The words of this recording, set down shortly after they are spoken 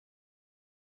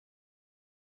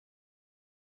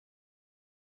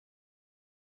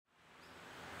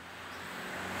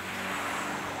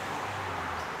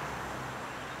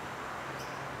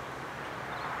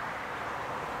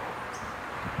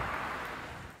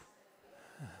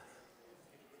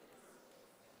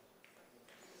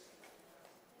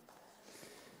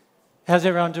How's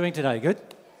everyone doing today? Good?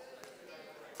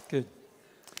 Good.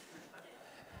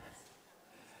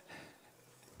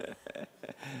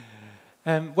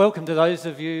 Welcome to those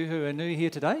of you who are new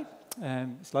here today.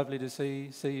 It's lovely to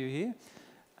see you here.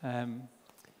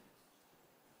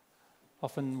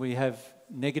 Often we have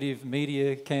negative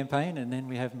media campaign and then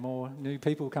we have more new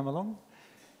people come along.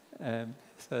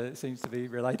 So it seems to be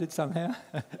related somehow.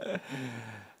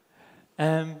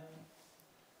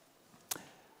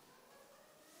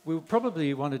 We'll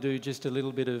probably want to do just a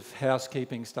little bit of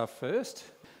housekeeping stuff first.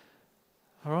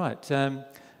 All right.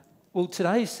 Well,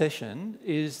 today's session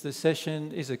is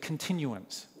a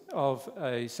continuance of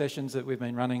sessions that we've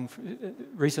been running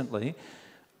recently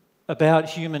about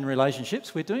human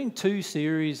relationships. We're doing two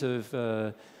series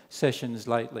of sessions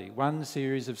lately. One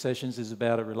series of sessions is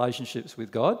about relationships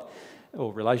with God,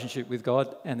 or relationship with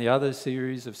God, and the other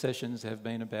series of sessions have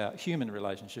been about human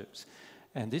relationships.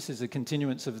 And this is a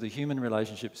continuance of the human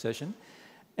relationship session.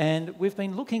 And we've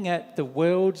been looking at the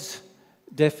world's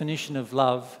definition of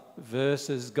love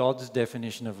versus God's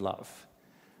definition of love.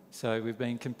 So we've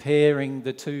been comparing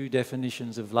the two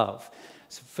definitions of love.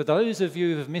 So for those of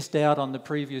you who have missed out on the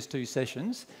previous two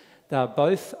sessions, they're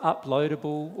both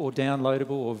uploadable or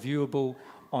downloadable or viewable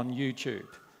on YouTube.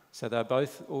 So they're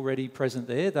both already present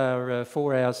there. They're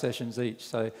 4-hour sessions each,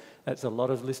 so that's a lot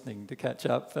of listening to catch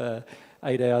up,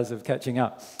 8 hours of catching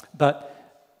up.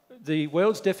 But the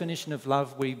world's definition of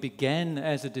love, we began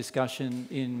as a discussion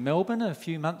in Melbourne a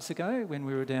few months ago when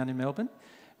we were down in Melbourne.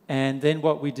 And then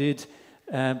what we did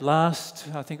I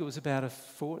think it was about a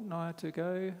fortnight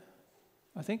ago,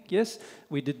 yes,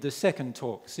 we did the second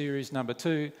talk, series number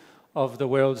 2 of the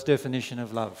world's definition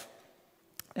of love.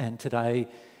 And today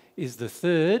is the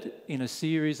third in a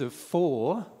series of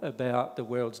 4 about the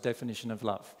world's definition of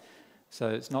love. So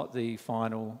it's not the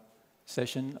final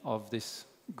session of this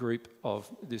group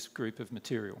of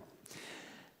material.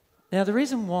 Now, the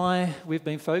reason why we've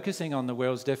been focusing on the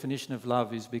world's definition of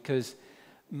love is because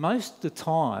most of the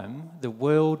time the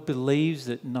world believes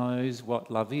it knows what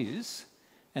love is,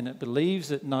 and it believes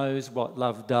it knows what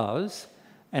love does,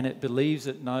 and it believes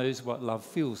it knows what love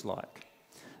feels like.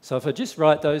 So if I just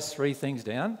write those 3 things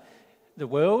down, the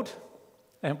world,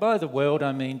 and by the world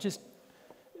I mean just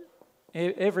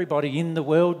everybody in the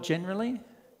world generally.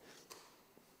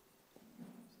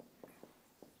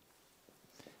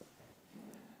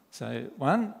 So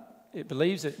 1, it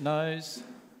believes it knows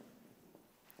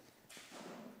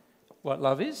what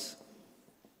love is.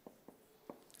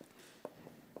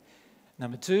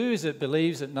 Number 2 is it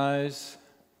believes it knows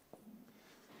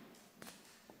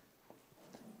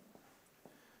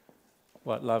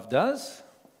what love does.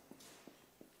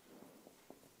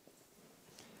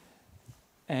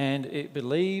 And it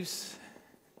believes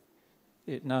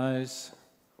it knows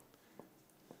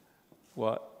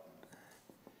what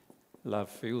love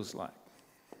feels like.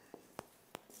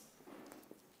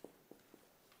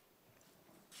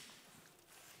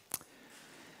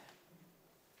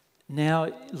 Now,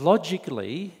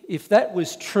 logically, if that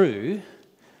was true,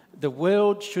 the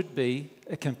world should be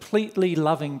a completely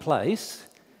loving place,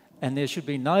 and there should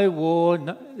be no war,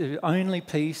 only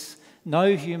peace,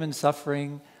 no human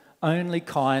suffering, only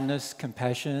kindness,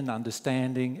 compassion,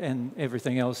 understanding, and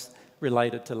everything else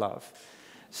related to love.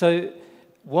 So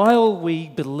while we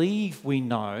believe we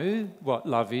know what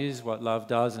love is, what love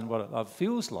does, and what love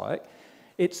feels like,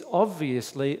 it's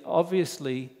obviously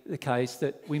the case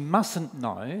that we mustn't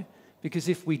know, because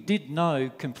if we did know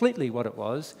completely what it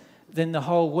was, then the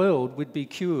whole world would be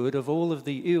cured of all of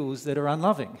the ills that are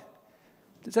unloving.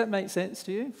 Does that make sense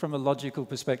to you from a logical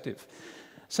perspective?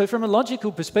 So from a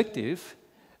logical perspective,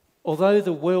 although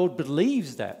the world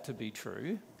believes that to be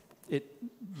true, it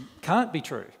can't be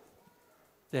true.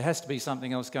 There has to be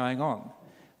something else going on.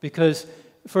 Because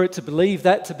for it to believe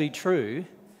that to be true,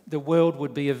 the world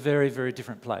would be a very, very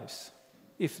different place.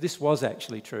 If this was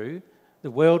actually true,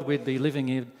 the world we'd be living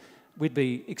in, we'd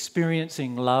be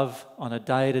experiencing love on a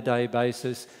day-to-day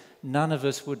basis. None of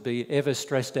us would be ever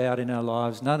stressed out in our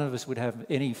lives. None of us would have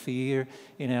any fear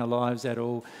in our lives at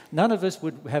all. None of us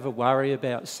would have a worry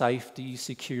about safety,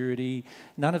 security.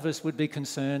 None of us would be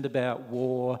concerned about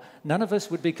war. None of us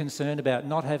would be concerned about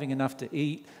not having enough to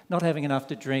eat, not having enough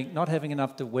to drink, not having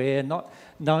enough to wear, not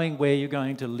knowing where you're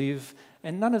going to live.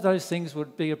 And none of those things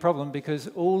would be a problem, because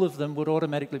all of them would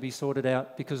automatically be sorted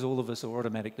out, because all of us are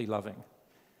automatically loving.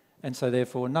 And so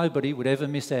therefore nobody would ever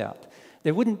miss out.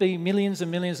 There wouldn't be millions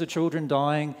and millions of children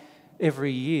dying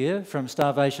every year from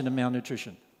starvation and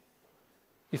malnutrition,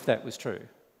 if that was true,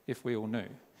 if we all knew.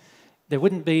 There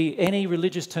wouldn't be any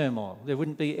religious turmoil. There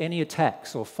wouldn't be any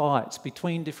attacks or fights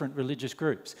between different religious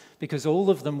groups, because all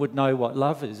of them would know what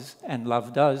love is and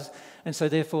love does, and so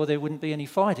therefore there wouldn't be any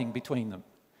fighting between them.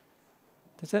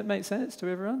 Does that make sense to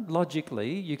everyone?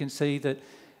 Logically, you can see that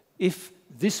if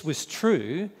this was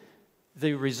true,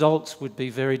 the results would be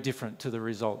very different to the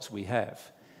results we have.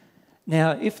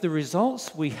 Now, if the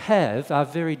results we have are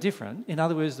very different, in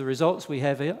other words, the results we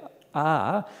have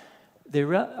are,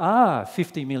 there are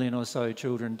 50 million or so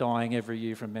children dying every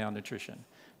year from malnutrition.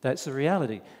 That's the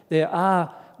reality. There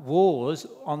are wars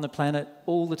on the planet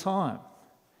all the time.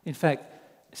 In fact,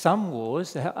 some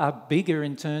wars are bigger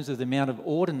in terms of the amount of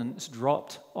ordnance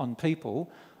dropped on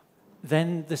people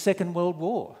than the Second World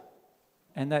War.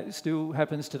 And that still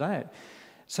happens today.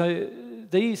 So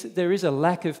there is a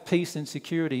lack of peace and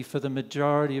security for the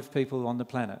majority of people on the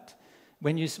planet.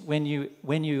 When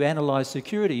you analyse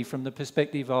security from the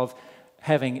perspective of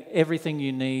having everything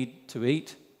you need to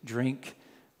eat, drink,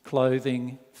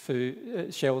 clothing,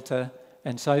 food, shelter,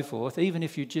 and so forth, even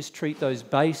if you just treat those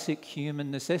basic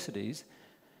human necessities,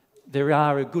 there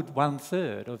are a good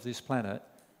 1/3 of this planet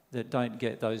that don't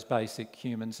get those basic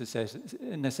human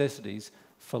necessities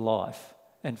for life.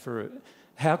 And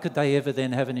how could they ever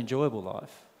then have an enjoyable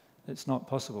life? It's not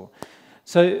possible.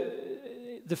 So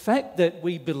the fact that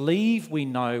we believe we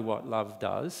know what love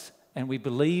does, and we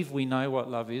believe we know what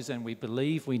love is, and we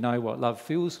believe we know what love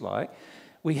feels like,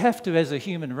 we have to, as a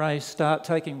human race, start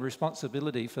taking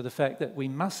responsibility for the fact that we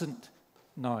mustn't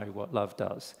know what love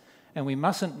does, and we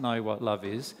mustn't know what love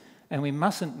is, and we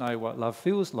mustn't know what love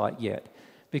feels like yet.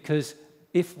 Because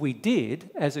if we did,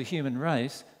 as a human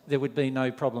race, there would be no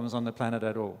problems on the planet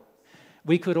at all.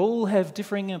 We could all have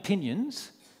differing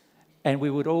opinions, and we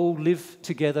would all live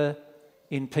together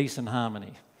in peace and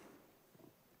harmony.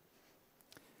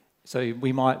 So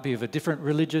we might be of a different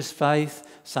religious faith.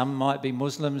 Some might be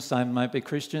Muslims, some might be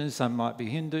Christians, some might be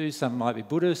Hindus, some might be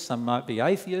Buddhists, some might be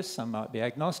atheists, some might be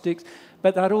agnostics,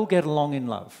 but they'd all get along in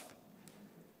love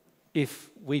if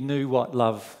we knew what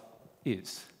love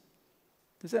is.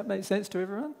 Does that make sense to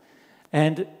everyone?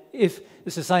 And if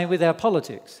it's the same with our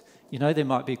politics. You know, there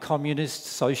might be communists,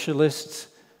 socialists,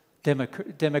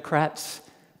 Democrats,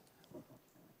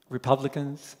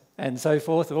 Republicans, and so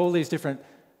forth, all these different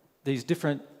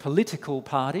political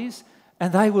parties,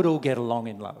 and they would all get along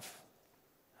in love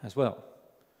as well.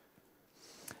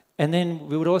 And then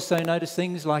we would also notice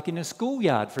things like in a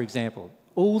schoolyard, for example,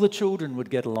 all the children would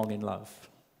get along in love.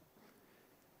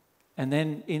 And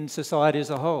then in society as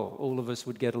a whole, all of us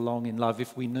would get along in love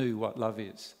if we knew what love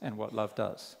is and what love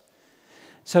does.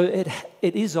 So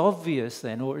it is obvious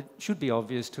then, or it should be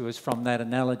obvious to us from that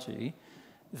analogy,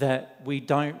 that we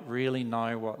don't really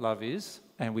know what love is,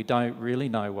 and we don't really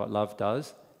know what love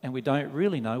does, and we don't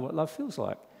really know what love feels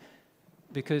like.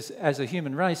 Because as a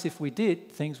human race, if we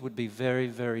did, things would be very,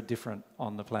 very different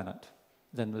on the planet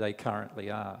than they currently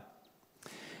are.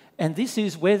 And this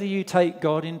is whether you take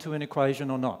God into an equation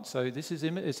or not. So this is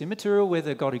it's immaterial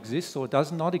whether God exists or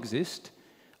does not exist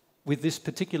with this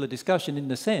particular discussion, in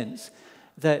the sense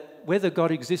that whether God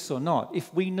exists or not,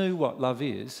 if we knew what love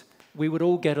is, we would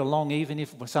all get along even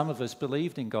if some of us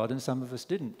believed in God and some of us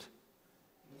didn't.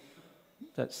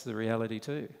 That's the reality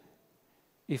too,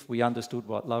 if we understood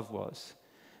what love was.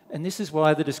 And this is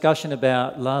why the discussion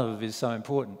about love is so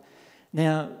important.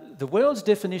 Now, the world's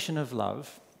definition of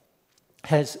love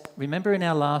has, remember in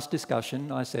our last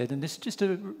discussion I said, and this is just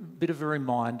a bit of a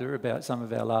reminder about some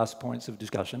of our last points of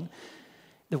discussion,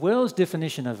 the world's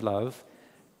definition of love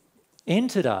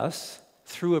entered us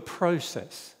through a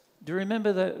process. Do you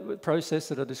remember the process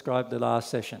that I described the last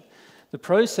session? The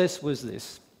process was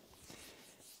this.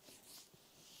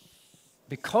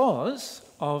 Because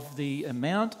of the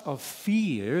amount of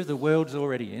fear the world's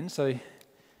already in, so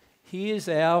here's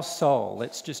our soul.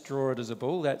 Let's just draw it as a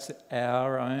ball. That's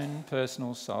our own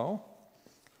personal soul.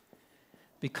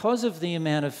 Because of the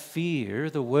amount of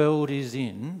fear the world is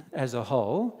in as a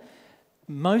whole,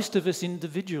 most of us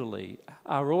individually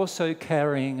are also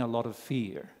carrying a lot of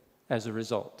fear as a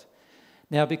result.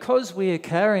 Now, because we are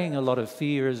carrying a lot of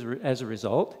fear as a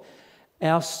result,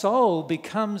 our soul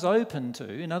becomes open to,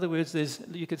 in other words,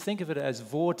 you could think of it as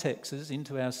vortexes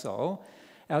into our soul.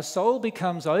 Our soul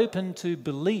becomes open to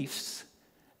beliefs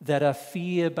that are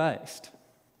fear-based.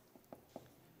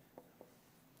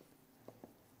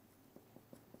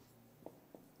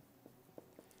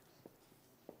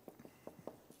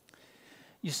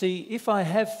 You see, if I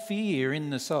have fear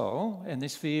in the soul, and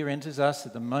this fear enters us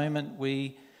at the moment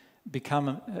we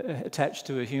become attached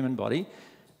to a human body,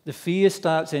 the fear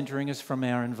starts entering us from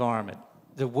our environment.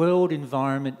 The world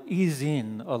environment is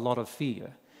in a lot of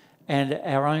fear, and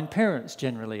our own parents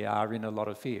generally are in a lot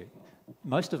of fear.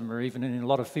 Most of them are even in a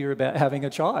lot of fear about having a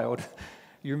child.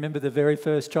 You remember the very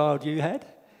first child you had?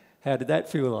 How did that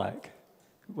feel like?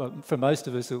 Well, for most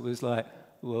of us, it was like,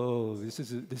 whoa, this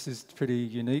is a pretty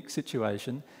unique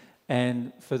situation.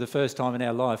 And for the first time in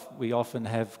our life, we often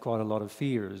have quite a lot of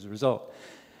fear as a result.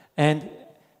 And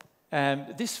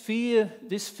this fear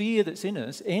that's in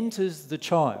us enters the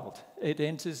child. It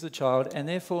enters the child and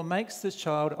therefore makes the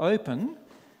child open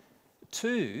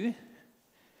to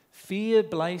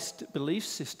fear-based belief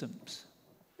systems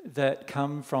that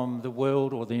come from the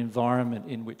world or the environment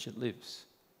in which it lives.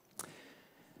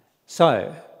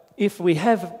 So, if we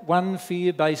have one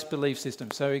fear-based belief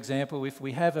system, so example, if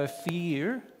we have a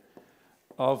fear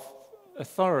of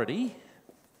authority,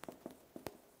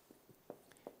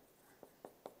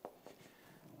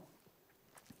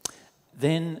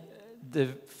 then the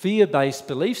fear-based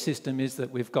belief system is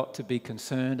that we've got to be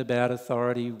concerned about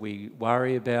authority, we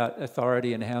worry about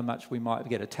authority and how much we might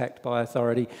get attacked by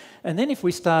authority. And then if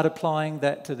we start applying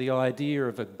that to the idea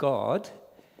of a God,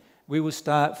 we will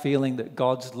start feeling that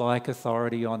God's like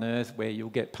authority on earth, where you'll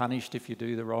get punished if you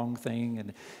do the wrong thing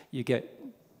and you get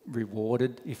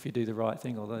rewarded if you do the right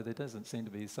thing, although there doesn't seem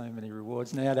to be so many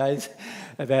rewards nowadays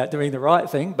about doing the right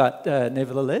thing, but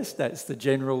nevertheless, that's the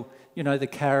general, the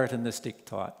carrot and the stick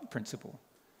type principle.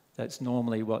 That's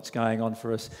normally what's going on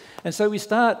for us. And so we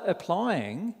start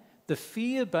applying the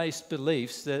fear-based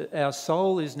beliefs that our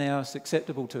soul is now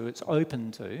susceptible to, it's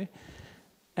open to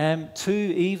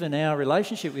even our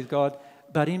relationship with God,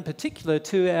 but in particular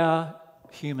to our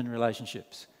human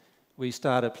relationships. We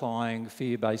start applying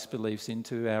fear-based beliefs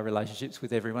into our relationships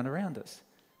with everyone around us.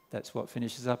 That's what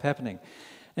finishes up happening.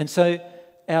 And so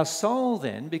our soul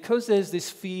then, because there's this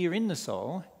fear in the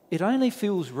soul, it only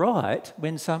feels right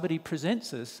when somebody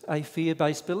presents us a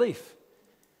fear-based belief.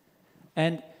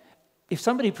 And if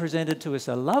somebody presented to us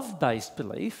a love-based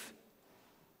belief,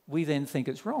 we then think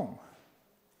it's wrong.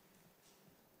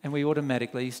 And we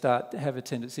automatically start to have a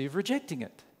tendency of rejecting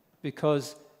it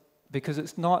because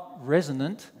it's not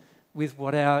resonant with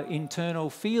what our internal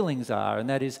feelings are, and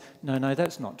that is, no,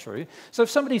 that's not true. So if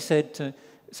somebody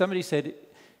said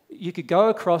you could go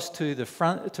across to the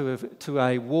front to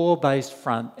a war-based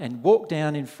front and walk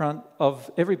down in front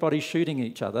of everybody shooting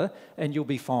each other, and you'll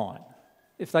be fine.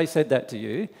 If they said that to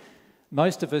you,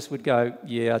 most of us would go,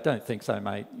 yeah, I don't think so,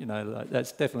 mate.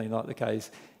 That's definitely not the case.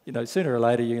 Sooner or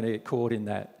later you're going to get caught in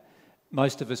that.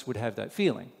 Most of us would have that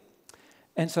feeling.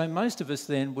 And so most of us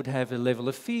then would have a level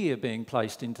of fear being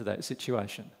placed into that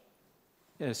situation.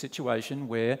 A situation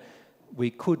where we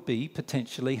could be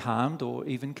potentially harmed or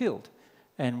even killed.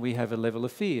 And we have a level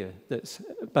of fear that's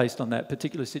based on that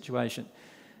particular situation.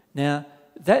 Now,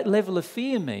 that level of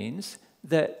fear means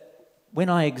that when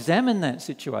I examine that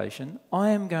situation, I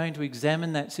am going to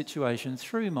examine that situation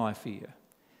through my fear.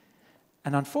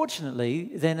 And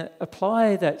unfortunately, then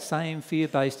apply that same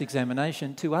fear-based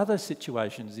examination to other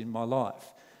situations in my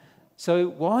life. So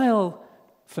while,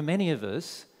 for many of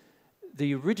us,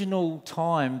 the original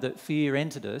time that fear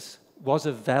entered us was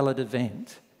a valid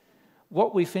event,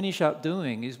 what we finish up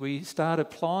doing is we start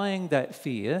applying that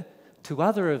fear to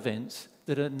other events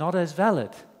that are not as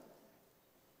valid.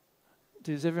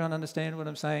 Does everyone understand what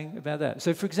I'm saying about that?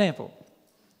 So, for example,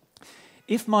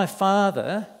 if my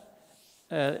father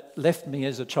left me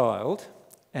as a child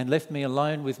and left me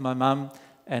alone with my mum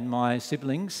and my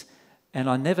siblings, and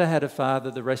I never had a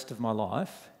father the rest of my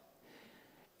life,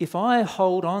 if I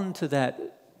hold on to that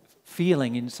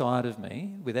feeling inside of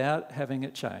me without having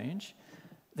it change,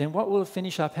 then what will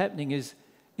finish up happening is,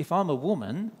 if I'm a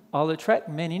woman, I'll attract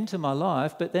men into my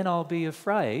life, but then I'll be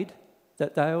afraid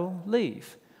that they'll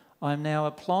leave. I'm now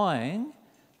applying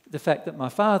the fact that my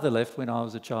father left when I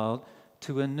was a child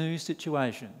to a new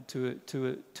situation, to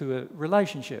a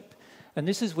relationship. And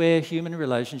this is where human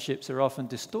relationships are often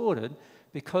distorted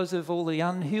because of all the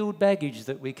unhealed baggage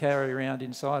that we carry around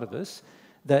inside of us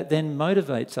that then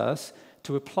motivates us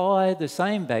to apply the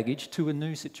same baggage to a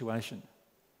new situation.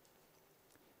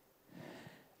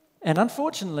 And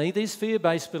unfortunately, these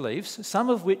fear-based beliefs,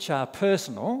 some of which are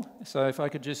personal, so if I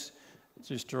could just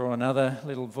draw another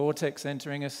little vortex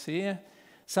entering us here,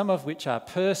 some of which are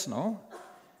personal,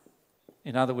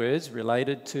 in other words,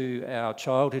 related to our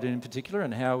childhood in particular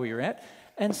and how we were at,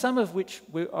 and some of which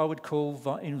I would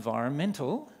call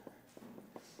environmental.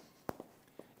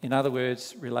 In other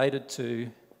words, related to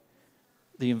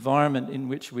the environment in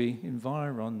which we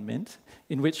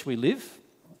live.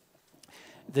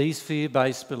 These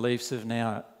fear-based beliefs have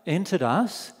now entered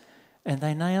us, and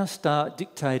they now start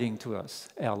dictating to us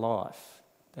our life.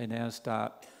 They now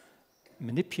start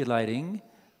manipulating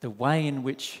the way in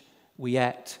which we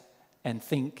act and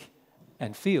think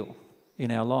and feel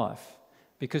in our life,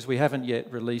 because we haven't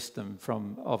yet released them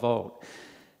from of old.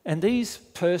 And these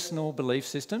personal belief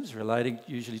systems relating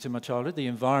usually to my childhood, the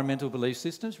environmental belief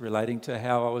systems relating to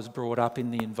how I was brought up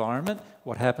in the environment,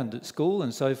 what happened at school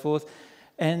and so forth,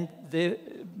 and they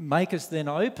make us then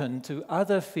open to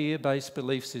other fear-based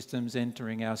belief systems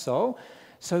entering our soul.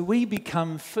 So we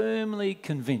become firmly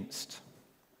convinced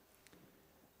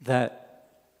that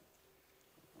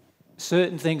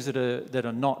certain things that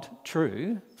are not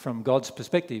true from God's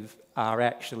perspective are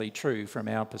actually true from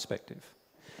our perspective.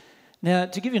 Now,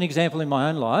 to give you an example in my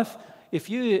own life, if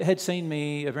you had seen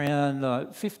me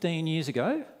around 15 years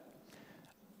ago,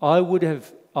 I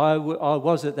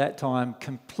was at that time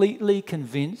completely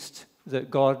convinced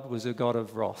that God was a God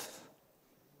of wrath.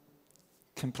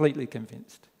 Completely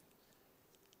convinced.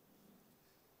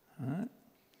 All right?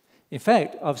 In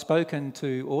fact, I've spoken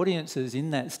to audiences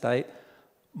in that state,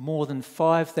 more than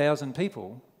 5,000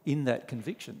 people in that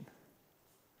conviction.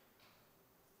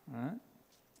 All right?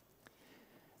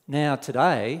 Now,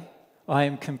 today, I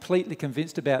am completely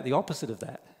convinced about the opposite of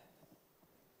that.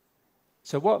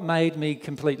 So what made me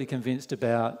completely convinced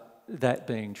about that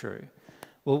being true?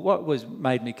 Well, what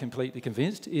made me completely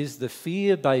convinced is the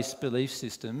fear-based belief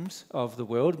systems of the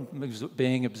world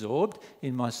being absorbed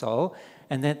in my soul,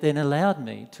 and that then allowed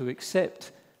me to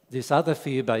accept this other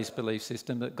fear-based belief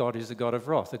system that God is a God of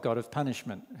wrath, a God of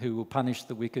punishment, who will punish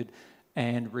the wicked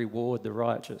and reward the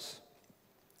righteous.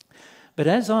 But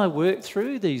as I worked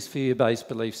through these fear-based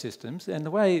belief systems, and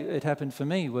the way it happened for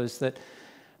me was that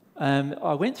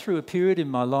I went through a period in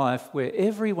my life where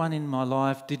everyone in my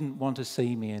life didn't want to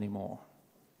see me anymore.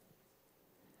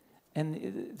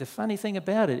 And the funny thing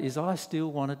about it is I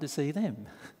still wanted to see them.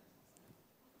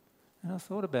 And I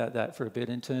thought about that for a bit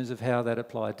in terms of how that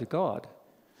applied to God.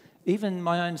 Even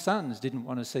my own sons didn't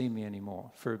want to see me anymore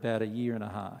for about a year and a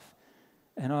half.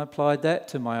 And I applied that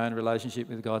to my own relationship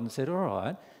with God and said, all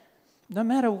right, no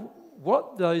matter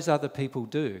what those other people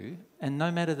do, and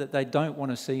no matter that they don't want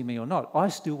to see me or not, I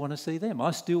still want to see them.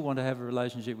 I still want to have a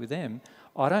relationship with them.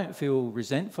 I don't feel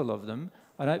resentful of them.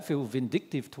 I don't feel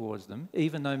vindictive towards them,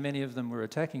 even though many of them were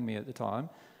attacking me at the time.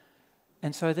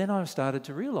 And so then I started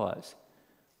to realise,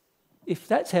 if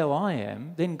that's how I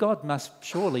am, then God must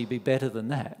surely be better than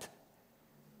that.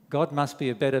 God must be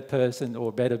a better person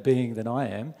or better being than I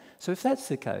am. So if that's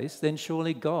the case, then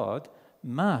surely God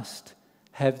must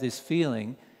have this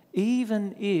feeling,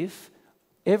 even if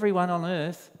everyone on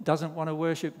earth doesn't want to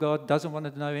worship God, doesn't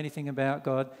want to know anything about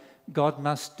God, God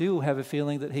must still have a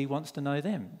feeling that he wants to know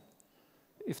them.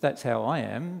 If that's how I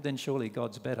am, then surely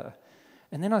God's better.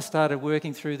 And then I started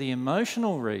working through the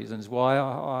emotional reasons why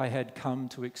I had come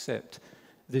to accept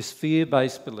this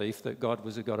fear-based belief that God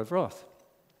was a God of wrath.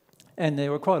 And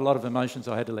there were quite a lot of emotions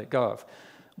I had to let go of.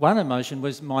 One emotion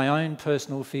was my own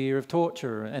personal fear of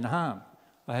torture and harm.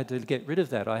 I had to get rid of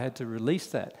that. I had to release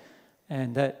that.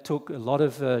 And that took a lot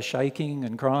of shaking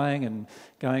and crying and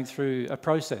going through a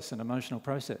process, an emotional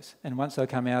process. And once I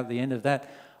come out at the end of that,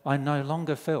 I no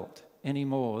longer felt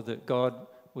anymore that God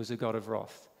was a God of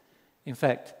wrath. In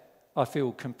fact, I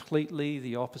feel completely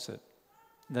the opposite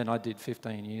than I did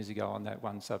 15 years ago on that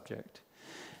one subject.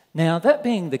 Now, that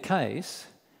being the case,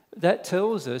 that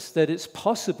tells us that it's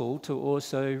possible to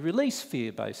also release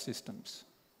fear-based systems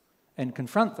and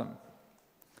confront them.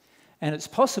 And it's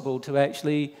possible to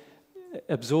actually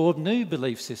absorb new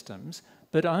belief systems,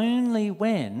 but only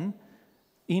when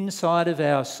inside of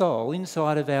our soul,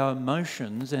 inside of our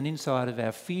emotions and inside of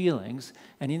our feelings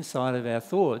and inside of our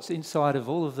thoughts, inside of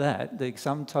all of that, the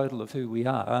sum total of who we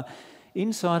are,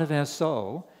 inside of our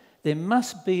soul, there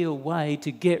must be a way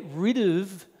to get rid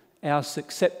of our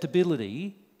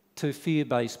susceptibility to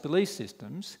fear-based belief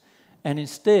systems and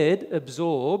instead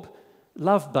absorb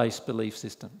love-based belief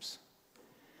systems.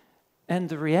 And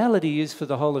the reality is, for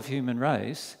the whole of human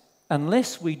race,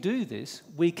 unless we do this,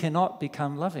 we cannot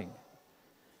become loving.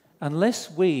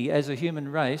 Unless we, as a human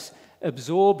race,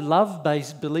 absorb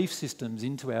love-based belief systems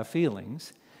into our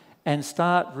feelings and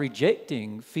start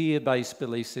rejecting fear-based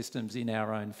belief systems in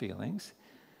our own feelings,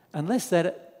 unless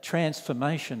that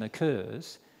transformation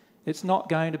occurs, it's not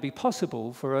going to be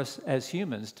possible for us as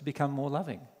humans to become more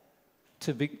loving,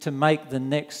 to make the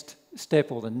next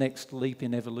step or the next leap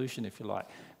in evolution, if you like,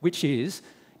 which is,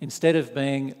 instead of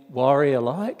being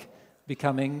warrior-like,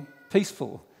 becoming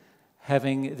peaceful,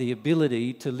 having the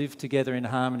ability to live together in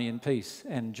harmony and peace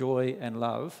and joy and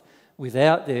love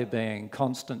without there being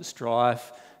constant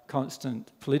strife,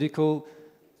 constant political,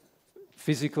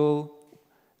 physical,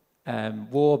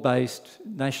 war-based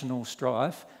national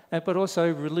strife, but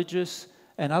also religious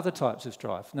and other types of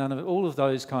strife. All of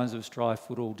those kinds of strife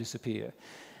would all disappear.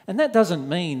 And that doesn't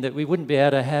mean that we wouldn't be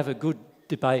able to have a good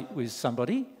debate with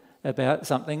somebody. about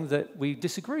something that we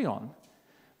disagree on.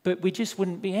 But we just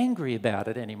wouldn't be angry about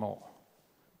it anymore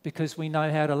because we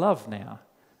know how to love now.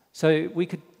 So we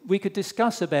could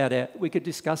discuss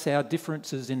our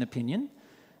differences in opinion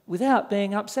without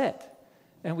being upset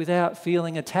and without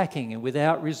feeling attacking and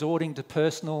without resorting to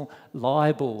personal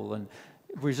libel and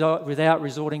without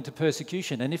resorting to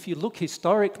persecution. And if you look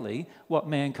historically, what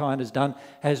mankind has done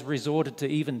has resorted to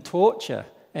even torture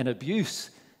and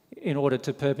abuse in order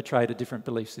to perpetrate a different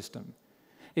belief system.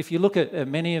 If you look at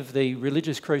many of the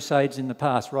religious crusades in the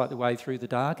past, right the way through the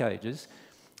Dark Ages,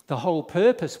 the whole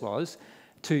purpose was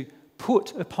to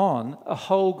put upon a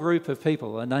whole group of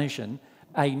people, a nation,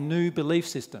 a new belief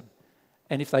system.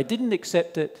 And if they didn't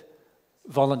accept it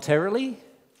voluntarily,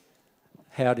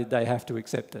 how did they have to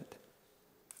accept it?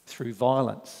 Through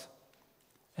violence.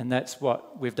 And that's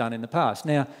what we've done in the past.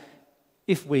 Now,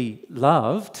 if we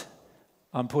loved,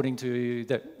 I'm putting to you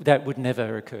that would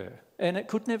never occur. And it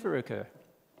could never occur.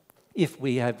 If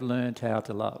we have learned how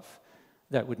to love,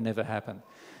 that would never happen.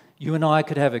 You and I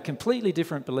could have a completely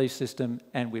different belief system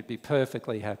and we'd be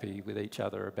perfectly happy with each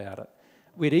other about it.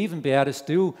 We'd even be able to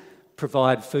still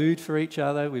provide food for each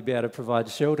other, we'd be able to provide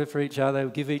shelter for each other,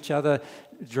 give each other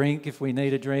drink if we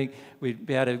need a drink, we'd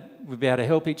be able to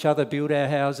help each other build our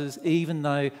houses, even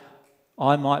though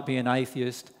I might be an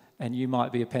atheist and you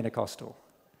might be a Pentecostal,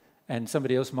 and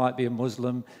somebody else might be a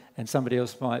Muslim and somebody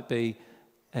else might be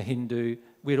a Hindu.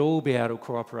 We'd all be able to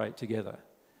cooperate together.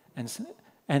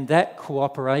 And that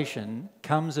cooperation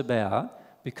comes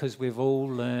about because we've all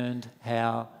learned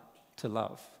how to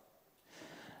love.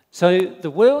 So the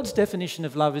world's definition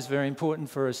of love is very important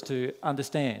for us to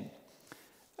understand.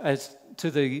 As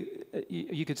to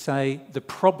you could say, the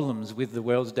problems with the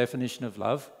world's definition of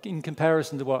love in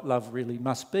comparison to what love really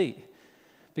must be.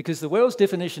 Because the world's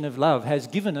definition of love has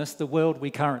given us the world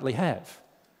we currently have.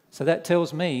 So that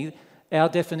tells me our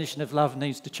definition of love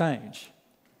needs to change.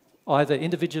 Either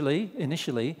individually,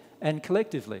 initially, and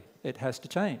collectively. It has to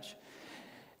change.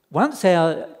 Once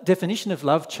our definition of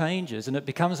love changes and it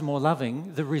becomes more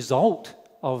loving, the result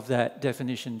of that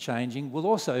definition changing will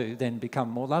also then become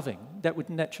more loving. That would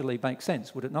naturally make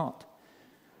sense, would it not?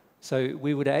 So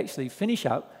we would actually finish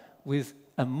up with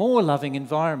a more loving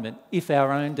environment if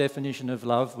our own definition of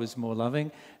love was more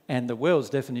loving and the world's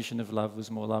definition of love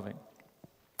was more loving.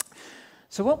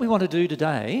 So what we want to do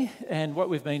today, and what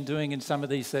we've been doing in some of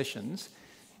these sessions,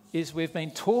 is we've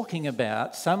been talking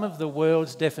about some of the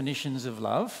world's definitions of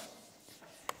love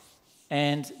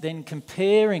and then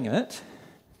comparing it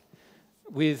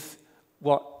with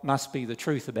what must be the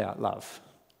truth about love.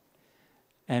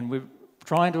 And we're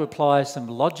trying to apply some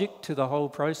logic to the whole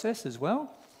process as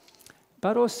well,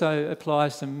 but also apply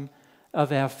some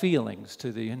of our feelings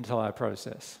to the entire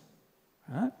process.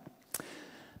 All right?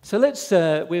 So let's,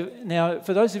 now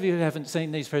for those of you who haven't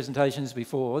seen these presentations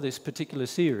before, this particular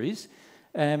series,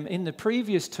 in the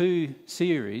previous two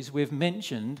series we've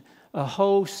mentioned a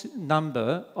whole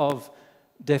number of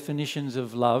definitions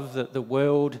of love that the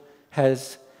world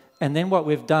has, and then what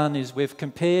we've done is we've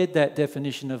compared that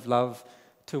definition of love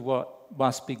to what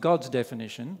must be God's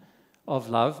definition of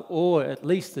love, or at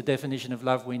least the definition of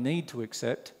love we need to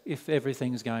accept if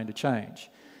everything's going to change.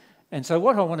 And so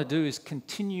what I want to do is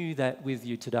continue that with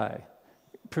you today,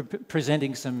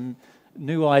 presenting some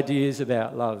new ideas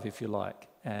about love, if you like,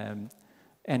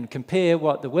 and compare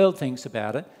what the world thinks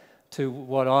about it to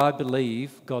what I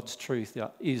believe God's truth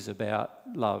is about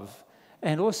love.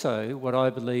 And also what I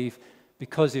believe,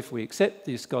 because if we accept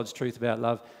this God's truth about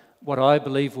love, what I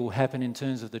believe will happen in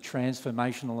terms of the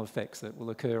transformational effects that will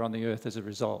occur on the earth as a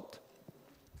result.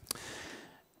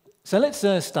 So let's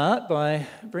start by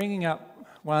bringing up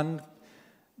one.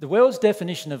 The world's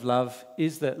definition of love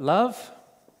is that love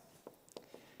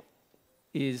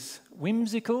is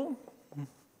whimsical.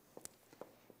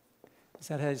 Is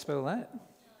that how you spell that?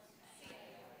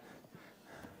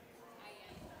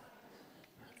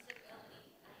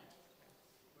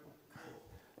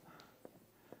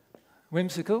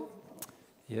 Whimsical,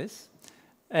 yes.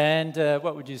 And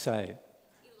what would you say?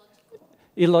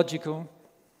 Illogical.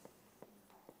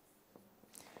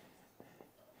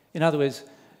 In other words,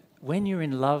 when you're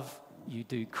in love, you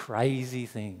do crazy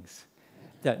things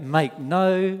that make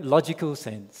no logical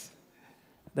sense.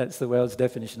 That's the world's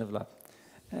definition of love.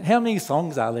 How many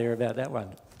songs are there about that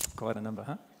one? Quite a number,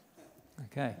 huh?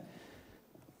 Okay.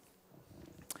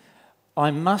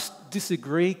 I must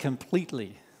disagree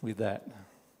completely with that.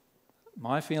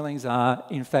 My feelings are,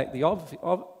 in fact, the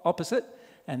opposite,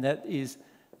 and that is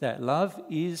that love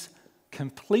is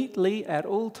completely, at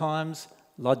all times,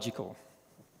 logical.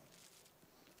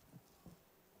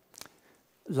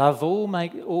 Love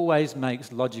always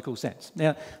makes logical sense.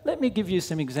 Now, let me give you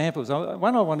some examples.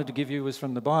 One I wanted to give you was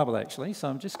from the Bible, actually. So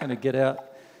I'm just going to get out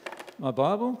my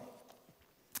Bible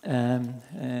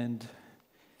and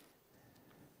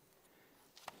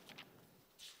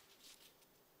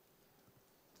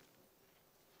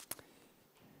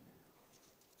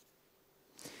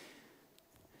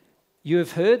you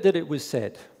have heard that it was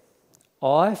said,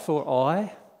 eye for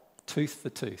eye, tooth for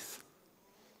tooth.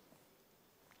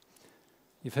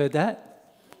 You've heard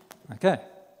that? Okay.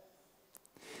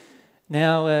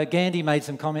 Now, Gandhi made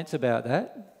some comments about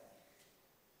that.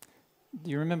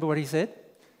 Do you remember what he said?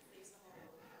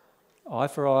 Eye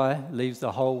for eye leaves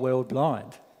the whole world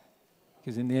blind.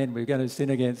 Because in the end, we're going to sin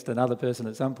against another person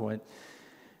at some point.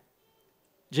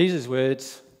 Jesus'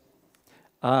 words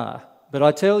are, but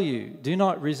I tell you, do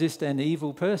not resist an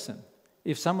evil person.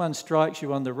 If someone strikes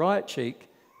you on the right cheek,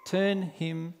 turn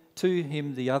to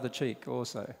him the other cheek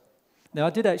also. Now, I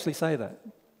did actually say that.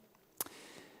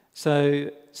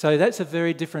 So that's a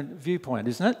very different viewpoint,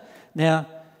 isn't it? Now,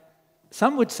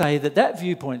 some would say that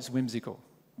viewpoint's whimsical,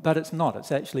 but it's not.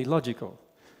 It's actually logical.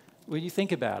 When you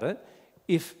think about it,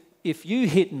 if you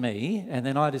hit me and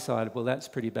then I decided, well, that's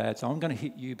pretty bad, so I'm going to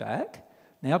hit you back,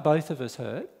 now both of us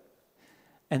hurt,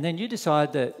 and then you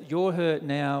decide that your hurt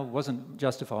now wasn't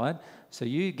justified, so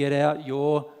you get out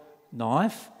your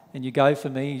knife and you go for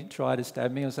me, try to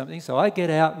stab me or something. So I get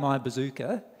out my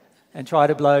bazooka and try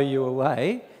to blow you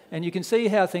away. And you can see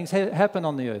how things happen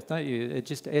on the earth, don't you? It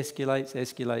just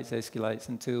escalates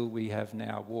until we have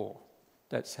now war.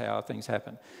 That's how things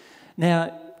happen.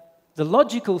 Now, the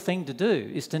logical thing to do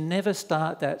is to never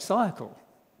start that cycle.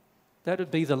 That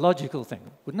would be the logical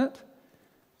thing, wouldn't it?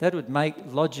 That would make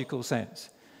logical sense.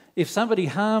 If somebody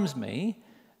harms me,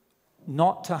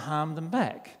 not to harm them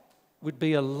back would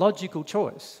be a logical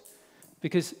choice.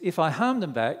 Because if I harm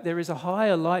them back, there is a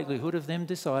higher likelihood of them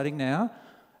deciding now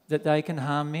that they can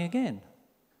harm me again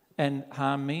and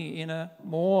harm me in a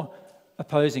more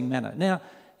opposing manner. Now,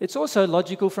 it's also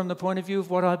logical from the point of view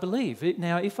of what I believe.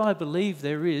 Now, if I believe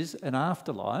there is an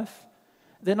afterlife,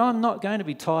 then I'm not going to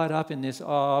be tied up in this,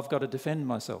 oh, I've got to defend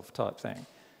myself type thing.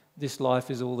 This life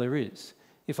is all there is.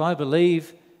 If I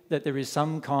believe that there is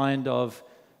some kind of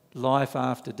life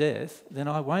after death, then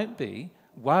I won't be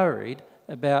worried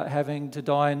about having to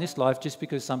die in this life just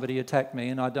because somebody attacked me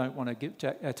and I don't want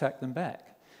to attack them back.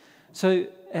 So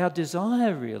our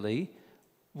desire really,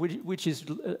 which is,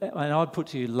 and I'd put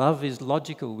to you, love is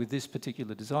logical with this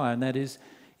particular desire, and that is,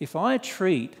 if I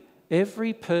treat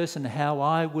every person how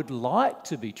I would like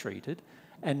to be treated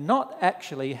and not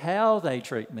actually how they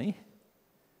treat me,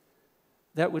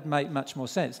 that would make much more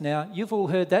sense. Now, you've all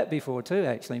heard that before too,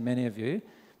 actually, many of you,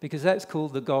 because that's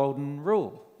called the golden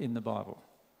rule in the Bible.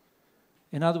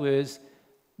 In other words,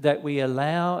 that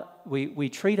we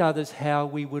treat others how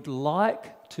we would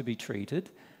like to be treated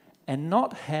and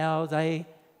not how they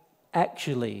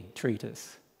actually treat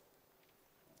us.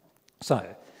 So,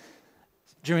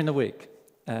 during the week,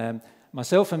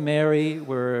 myself and Mary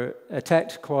were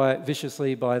attacked quite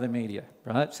viciously by the media,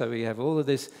 right? So we have all of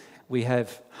this. We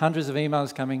have hundreds of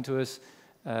emails coming to us,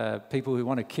 people who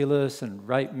want to kill us and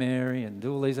rape Mary and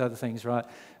do all these other things, right,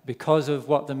 because of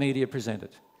what the media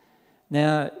presented.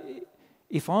 Now,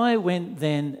 if I went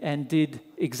then and did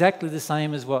exactly the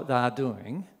same as what they're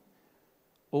doing,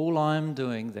 all I'm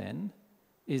doing then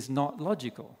is not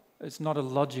logical. It's not a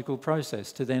logical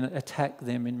process to then attack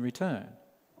them in return.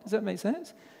 Does that make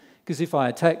sense? Because if I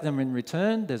attack them in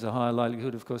return, there's a higher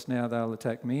likelihood, of course, now they'll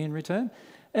attack me in return.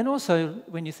 And also,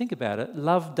 when you think about it,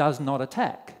 love does not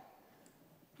attack.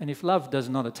 And if love does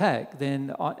not attack,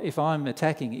 then if I'm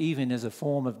attacking even as a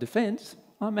form of defence,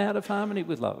 I'm out of harmony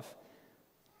with love.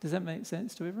 Does that make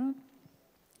sense to everyone?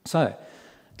 So,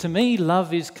 to me,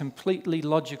 love is completely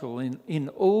logical in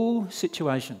all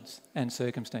situations and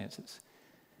circumstances.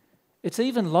 It's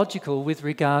even logical with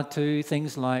regard to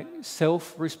things like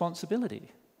self-responsibility.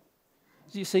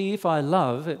 You see, if I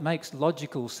love, it makes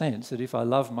logical sense that if I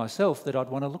love myself, that I'd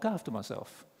want to look after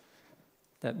myself.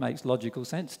 That makes logical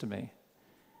sense to me.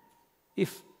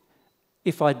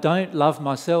 If I don't love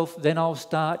myself, then I'll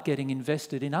start getting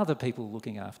invested in other people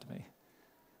looking after me.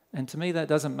 And to me, that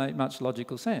doesn't make much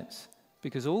logical sense,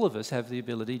 because all of us have the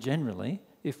ability generally,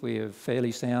 if we are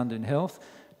fairly sound in health,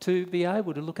 to be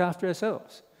able to look after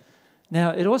ourselves.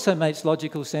 Now, it also makes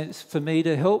logical sense for me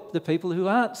to help the people who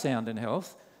aren't sound in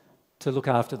health to look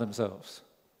after themselves.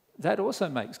 That also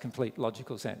makes complete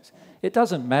logical sense. It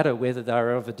doesn't matter whether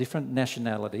they're of a different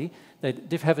nationality, they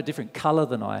have a different colour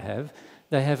than I have,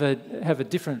 they have a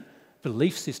different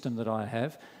belief system that I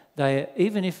have.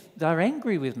 Even if they're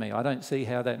angry with me, I don't see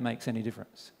how that makes any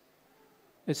difference.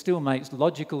 It still makes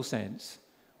logical sense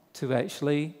to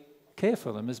actually care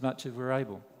for them as much as we're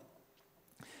able.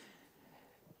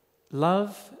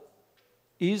 Love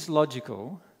is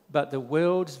logical, but the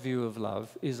world's view of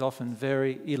love is often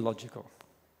very illogical.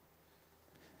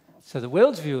 So the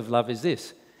world's view of love is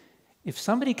this: if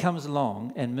somebody comes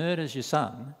along and murders your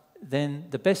son, then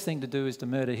the best thing to do is to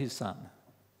murder his son.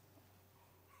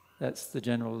 That's the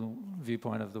general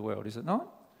viewpoint of the world, is it not?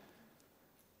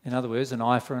 In other words, an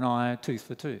eye for an eye, tooth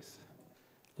for tooth.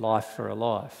 Life for a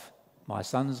life. My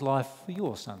son's life for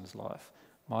your son's life.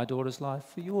 My daughter's life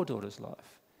for your daughter's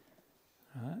life.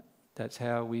 Right? That's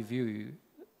how we view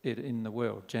it in the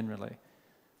world generally.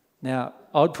 Now,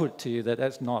 I'd put to you that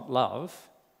that's not love,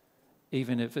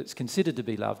 even if it's considered to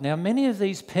be love. Now, many of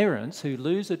these parents who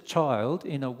lose a child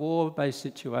in a war-based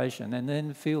situation and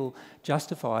then feel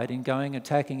justified in going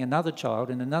attacking another child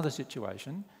in another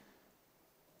situation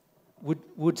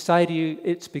would say to you,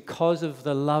 it's because of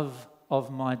the love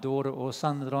of my daughter or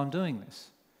son that I'm doing this.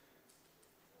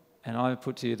 And I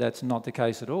put to you that's not the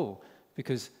case at all,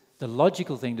 because the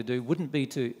logical thing to do wouldn't be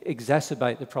to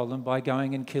exacerbate the problem by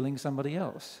going and killing somebody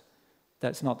else.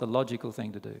 That's not the logical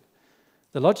thing to do.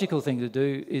 The logical thing to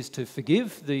do is to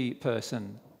forgive the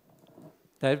person.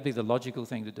 That would be the logical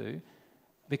thing to do,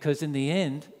 because in the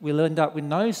end, we'll end up with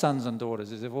no sons and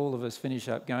daughters, as if all of us finish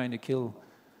up going to kill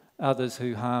others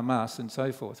who harm us and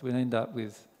so forth. We'll end up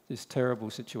with this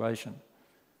terrible situation.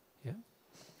 Yeah.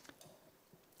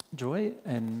 Joy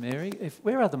and Mary,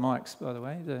 where are the mics, by the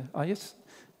way? Yes,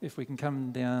 if we can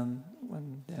come down,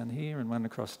 one down here and one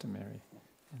across to Mary.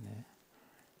 In there.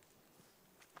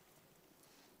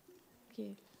 Thank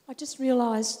you. I just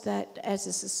realised that as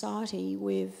a society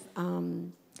we've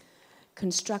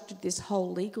constructed this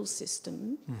whole legal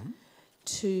system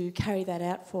to carry that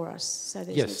out for us. So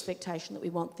there's an expectation that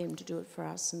we want them to do it for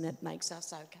us, and that makes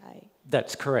us okay.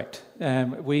 That's correct.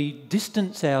 We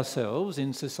distance ourselves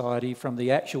in society from the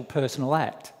actual personal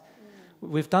act.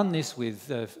 We've done this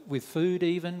with food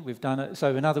even. We've done it,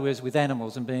 so in other words, with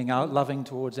animals and being loving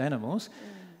towards animals.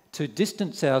 To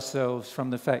distance ourselves from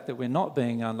the fact that we're not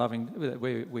being unloving, that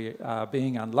we are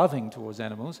being unloving towards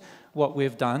animals, what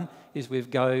we've done is we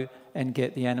go and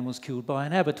get the animals killed by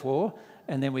an abattoir,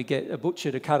 and then we get a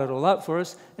butcher to cut it all up for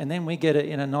us, and then we get it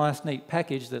in a nice, neat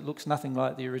package that looks nothing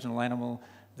like the original animal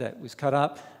that was cut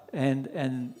up,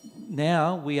 and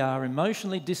now we are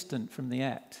emotionally distant from the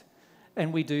act.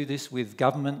 And we do this with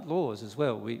government laws as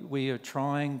well. We are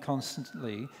trying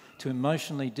constantly to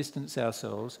emotionally distance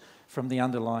ourselves from the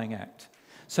underlying act.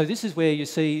 So this is where you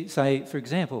see, say, for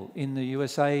example, in the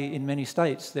USA, in many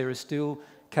states, there is still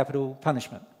capital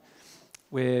punishment,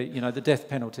 where, the death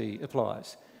penalty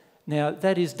applies. Now,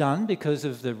 that is done because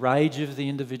of the rage of the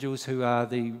individuals who are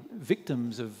the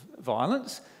victims of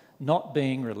violence not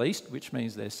being released, which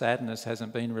means their sadness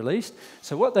hasn't been released.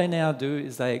 So what they now do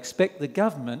is they expect the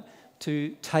government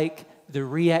to take the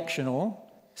reactional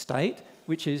state,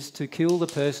 which is to kill the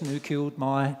person who killed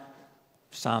my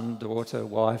son, daughter,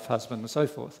 wife, husband, and so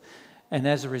forth. And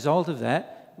as a result of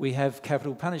that, we have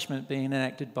capital punishment being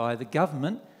enacted by the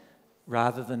government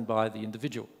rather than by the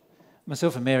individual.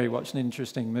 Myself and Mary watched an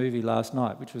interesting movie last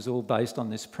night, which was all based on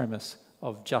this premise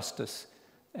of justice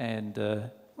and,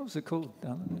 what was it called,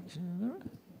 darling?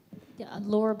 Yeah,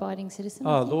 Law-Abiding Citizen.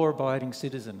 Oh, Law-Abiding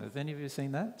Citizen. Have any of you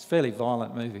seen that? It's a fairly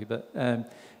violent movie, but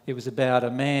it was about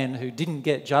a man who didn't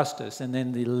get justice, and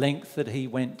then the length that he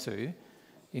went to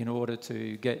in order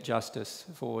to get justice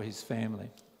for his family.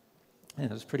 And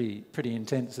it was pretty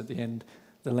intense at the end,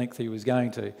 the length he was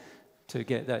going to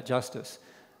get that justice.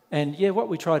 And yeah, what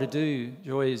we try to do,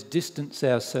 Joy, is distance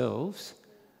ourselves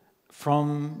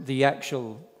from the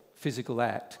actual physical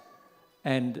act,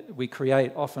 and we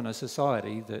create often a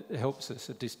society that helps us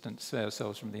to distance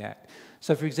ourselves from the act.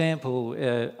 So, for example,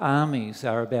 armies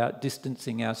are about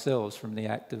distancing ourselves from the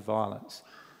act of violence.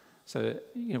 So,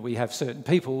 we have certain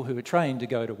people who are trained to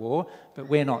go to war, but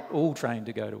we're not all trained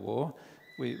to go to war.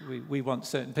 We want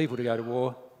certain people to go to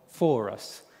war for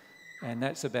us. And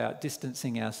that's about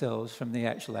distancing ourselves from the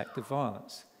actual act of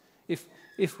violence.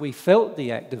 If we felt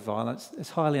the act of violence,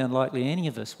 it's highly unlikely any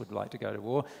of us would like to go to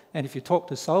war. And if you talk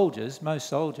to soldiers, most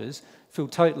soldiers feel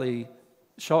totally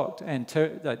shocked and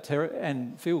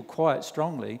feel quite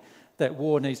strongly that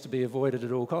war needs to be avoided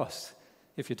at all costs,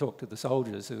 if you talk to the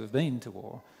soldiers who have been to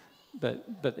war.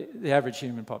 But the average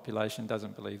human population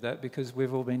doesn't believe that, because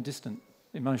we've all been distant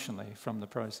emotionally from the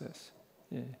process.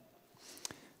 Yeah.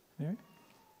 Mary?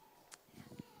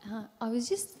 I was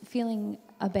just feeling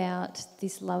about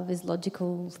this love is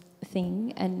logical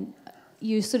thing, and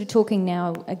you're sort of talking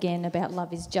now again about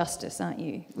love is justice, aren't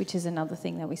you? Which is another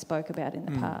thing that we spoke about in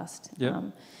the past. Yeah.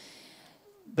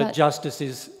 But justice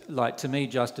is, to me,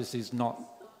 justice is not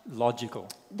logical.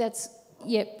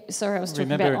 Sorry, I was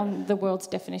talking about on the world's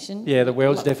definition. Yeah, the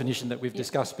world's definition that we've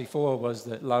discussed before was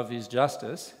that love is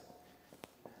justice.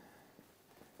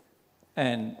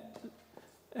 And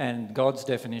God's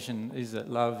definition is that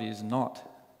love is not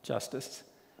justice.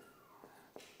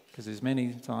 Because there's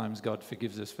many times God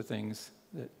forgives us for things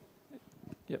that...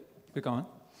 Yep, we're going.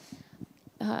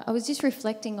 I was just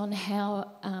reflecting on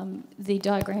how the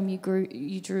diagram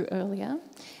you drew earlier,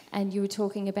 and you were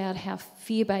talking about how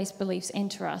fear-based beliefs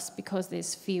enter us because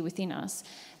there's fear within us.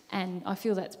 And I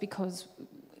feel that's because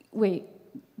they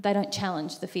don't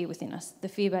challenge the fear within us. The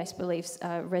fear-based beliefs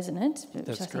are resonant, which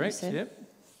That's I think correct, you said. yep.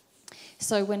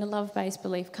 So when a love-based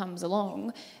belief comes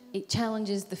along, it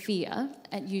challenges the fear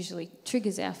and usually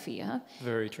triggers our fear.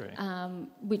 Very true.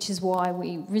 Which is why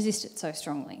we resist it so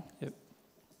strongly. Yep.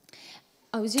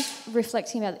 I was just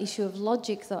reflecting about the issue of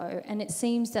logic, though, and it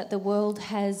seems that the world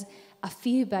has a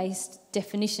fear-based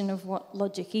definition of what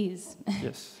logic is.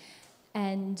 Yes.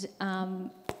 And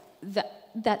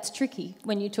that's tricky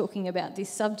when you're talking about this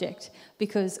subject,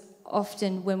 because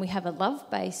often when we have a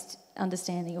love-based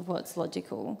understanding of what's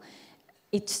logical,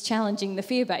 it's challenging the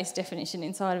fear-based definition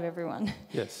inside of everyone.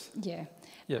 Yes. Yeah.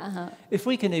 Yeah. If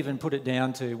we can even put it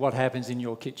down to what happens in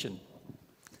your kitchen,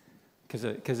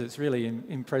 because it's really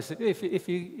impressive. If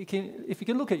you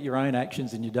can look at your own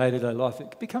actions in your day-to-day life,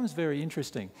 it becomes very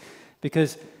interesting,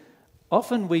 because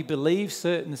often we believe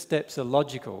certain steps are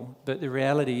logical, but the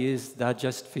reality is they're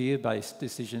just fear-based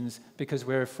decisions because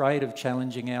we're afraid of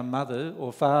challenging our mother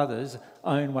or father's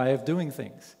own way of doing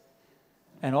things.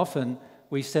 And often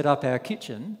we set up our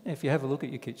kitchen. If you have a look at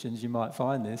your kitchens, you might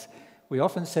find this. We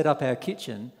often set up our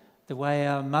kitchen the way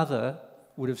our mother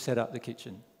would have set up the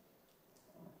kitchen,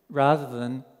 rather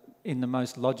than in the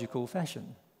most logical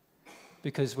fashion.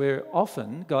 Because we're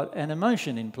often got an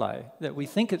emotion in play that we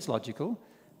think it's logical,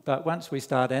 but once we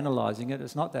start analysing it,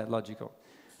 it's not that logical.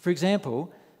 For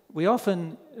example, we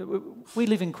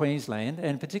live in Queensland,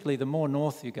 and particularly the more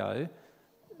north you go,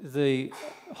 the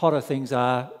hotter things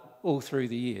are all through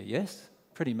the year, yes?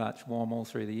 Pretty much warm all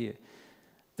through the year.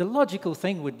 The logical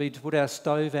thing would be to put our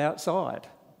stove outside,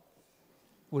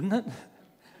 wouldn't it?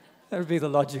 That would be the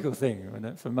logical thing,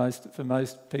 wouldn't it, for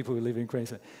most people who live in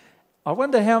Queensland. I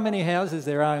wonder how many houses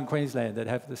there are in Queensland that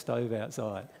have the stove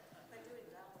outside.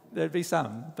 There'd be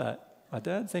some, but I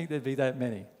don't think there'd be that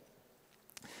many.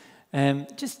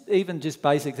 Just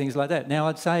basic things like that. Now,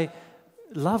 I'd say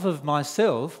love of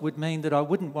myself would mean that I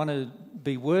wouldn't want to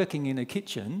be working in a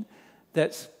kitchen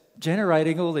that's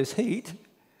generating all this heat,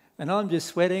 and I'm just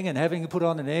sweating and having to put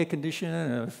on an air conditioner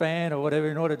and a fan or whatever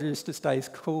in order just to stay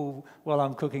cool while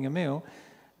I'm cooking a meal,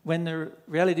 when the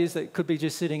reality is that it could be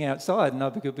just sitting outside and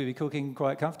I could be cooking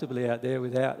quite comfortably out there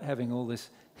without having all this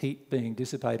heat being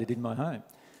dissipated in my home.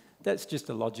 That's just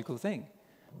a logical thing.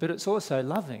 But it's also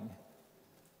loving.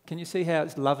 Can you see how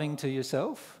it's loving to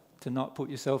yourself, to not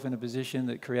put yourself in a position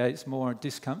that creates more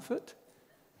discomfort?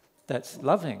 That's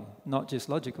loving, not just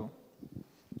logical.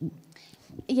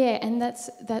 Yeah, and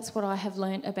that's what I have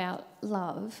learnt about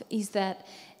love, is that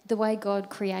the way God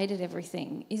created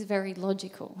everything is very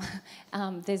logical.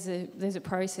 There's a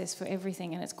process for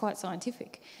everything, and it's quite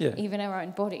scientific, even our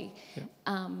own body.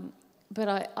 Yeah.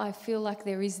 But I feel like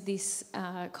there is this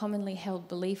commonly held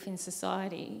belief in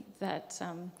society that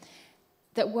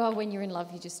well, when you're in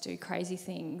love, you just do crazy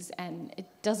things and it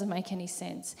doesn't make any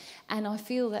sense. And I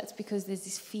feel that's because there's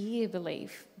this fear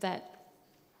belief that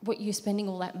what you're spending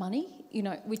all that money,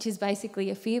 which is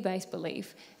basically a fear-based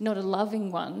belief, not a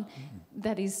loving one,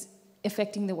 that is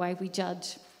affecting the way we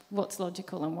judge what's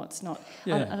logical and what's not.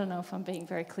 Yeah. I don't know if I'm being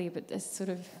very clear, but there's sort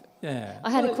of... Yeah.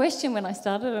 I had a question when I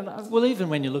started. And even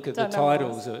when you look at the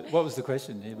titles, what was the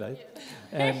question here, babe?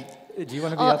 Do you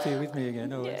want to be up here with me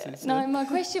again? Or No, my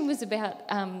question was about,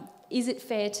 is it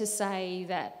fair to say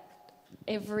that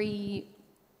every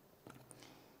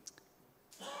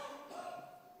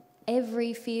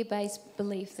fear-based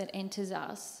belief that enters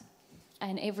us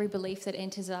and every belief that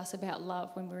enters us about love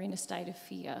when we're in a state of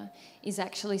fear is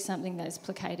actually something that is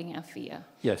placating our fear?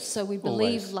 Yes, so we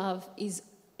believe love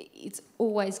it's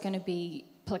always going to be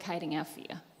placating our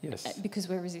fear. Yes. Because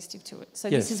we're resistive to it. So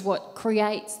this is what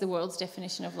creates the world's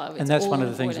definition of love. And that's one of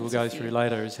the things we'll go through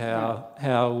later, is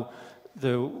how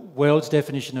the world's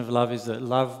definition of love is that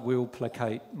love will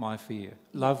placate my fear.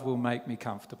 Love will make me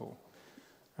comfortable.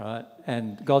 Right?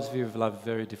 And God's view of love is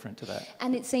very different to that.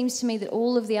 And it seems to me that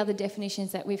all of the other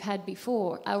definitions that we've had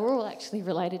before are all actually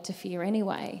related to fear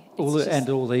anyway. All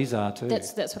these are too.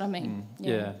 That's what I mean.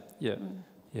 Yeah.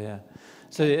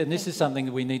 So, and this is something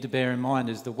that we need to bear in mind,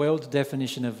 is the world's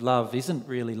definition of love isn't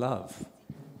really love.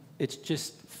 It's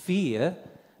just fear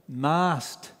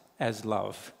masked as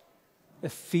love. a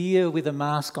fear with a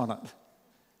mask on it.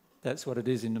 That's what it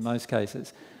is in most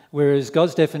cases. Whereas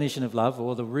God's definition of love,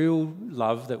 or the real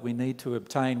love that we need to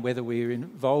obtain whether we're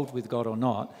involved with God or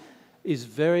not, is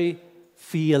very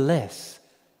fearless.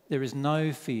 There is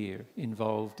no fear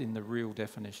involved in the real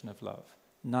definition of love.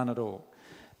 None at all.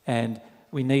 And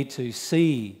we need to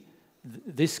see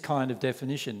this kind of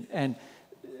definition. And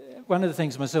one of the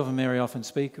things myself and Mary often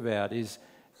speak about is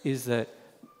that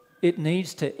it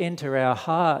needs to enter our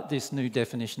heart, this new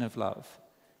definition of love.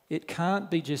 It can't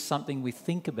be just something we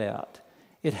think about.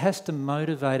 It has to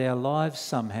motivate our lives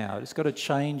somehow. It's got to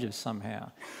change us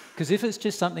somehow. Because if it's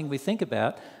just something we think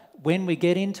about, when we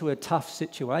get into a tough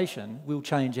situation, we'll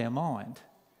change our mind,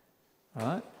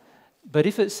 right? But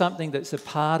if it's something that's a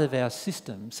part of our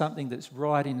system, something that's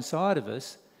right inside of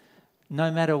us, no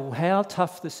matter how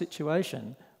tough the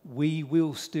situation, we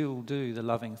will still do the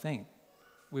loving thing.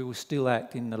 We will still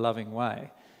act in the loving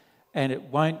way. And it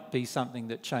won't be something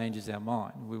that changes our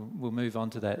mind. We'll move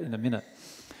on to that in a minute.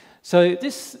 So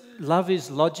this love is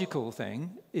logical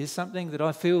thing is something that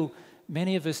I feel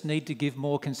many of us need to give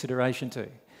more consideration to.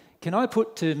 Can I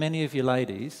put to many of you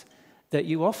ladies that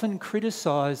you often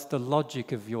criticise the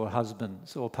logic of your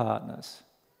husbands or partners,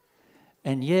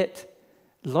 and yet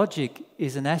logic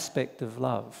is an aspect of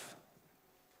love.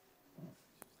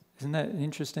 Isn't that an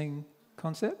interesting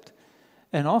concept?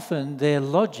 And often their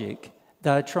logic,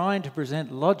 they're trying to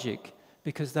present logic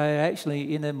because they are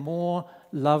actually in a more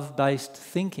love-based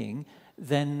thinking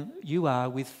than you are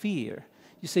with fear.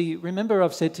 You see, remember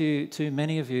I've said to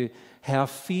many of you how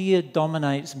fear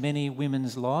dominates many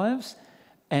women's lives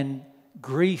and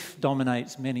grief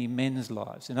dominates many men's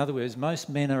lives. In other words, most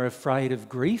men are afraid of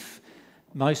grief.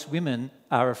 Most women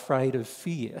are afraid of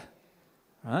fear,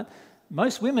 right?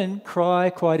 Most women cry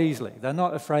quite easily. They're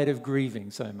not afraid of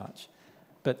grieving so much,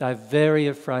 but they're very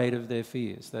afraid of their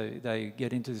fears. They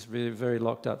get into this very, very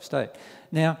locked up state.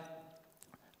 Now,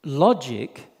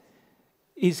 logic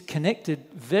is connected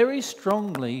very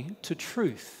strongly to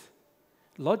truth.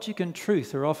 Logic and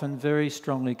truth are often very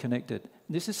strongly connected.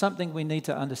 This is something we need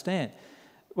to understand.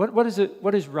 What is it?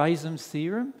 What is Rasam's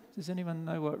theorem? Does anyone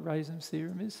know what Rasam's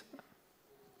theorem is?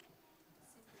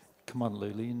 Come on,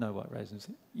 Lulu, you know what Rasam's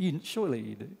theorem is. Surely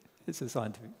you do. It's a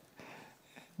scientific.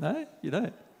 No? You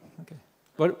don't? Okay.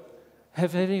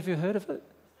 Have any of you heard of it?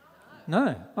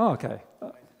 No? Oh, okay.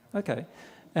 Okay.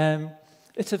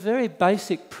 It's a very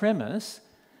basic premise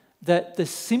that the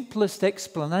simplest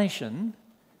explanation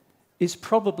is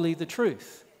probably the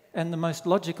truth, and the most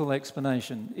logical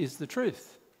explanation is the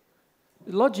truth.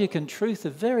 Logic and truth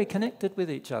are very connected with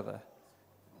each other,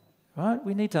 right?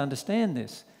 We need to understand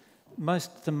this.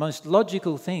 The most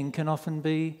logical thing can often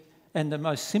be, and the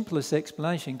most simplest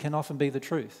explanation can often be the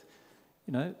truth.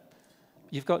 You know,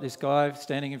 you've got this guy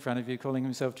standing in front of you calling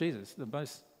himself Jesus.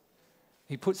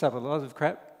 He puts up a lot of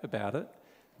crap about it.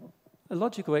 A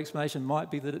logical explanation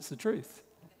might be that it's the truth.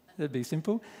 That'd be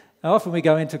simple. Now, often we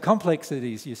go into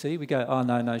complexities, you see. We go, oh,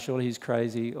 no, surely he's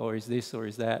crazy, or he's this, or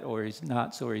he's that, or he's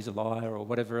nuts, or he's a liar, or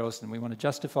whatever else, and we want to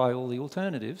justify all the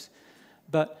alternatives.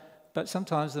 But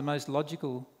sometimes the most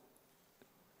logical,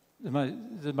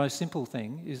 the most simple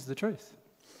thing is the truth.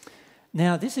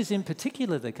 Now, this is in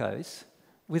particular the case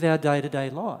with our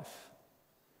day-to-day life.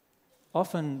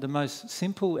 Often the most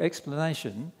simple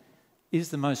explanation is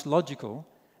the most logical,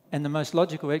 and the most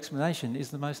logical explanation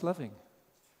is the most loving.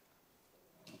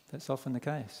 That's often the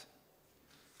case.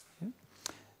 Yeah.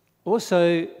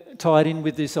 Also tied in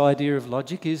with this idea of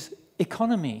logic is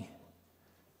economy.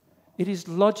 It is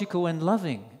logical and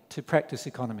loving to practice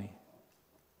economy.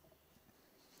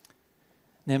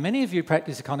 Now, many of you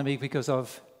practice economy because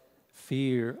of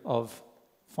fear of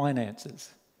finances.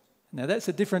 Now, that's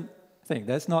a different thing.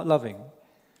 That's not loving.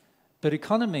 But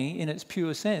economy, in its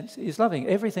pure sense, is loving.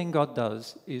 Everything God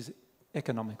does is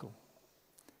economical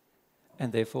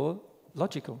and therefore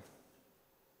logical.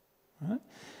 Right?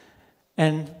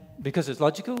 And because it's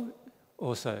logical,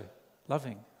 also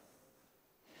loving.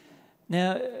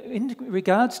 Now, in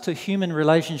regards to human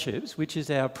relationships, which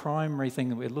is our primary thing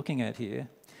that we're looking at here,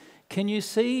 can you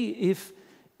see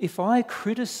if I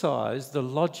criticise the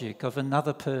logic of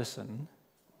another person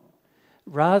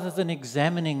rather than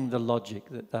examining the logic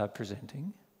that they're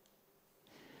presenting,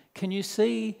 can you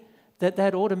see that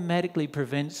automatically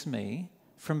prevents me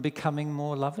from becoming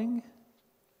more loving?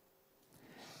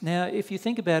 Now, if you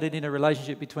think about it in a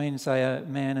relationship between, say, a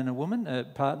man and a woman, a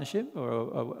partnership,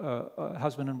 or a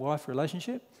husband and wife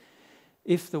relationship,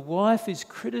 if the wife is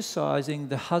criticising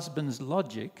the husband's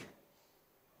logic,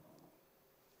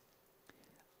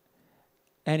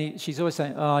 and she's always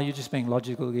saying, oh, you're just being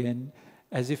logical again,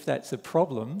 as if that's a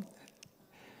problem,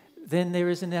 then there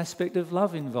is an aspect of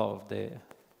love involved there,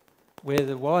 where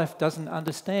the wife doesn't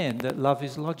understand that love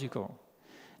is logical.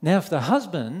 Now, if the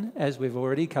husband, as we've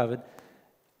already covered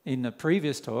in the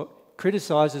previous talk,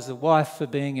 criticises the wife for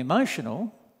being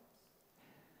emotional,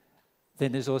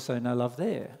 then there's also no love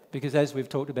there. Because as we've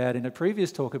talked about in a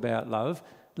previous talk about love,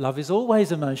 love is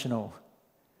always emotional.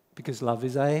 Because love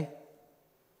is a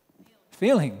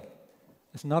feeling.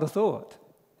 It's not a thought.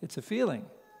 It's a feeling.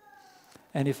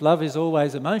 And if love is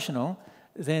always emotional,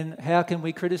 then how can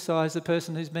we criticise the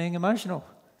person who's being emotional?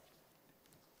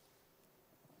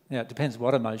 Now, it depends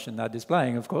what emotion they're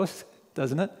displaying, of course,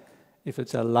 doesn't it? If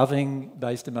it's a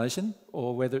loving-based emotion,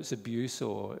 or whether it's abuse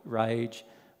or rage,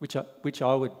 which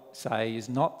I would say is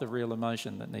not the real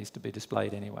emotion that needs to be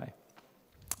displayed anyway.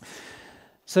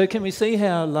 So can we see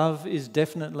how love is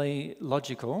definitely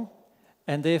logical?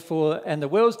 And therefore, and the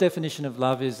world's definition of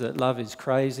love is that love is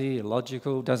crazy,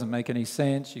 illogical, doesn't make any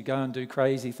sense. You go and do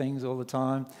crazy things all the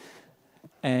time.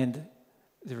 And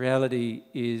the reality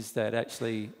is that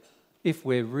actually, if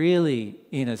we're really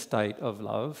in a state of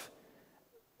love,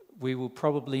 we will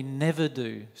probably never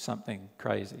do something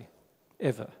crazy,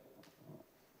 ever.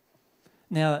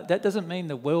 Now, that doesn't mean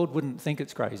the world wouldn't think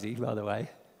it's crazy, by the way,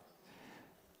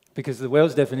 because the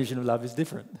world's definition of love is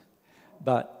different.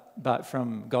 But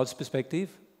from God's perspective,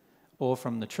 or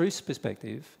from the truth's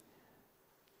perspective,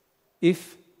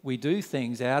 if we do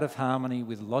things out of harmony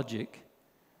with logic,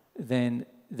 then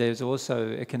there's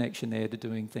also a connection there to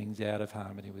doing things out of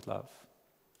harmony with love.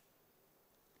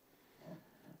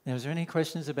 Now, is there any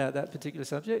questions about that particular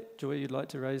subject? Joy, you'd like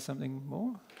to raise something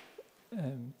more?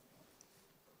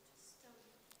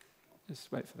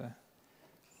 Just wait for that.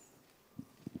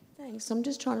 Thanks. I'm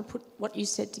just trying to put what you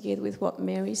said together with what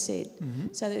Mary said.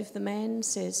 Mm-hmm. So that if the man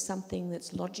says something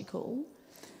that's logical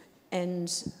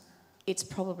and it's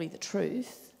probably the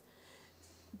truth,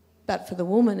 but for the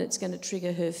woman it's going to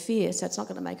trigger her fear, so it's not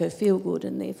going to make her feel good,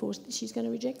 and therefore she's going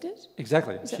to reject it?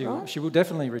 Exactly. Is that right? She will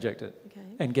definitely reject it. Okay.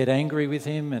 And get angry with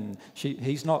him, and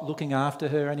he's not looking after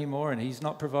her anymore, and he's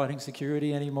not providing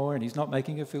security anymore, and he's not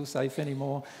making her feel safe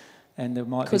anymore. And there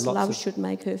might be lots of... Because love should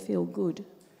make her feel good.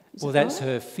 Well, that's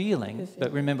her feeling,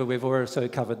 but remember, we've also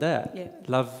covered that. Yeah.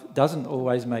 Love doesn't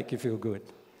always make you feel good,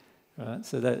 right?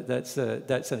 So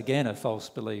that's again a false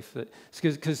belief.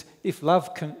 Because if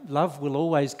love will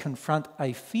always confront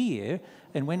a fear,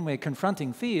 and when we're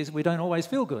confronting fears, we don't always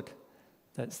feel good.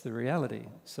 That's the reality.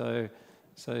 So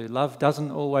love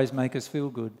doesn't always make us feel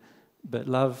good, but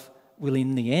love will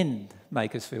in the end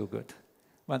make us feel good.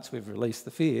 Once we've released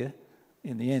the fear,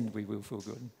 in the end we will feel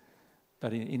good.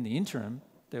 But in the interim,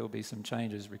 there will be some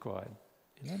changes required.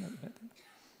 You know about that?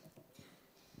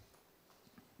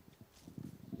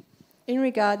 In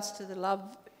regards to the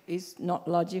love is not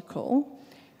logical,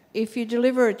 if you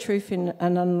deliver a truth in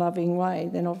an unloving way,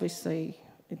 then obviously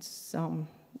it's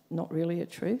not really a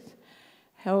truth.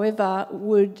 However,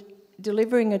 would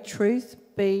delivering a truth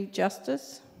be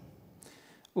justice?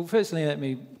 Well,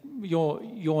 firstly, your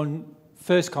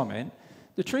first comment,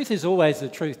 the truth is always the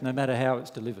truth no matter how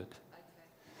it's delivered.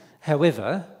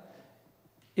 However,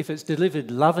 if it's delivered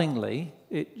lovingly,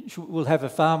 it will have a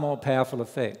far more powerful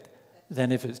effect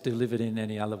than if it's delivered in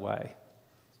any other way.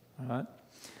 All right?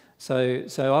 So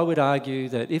I would argue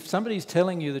that if somebody's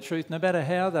telling you the truth, no matter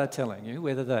how they're telling you,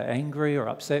 whether they're angry or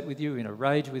upset with you, in a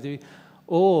rage with you,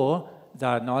 or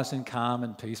they're nice and calm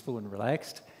and peaceful and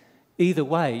relaxed, either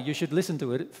way, you should listen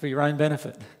to it for your own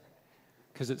benefit,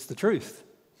 because it's the truth.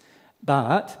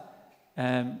 But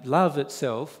love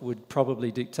itself would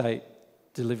probably dictate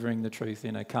delivering the truth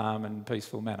in a calm and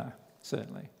peaceful manner,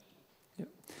 certainly. Yep.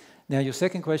 Now, your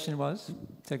second question was,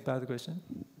 second part of the question?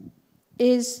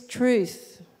 Is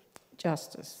truth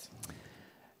justice?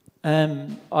 I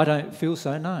don't feel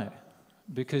so, no.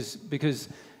 Because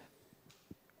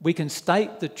we can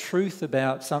state the truth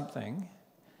about something.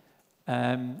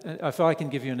 If I can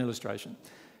give you an illustration.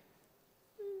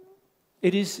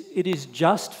 It is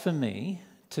just for me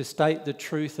to state the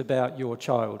truth about your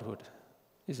childhood,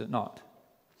 is it not?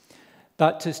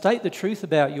 But to state the truth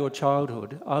about your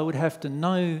childhood, I would have to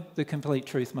know the complete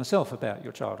truth myself about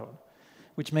your childhood,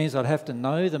 which means I'd have to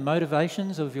know the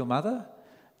motivations of your mother,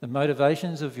 the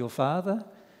motivations of your father,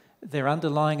 their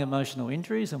underlying emotional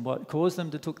injuries and what caused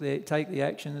them to take the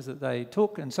actions that they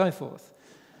took, and so forth.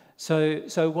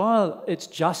 So while it's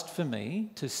just for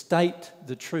me to state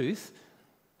the truth,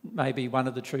 maybe one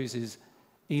of the truths is,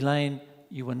 Elaine,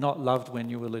 you were not loved when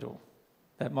you were little.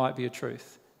 That might be a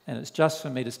truth. And it's just for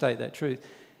me to state that truth.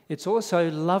 It's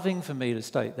also loving for me to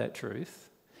state that truth.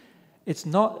 It's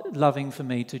not loving for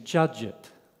me to judge it.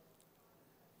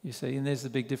 You see, and there's the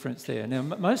big difference there. Now,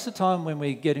 most of the time when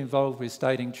we get involved with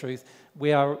stating truth,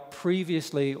 we are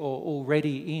previously or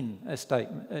already in a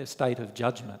state of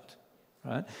judgment,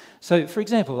 right? So, for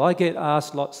example, I get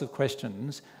asked lots of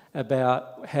questions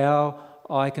about how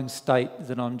I can state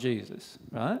that I'm Jesus,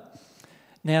 right?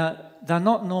 Now, they're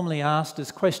not normally asked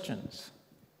as questions.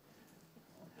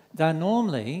 They're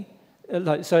normally,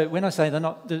 so when I say they're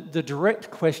not, the direct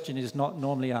question is not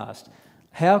normally asked.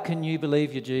 How can you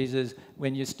believe you're Jesus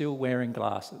when you're still wearing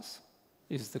glasses?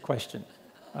 Is the question,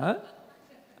 right?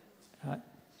 Right.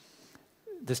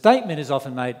 The statement is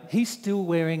often made, he's still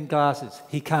wearing glasses,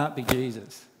 he can't be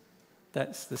Jesus.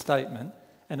 That's the statement.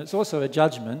 And it's also a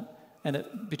judgment, and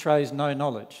it betrays no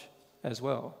knowledge as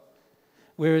well.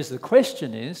 Whereas the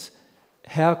question is,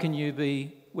 how can you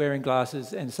be wearing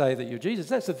glasses and say that you're Jesus?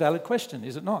 That's a valid question,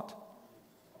 is it not?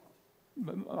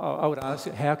 I would ask,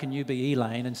 how can you be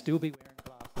Elaine and still be wearing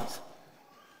glasses?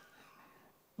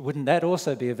 Wouldn't that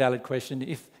also be a valid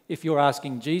question? If you're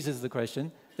asking Jesus the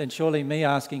question, then surely me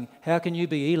asking, how can you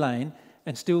be Elaine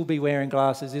and still be wearing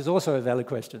glasses is also a valid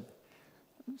question.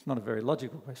 It's not a very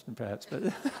logical question, perhaps,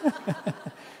 but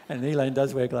and Elaine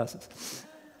does wear glasses.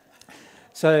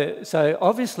 So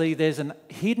obviously there's a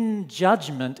hidden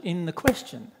judgment in the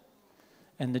question,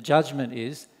 and the judgment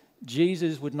is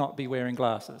Jesus would not be wearing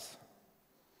glasses.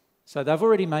 So they've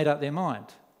already made up their mind.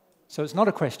 So it's not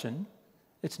a question,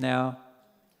 it's now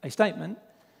a statement,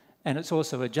 and it's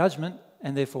also a judgment,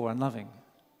 and therefore unloving.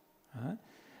 Right?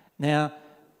 Now,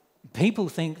 people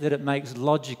think that it makes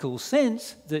logical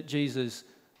sense that Jesus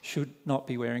should not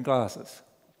be wearing glasses.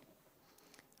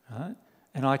 Right?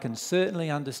 And I can certainly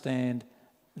understand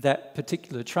that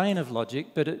particular train of logic,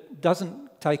 but it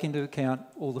doesn't take into account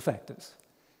all the factors.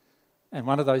 And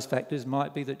one of those factors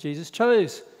might be that Jesus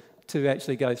chose to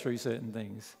actually go through certain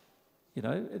things. You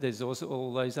know, there's also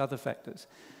all those other factors.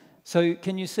 So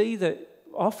can you see that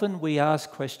often we ask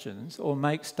questions or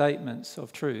make statements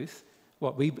of truth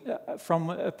from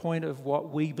a point of what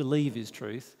we believe is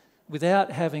truth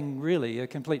without having really a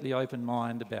completely open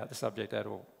mind about the subject at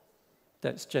all.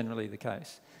 That's generally the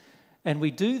case. And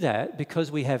we do that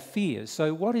because we have fears.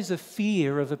 So what is a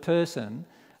fear of a person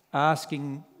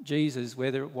asking Jesus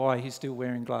why he's still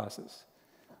wearing glasses?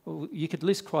 Well, you could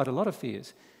list quite a lot of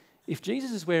fears. If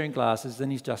Jesus is wearing glasses, then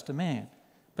he's just a man.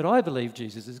 But I believe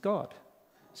Jesus is God.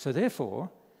 So therefore,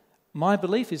 my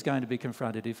belief is going to be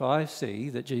confronted if I see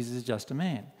that Jesus is just a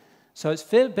man. So it's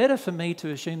better for me to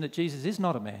assume that Jesus is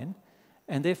not a man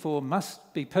and therefore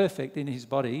must be perfect in his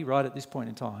body right at this point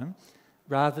in time,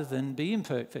 rather than be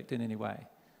imperfect in any way.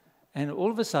 And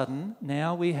all of a sudden,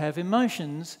 now we have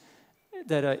emotions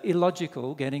that are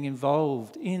illogical getting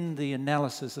involved in the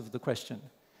analysis of the question.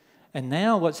 And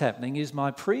now what's happening is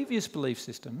my previous belief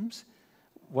systems,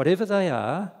 whatever they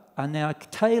are now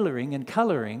tailoring and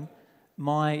colouring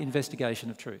my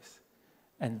investigation of truth.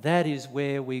 And that is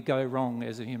where we go wrong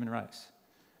as a human race.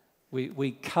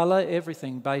 We colour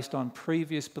everything based on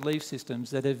previous belief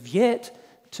systems that have yet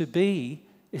to be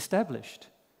established,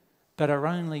 but are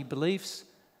only beliefs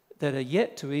that are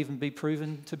yet to even be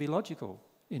proven to be logical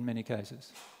in many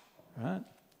cases, right?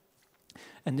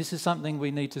 And this is something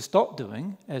we need to stop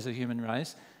doing as a human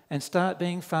race and start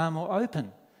being far more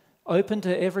open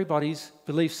to everybody's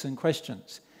beliefs and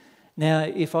questions. Now,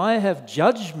 if I have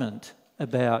judgment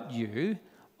about you,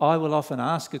 I will often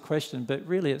ask a question, but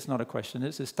really it's not a question,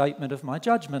 it's a statement of my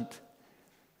judgment,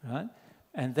 right?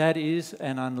 And that is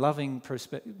an unloving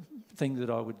thing that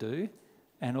I would do,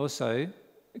 and also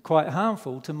quite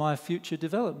harmful to my future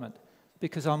development,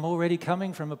 because I'm already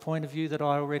coming from a point of view that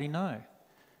I already know.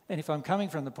 And if I'm coming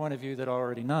from the point of view that I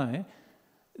already know,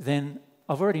 then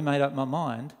I've already made up my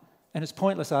mind, and it's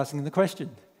pointless asking the question.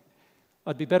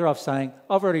 I'd be better off saying,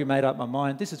 I've already made up my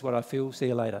mind, this is what I feel, see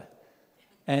you later.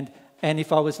 And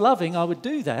if I was loving, I would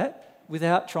do that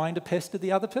without trying to pester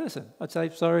the other person. I'd say,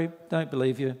 sorry, don't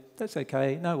believe you, that's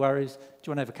okay, no worries,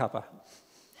 do you want to have a cuppa?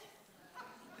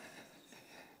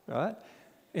 Right?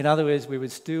 In other words, we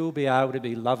would still be able to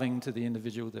be loving to the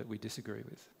individual that we disagree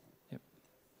with. Yep.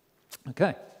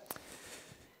 Okay.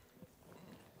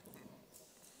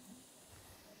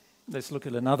 Let's look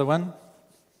at another one.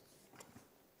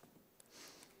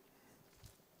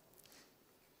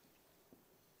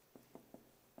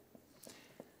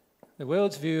 The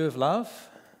world's view of love.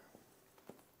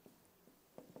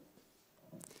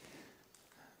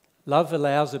 Love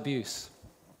allows abuse.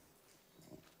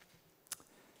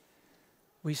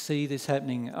 We see this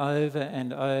happening over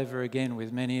and over again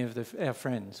with many of our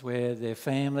friends, where their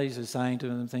families are saying to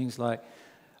them things like,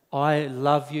 I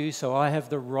love you, so I have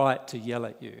the right to yell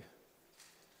at you.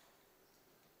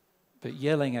 But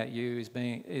yelling at you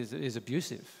is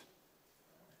abusive.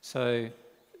 So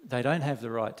they don't have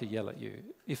the right to yell at you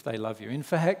if they love you. In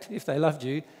fact, if they loved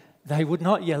you, they would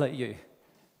not yell at you.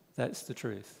 That's the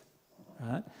truth,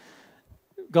 right?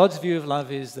 God's view of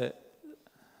love is that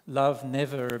love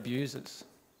never abuses.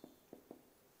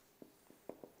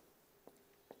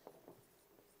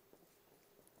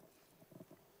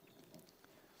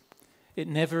 It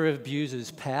never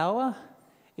abuses power.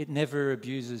 It never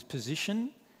abuses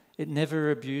position. It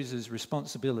never abuses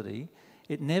responsibility.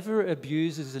 It never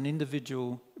abuses an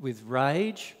individual with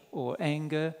rage or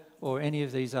anger or any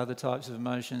of these other types of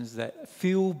emotions that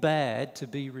feel bad to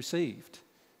be received.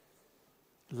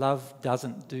 Love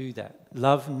doesn't do that.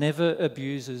 Love never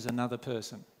abuses another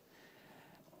person.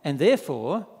 And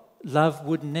therefore, love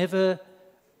would never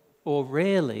or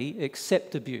rarely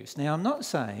accept abuse. Now, I'm not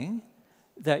saying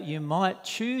that you might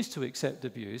choose to accept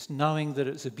abuse knowing that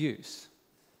it's abuse.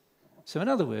 So in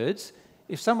other words,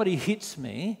 if somebody hits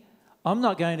me, I'm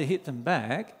not going to hit them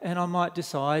back, and I might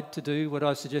decide to do what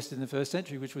I suggested in the first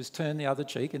century, which was turn the other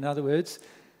cheek. In other words,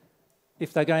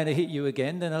 if they're going to hit you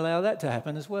again, then allow that to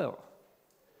happen as well.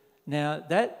 Now,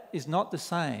 that is not the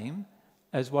same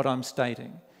as what I'm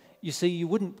stating. You see, you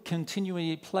wouldn't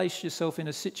continually place yourself in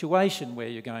a situation where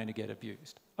you're going to get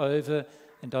abused over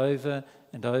and over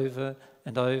and over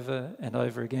and over and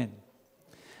over again.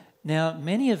 Now,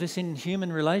 many of us in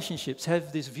human relationships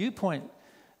have this viewpoint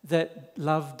that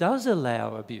love does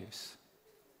allow abuse.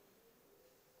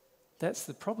 That's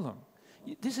the problem.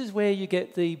 This is where you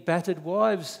get the battered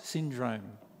wives syndrome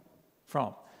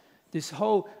from. This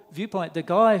whole viewpoint, the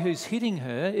guy who's hitting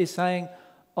her is saying,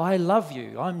 I love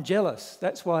you, I'm jealous,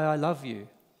 that's why I love you.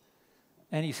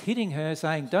 And he's hitting her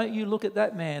saying, don't you look at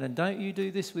that man and don't you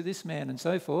do this with this man and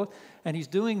so forth. And he's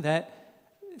doing that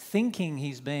thinking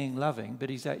he's being loving, but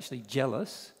he's actually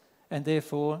jealous and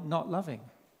therefore not loving.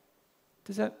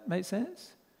 Does that make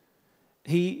sense?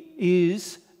 He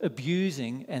is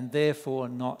abusing and therefore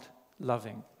not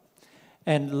loving.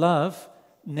 And love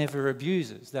never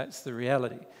abuses. That's the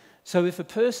reality. So if a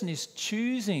person is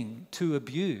choosing to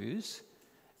abuse,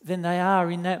 then they are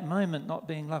in that moment not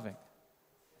being loving.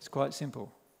 It's quite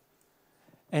simple.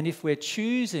 And if we're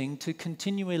choosing to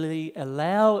continually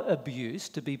allow abuse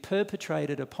to be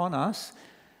perpetrated upon us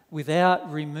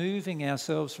without removing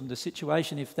ourselves from the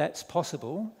situation, if that's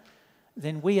possible,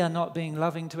 then we are not being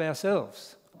loving to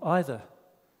ourselves either.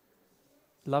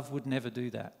 Love would never do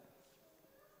that.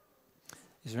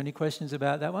 Is there any questions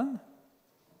about that one?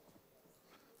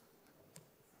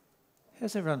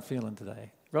 How's everyone feeling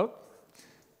today? Rob?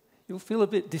 You'll feel a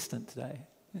bit distant today.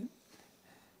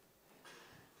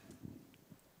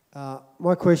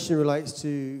 My question relates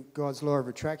to God's law of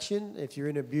attraction. If you're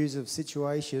in an abusive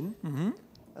situation,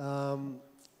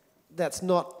 that's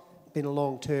not been a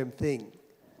long-term thing.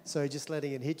 So just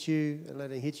letting it hit you and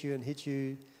letting it hit you and hit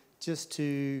you, just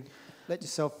to let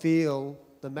yourself feel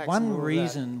the maximum. One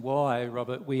reason why,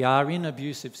 Robert, we are in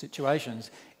abusive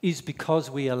situations is because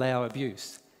we allow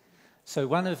abuse. So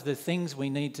one of the things we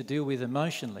need to deal with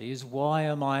emotionally is, why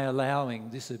am I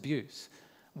allowing this abuse?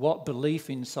 What belief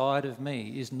inside of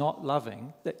me is not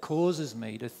loving that causes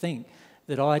me to think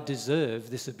that I deserve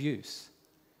this abuse?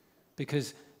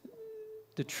 Because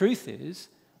the truth is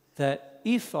that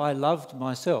if I loved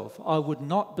myself, I would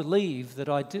not believe that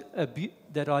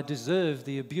I deserve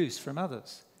the abuse from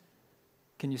others.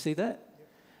 Can you see that?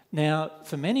 Now,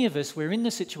 for many of us, we're in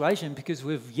the situation because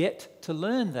we've yet to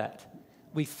learn that.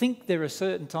 We think there are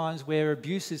certain times where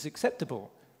abuse is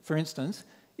acceptable. For instance,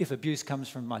 if abuse comes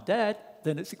from my dad,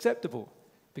 then it's acceptable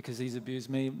because he's abused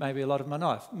me maybe a lot of my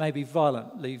life, maybe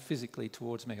violently, physically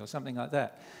towards me or something like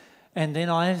that. And then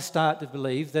I start to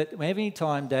believe that every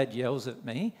time Dad yells at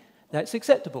me, that's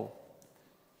acceptable.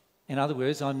 In other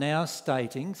words, I'm now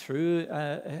stating, through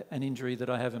an injury that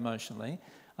I have emotionally,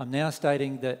 I'm now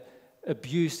stating that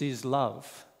abuse is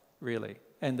love, really,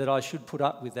 and that I should put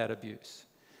up with that abuse.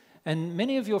 And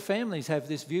many of your families have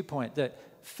this viewpoint that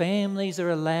families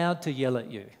are allowed to yell at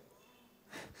you.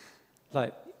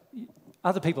 Like,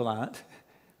 other people aren't,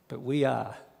 but we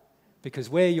are, because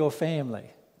we're your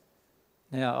family.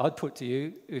 Now, I'd put to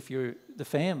you, if you're the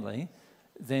family,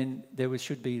 then there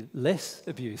should be less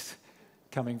abuse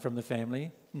coming from the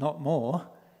family, not more,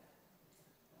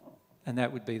 and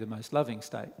that would be the most loving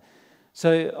state.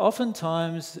 So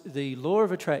oftentimes the law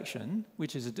of attraction,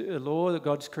 which is a law that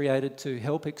God's created to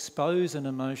help expose an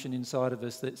emotion inside of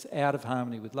us that's out of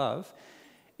harmony with love,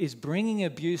 is bringing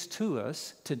abuse to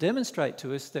us to demonstrate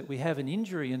to us that we have an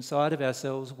injury inside of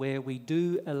ourselves where we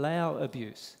do allow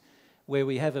abuse, where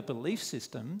we have a belief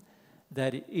system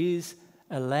that is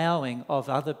allowing of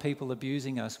other people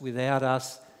abusing us without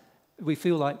us, we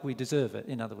feel like we deserve it,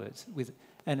 in other words,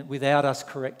 and without us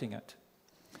correcting it.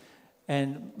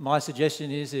 And my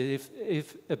suggestion is that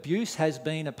if abuse has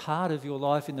been a part of your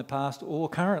life in the past or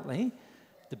currently,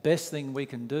 the best thing we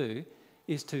can do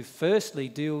is to firstly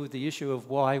deal with the issue of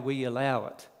why we allow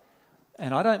it.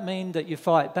 And I don't mean that you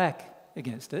fight back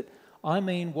against it. I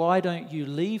mean, why don't you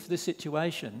leave the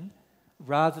situation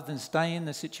rather than stay in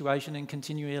the situation and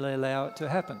continually allow it to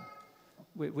happen?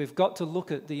 We've got to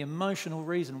look at the emotional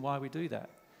reason why we do that.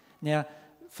 Now,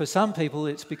 for some people,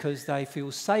 it's because they feel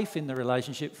safe in the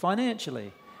relationship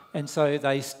financially, and so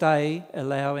they stay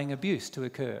allowing abuse to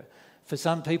occur. For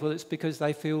some people, it's because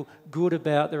they feel good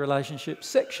about the relationship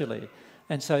sexually,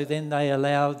 and so then they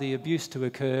allow the abuse to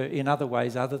occur in other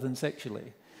ways other than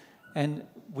sexually. And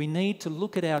we need to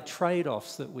look at our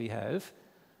trade-offs that we have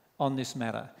on this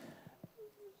matter.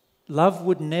 Love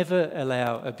would never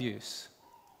allow abuse,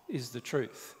 is the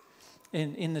truth,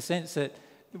 in the sense that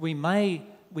we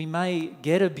may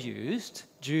get abused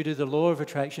due to the law of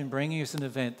attraction bringing us an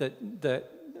event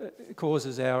that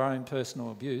causes our own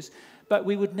personal abuse, but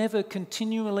we would never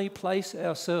continually place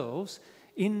ourselves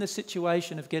in the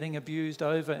situation of getting abused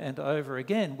over and over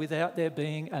again without there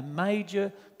being a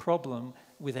major problem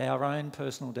with our own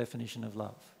personal definition of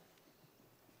love.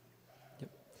 Yep.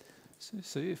 So,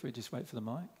 Sue, if we just wait for the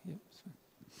mic. Yep.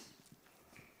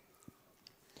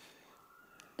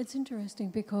 It's interesting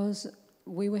because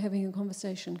we were having a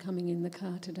conversation coming in the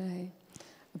car today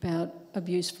about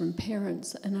abuse from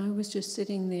parents, and I was just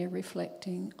sitting there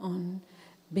reflecting on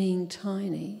being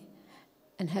tiny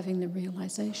and having the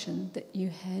realisation that you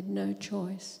had no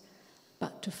choice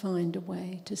but to find a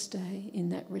way to stay in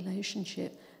that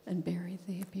relationship and bury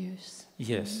the abuse.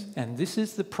 Yes, and this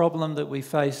is the problem that we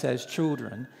face as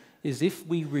children, is if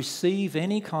we receive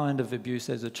any kind of abuse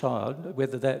as a child,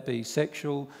 whether that be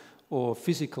sexual or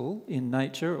physical in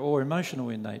nature or emotional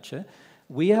in nature,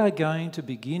 we are going to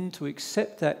begin to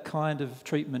accept that kind of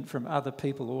treatment from other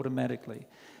people automatically.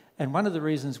 And one of the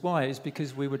reasons why is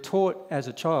because we were taught as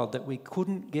a child that we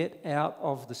couldn't get out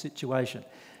of the situation.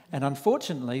 And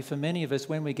unfortunately, for many of us,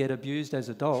 when we get abused as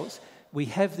adults, we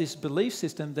have this belief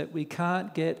system that we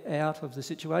can't get out of the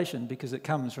situation because it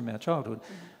comes from our childhood,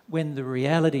 when the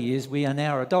reality is we are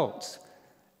now adults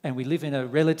and we live in a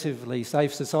relatively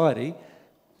safe society.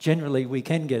 Generally, we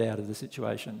can get out of the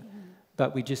situation,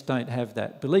 but we just don't have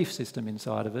that belief system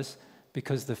inside of us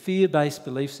because the fear-based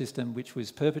belief system, which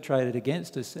was perpetrated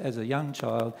against us as a young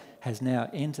child, has now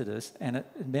entered us, and it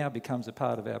now becomes a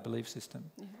part of our belief system.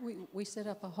 We set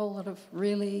up a whole lot of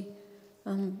really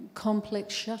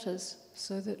complex shutters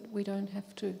so that we don't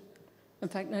have to. In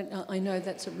fact, I know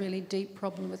that's a really deep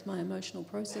problem with my emotional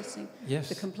processing. Yes.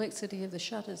 The complexity of the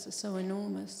shutters is so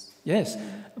enormous. Yes.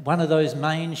 One of those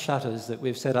main shutters that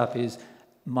we've set up is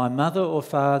my mother or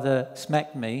father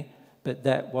smacked me, but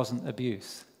that wasn't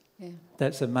abuse. Yeah.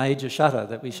 That's a major shutter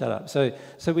that we shut up. So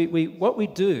what we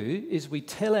do is we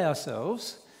tell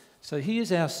ourselves, so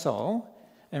here's our soul,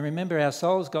 and remember our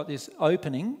soul's got this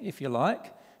opening, if you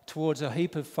like, towards a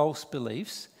heap of false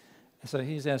beliefs. So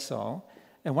here's our soul.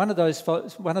 And one of those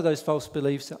false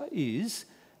beliefs is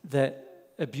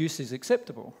that abuse is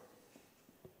acceptable.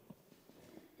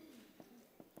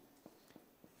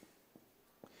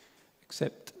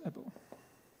 Acceptable.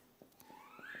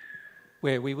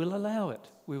 Where we will allow it.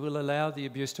 We will allow the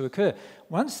abuse to occur.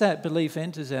 Once that belief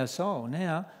enters our soul,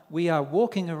 now we are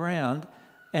walking around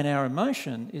and our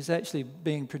emotion is actually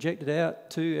being projected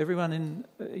out to everyone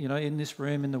in this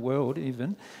room, in the world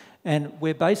even, and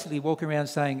we're basically walking around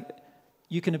saying,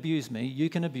 you can abuse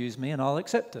me, and I'll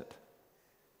accept it.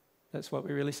 That's what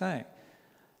we're really saying.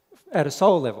 At a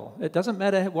soul level, it doesn't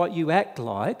matter what you act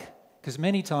like, because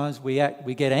many times we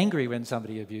get angry when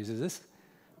somebody abuses us,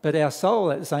 but our soul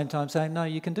at the same time saying, no,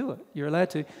 you can do it, you're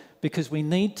allowed to, because we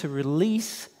need to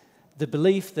release the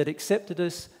belief that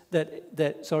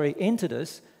entered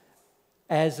us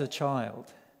as a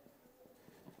child.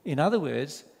 In other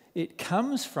words, it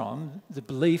comes from the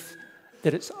belief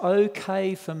that it's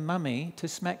okay for mummy to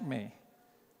smack me.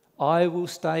 I will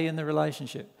stay in the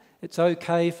relationship. It's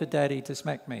okay for daddy to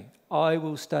smack me. I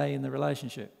will stay in the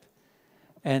relationship.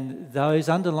 And those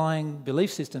underlying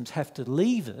belief systems have to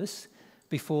leave us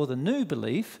before the new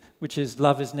belief, which is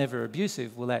love is never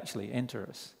abusive, will actually enter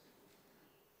us.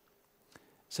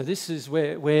 So this is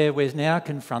where we're now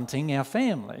confronting our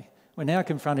family. We're now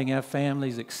confronting our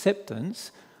family's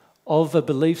acceptance of a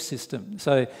belief system.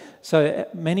 So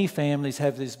many families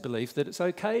have this belief that it's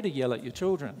okay to yell at your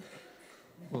children.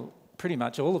 Well, pretty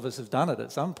much all of us have done it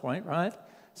at some point, right?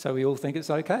 So we all think it's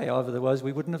okay, otherwise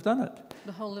we wouldn't have done it.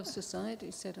 The whole of society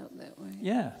is set up that way.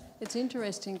 Yeah. It's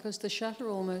interesting because the shutter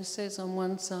almost says on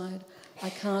one side, I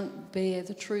can't bear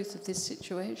the truth of this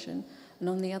situation. and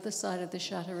on the other side of the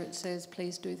shutter it says,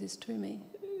 please do this to me.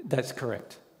 That's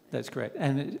correct. That's correct.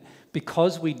 And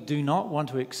because we do not want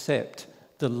to accept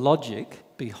the logic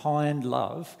behind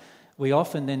love, we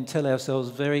often then tell ourselves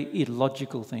very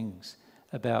illogical things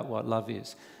about what love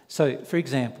is. So, for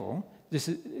example,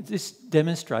 this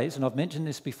demonstrates, and I've mentioned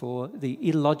this before, the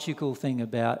illogical thing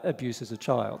about abuse as a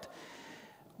child.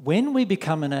 When we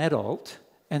become an adult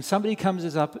and somebody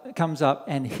comes up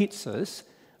and hits us,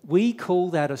 we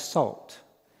call that assault.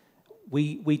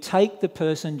 We take the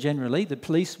person generally, the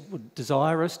police would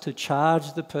desire us to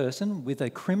charge the person with a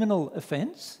criminal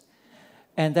offence,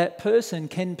 and that person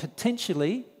can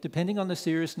potentially, depending on the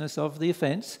seriousness of the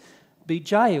offence, be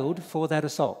jailed for that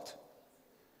assault.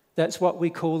 That's what we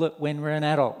call it when we're an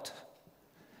adult.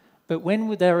 But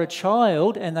when they're a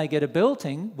child and they get a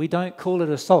belting, we don't call it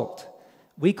assault.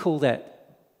 We call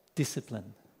that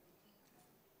discipline.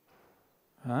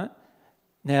 Right?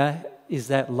 Now, is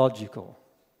that logical?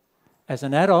 As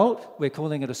an adult, we're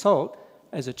calling it assault.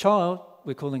 As a child,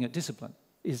 we're calling it discipline.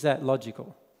 Is that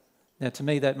logical? Now, to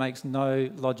me, that makes no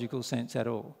logical sense at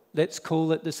all. Let's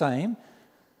call it the same.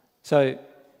 So,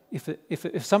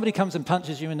 if somebody comes and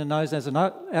punches you in the nose as an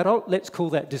adult, let's call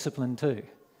that discipline too.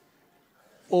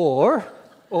 Or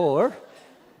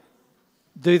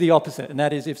do the opposite, and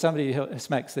that is if somebody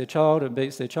smacks their child and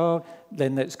beats their child,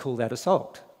 then let's call that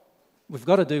assault. We've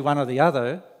got to do one or the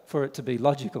other for it to be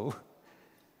logical.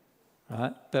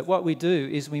 Right? But what we do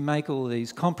is we make all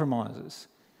these compromises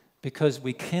because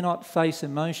we cannot face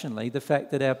emotionally the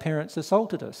fact that our parents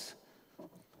assaulted us.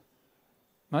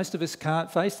 Most of us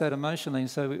can't face that emotionally, and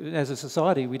so as a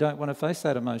society we don't want to face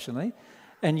that emotionally,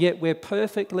 and yet we're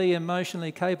perfectly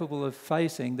emotionally capable of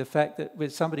facing the fact that when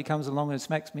somebody comes along and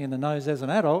smacks me in the nose as an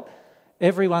adult,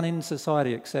 everyone in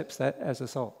society accepts that as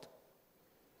assault.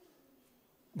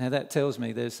 Now that tells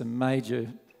me there's some major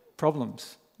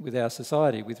problems with our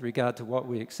society with regard to what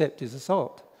we accept is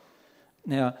assault.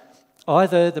 Now,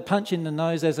 either the punch in the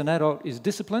nose as an adult is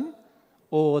discipline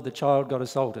or the child got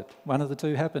assaulted. One of the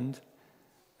two happened,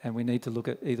 and we need to look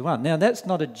at either one. Now, that's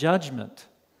not a judgment.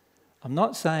 I'm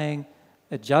not saying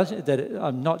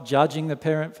I'm not judging the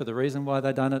parent for the reason why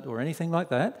they've done it or anything like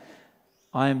that.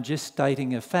 I am just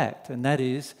stating a fact, and that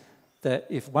is that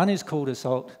if one is called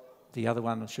assault, the other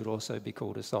one should also be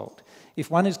called assault. If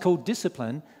one is called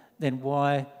discipline, then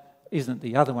why isn't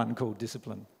the other one called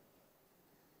discipline?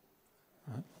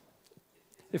 Right.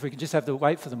 If we could just have to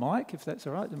wait for the mic, if that's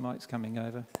all right, the mic's coming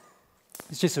over.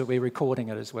 It's just that we're recording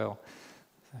it as well.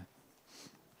 So.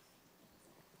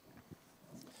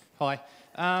 Hi.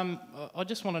 I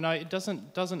just want to know,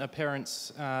 doesn't a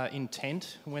parent's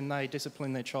intent when they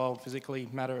discipline their child physically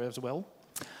matter as well?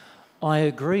 I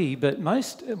agree, but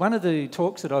one of the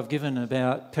talks that I've given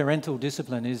about parental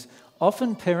discipline is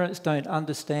often parents don't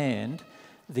understand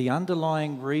the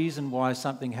underlying reason why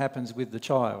something happens with the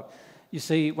child. You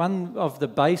see, one of the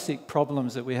basic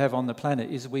problems that we have on the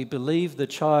planet is we believe the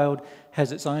child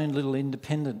has its own little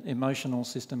independent emotional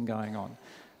system going on.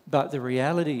 But the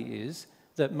reality is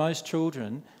that most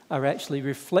children are actually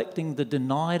reflecting the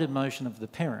denied emotion of the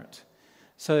parent.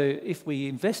 So if we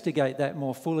investigate that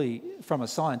more fully from a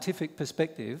scientific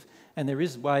perspective, and there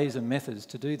is ways and methods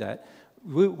to do that,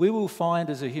 we will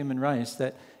find as a human race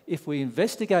that if we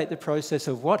investigate the process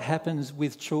of what happens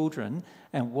with children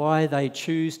and why they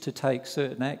choose to take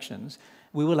certain actions,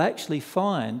 we will actually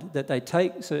find that they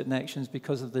take certain actions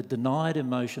because of the denied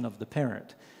emotion of the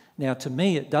parent. Now, to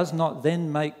me, it does not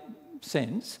then make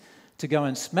sense to go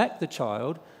and smack the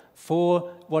child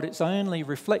for what it's only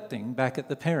reflecting back at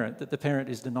the parent, that the parent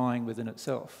is denying within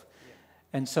itself.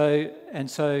 And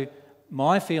so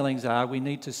my feelings are we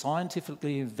need to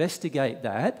scientifically investigate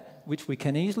that, which we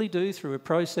can easily do through a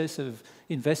process of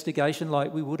investigation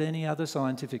like we would any other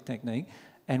scientific technique,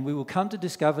 and we will come to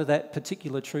discover that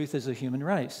particular truth as a human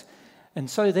race. And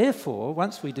so therefore,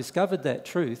 once we discovered that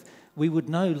truth, we would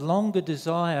no longer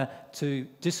desire to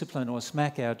discipline or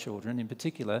smack our children in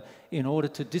particular in order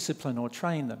to discipline or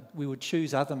train them. We would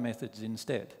choose other methods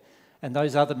instead. And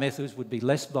those other methods would be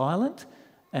less violent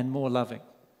and more loving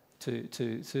to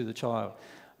the child.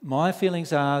 My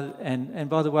feelings are, and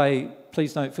by the way,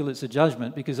 please don't feel it's a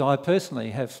judgment because I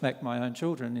personally have smacked my own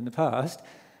children in the past.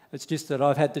 It's just that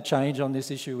I've had to change on this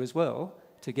issue as well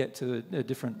to get to a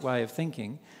different way of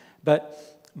thinking.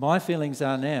 But my feelings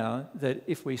are now that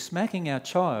if we're smacking our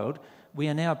child, we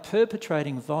are now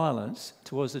perpetrating violence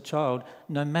towards the child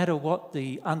no matter what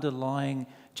the underlying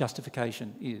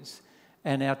justification is.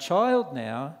 And our child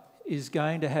now is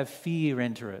going to have fear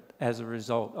enter it as a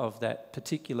result of that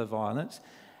particular violence.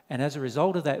 And as a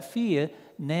result of that fear,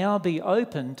 now be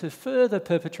open to further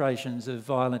perpetrations of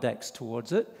violent acts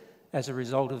towards it as a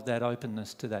result of that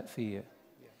openness to that fear.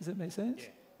 Does that make sense?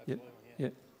 Yeah,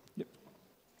 absolutely. Yep.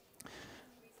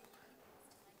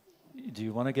 Do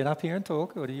you want to get up here and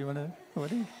talk, or do you want to... What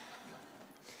do you...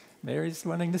 Mary's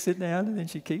wanting to sit down and then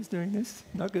she keeps doing this.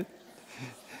 Not good.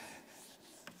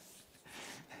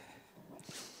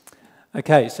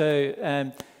 Okay,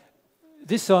 so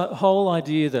this whole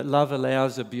idea that love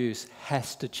allows abuse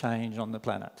has to change on the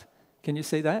planet. Can you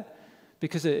see that?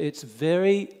 Because it's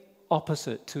very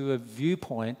opposite to a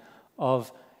viewpoint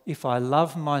of, if I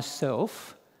love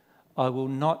myself, I will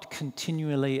not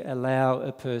continually allow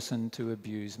a person to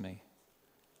abuse me.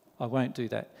 I won't do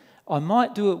that. I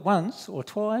might do it once or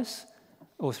twice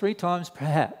or 3 times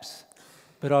perhaps,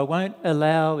 but I won't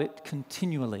allow it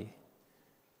continually,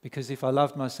 because if I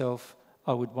loved myself,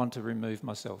 I would want to remove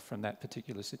myself from that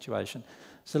particular situation.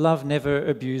 So love never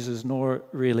abuses nor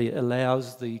really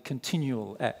allows the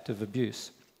continual act of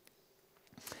abuse.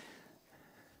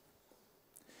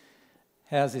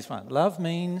 How's this one? Love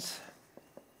means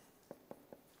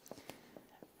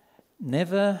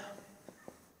never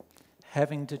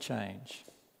having to change.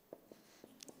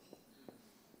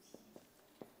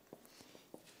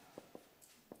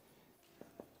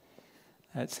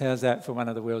 How's that for one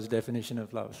of the world's definition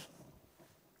of love?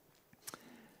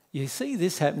 You see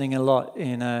this happening a lot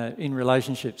in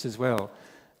relationships as well,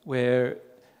 where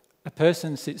a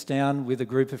person sits down with a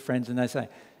group of friends and they say,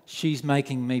 she's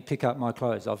making me pick up my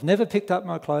clothes. I've never picked up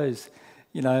my clothes,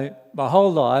 my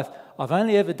whole life. I've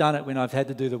only ever done it when I've had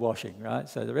to do the washing, right?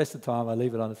 So the rest of the time I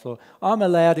leave it on the floor. I'm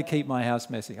allowed to keep my house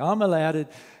messy. I'm allowed to,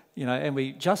 and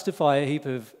we justify a heap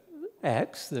of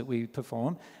acts that we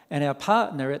perform, and our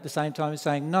partner at the same time is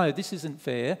saying, no, this isn't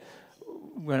fair.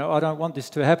 I don't want this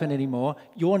to happen anymore.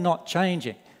 You're not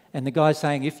changing. And the guy's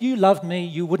saying, if you loved me,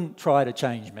 you wouldn't try to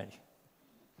change me.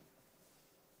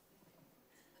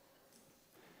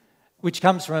 Which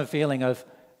comes from a feeling of,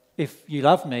 if you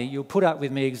love me, you'll put up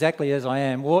with me exactly as I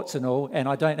am, warts and all, and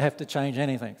I don't have to change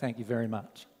anything. Thank you very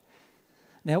much.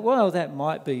 Now, while that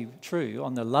might be true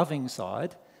on the loving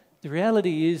side, the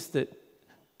reality is that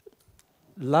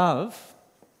love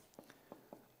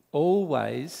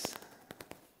always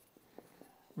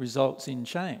results in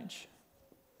change.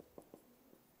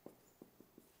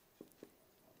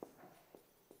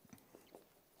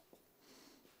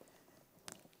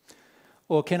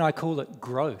 Or can I call it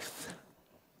growth?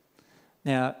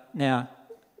 Now,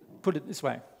 put it this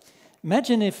way.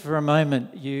 Imagine if for a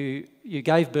moment you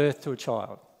gave birth to a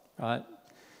child, right?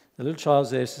 The little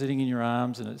child's there sitting in your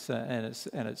arms, and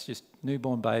it's just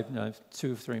newborn babe,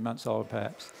 2 or 3 months old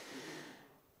perhaps.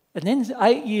 And then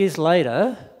 8 years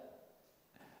later,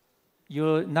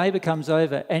 your neighbour comes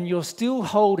over and you're still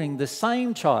holding the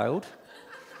same child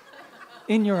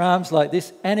in your arms like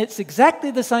this, and it's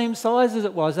exactly the same size as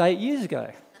it was 8 years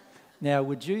ago. Now,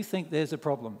 would you think there's a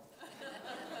problem?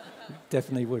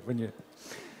 Definitely would, wouldn't you?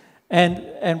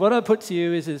 And what I put to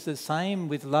you is the same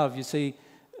with love. You see,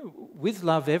 with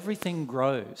love, everything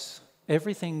grows.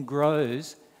 Everything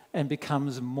grows and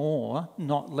becomes more,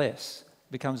 not less.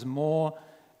 Becomes more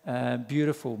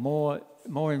beautiful,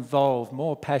 more involved,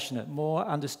 more passionate, more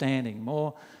understanding,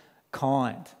 more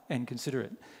kind and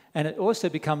considerate. And it also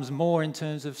becomes more in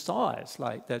terms of size.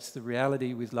 Like, that's the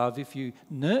reality with love. If you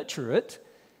nurture it,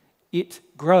 it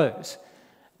grows.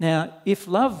 Now, if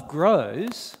love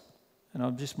grows, and I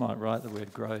just might write the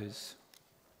word grows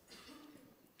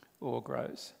or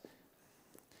grows,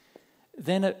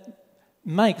 then it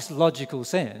makes logical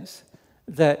sense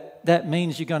that that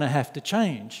means you're going to have to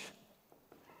change.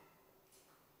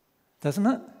 Doesn't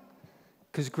it?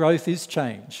 Because growth is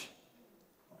change,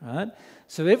 right?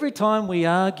 So every time we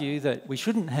argue that we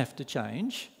shouldn't have to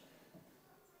change,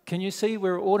 can you see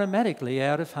we're automatically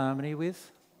out of harmony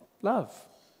with love?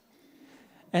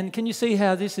 And can you see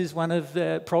how this is one of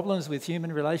the problems with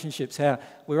human relationships, how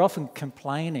we're often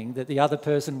complaining that the other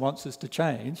person wants us to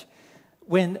change,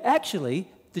 when actually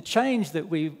the change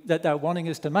that they're wanting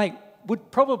us to make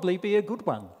would probably be a good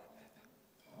one,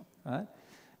 right?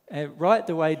 Right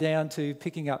the way down to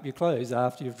picking up your clothes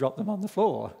after you've dropped them on the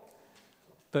floor,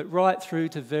 but right through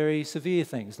to very severe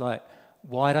things like,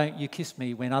 why don't you kiss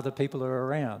me when other people are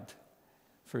around,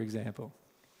 for example.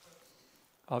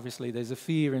 Obviously, there's a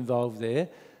fear involved there,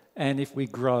 and if we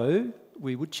grow,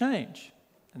 we would change,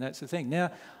 and that's the thing. Now,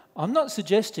 I'm not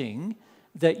suggesting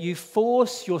that you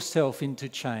force yourself into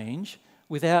change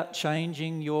without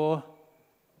changing your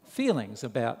feelings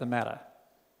about the matter.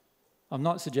 I'm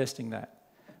not suggesting that.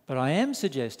 But I am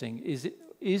suggesting is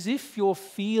if your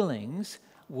feelings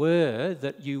were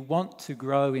that you want to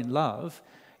grow in love,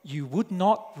 you would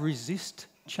not resist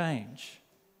change.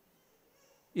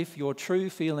 If your true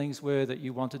feelings were that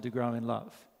you wanted to grow in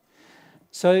love.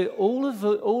 So all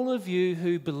of you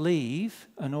who believe,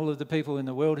 and all of the people in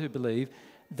the world who believe,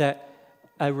 that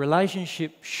a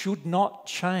relationship should not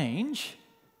change,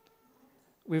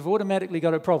 we've automatically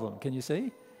got a problem, can you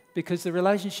see? Because the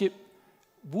relationship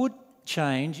would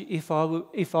change if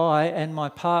I and my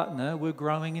partner were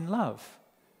growing in love.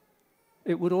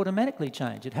 It would automatically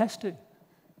change. It has to.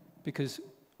 Because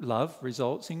love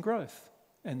results in growth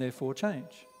and therefore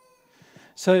change.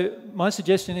 So my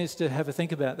suggestion is to have a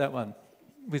think about that one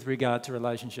with regard to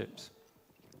relationships.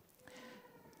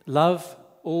 Love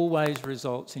always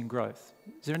results in growth.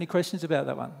 Is there any questions about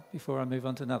that one before I move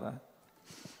on to another?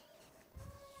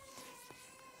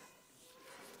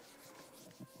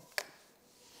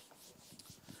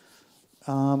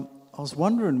 I was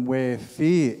wondering where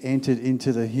fear entered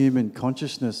into the human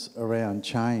consciousness around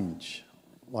change.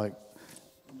 Like,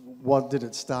 what did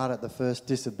it start at the first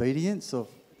disobedience of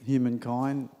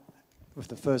humankind with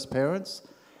the first parents?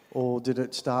 Or did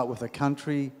it start with a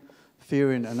country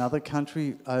fearing another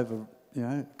country over,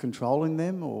 controlling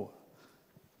them? Or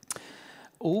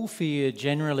all fear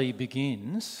generally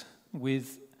begins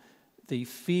with the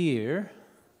fear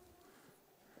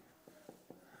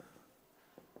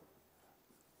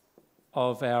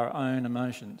of our own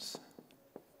emotions.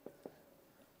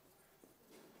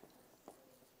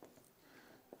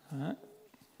 Right?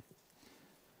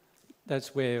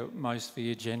 That's where most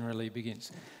fear generally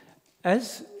begins.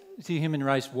 As the human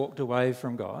race walked away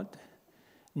from God,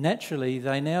 naturally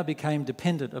they now became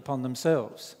dependent upon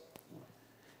themselves.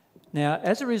 Now,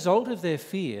 as a result of their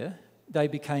fear, they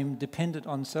became dependent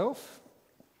on self.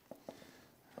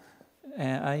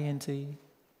 A-N-T,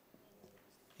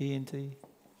 E-N-T.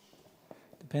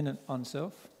 Dependent on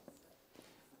self.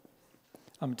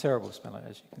 I'm a terrible speller,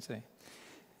 as you can see.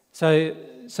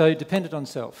 So dependent on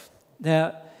self.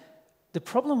 Now, the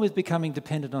problem with becoming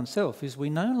dependent on self is we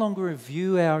no longer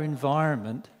view our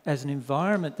environment as an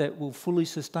environment that will fully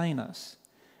sustain us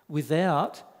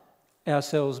without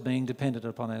ourselves being dependent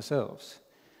upon ourselves.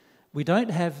 We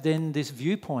don't have then this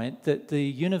viewpoint that the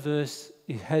universe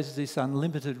has this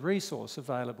unlimited resource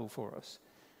available for us.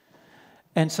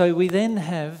 And so we then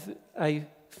have a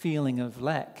feeling of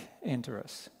lack enter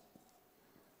us,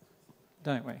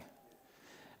 don't we?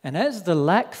 And as the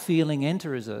lack feeling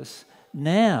enters us,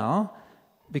 now,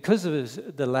 because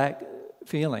of the lack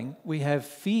feeling, we have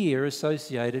fear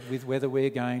associated with whether we're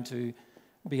going to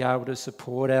be able to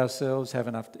support ourselves, have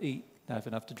enough to eat, have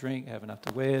enough to drink, have enough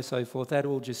to wear, so forth. That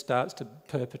all just starts to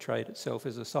perpetrate itself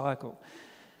as a cycle.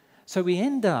 So we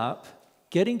end up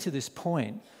getting to this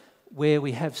point where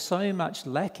we have so much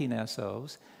lack in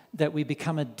ourselves that we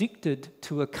become addicted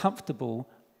to a comfortable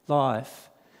life.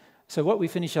 So what we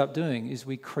finish up doing is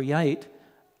we create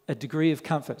a degree of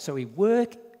comfort. So we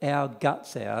work our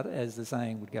guts out, as the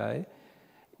saying would go,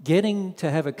 getting to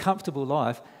have a comfortable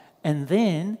life, and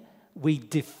then we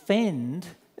defend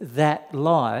that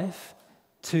life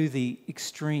to the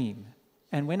extreme.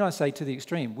 And when I say to the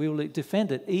extreme, we will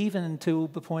defend it even until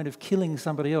the point of killing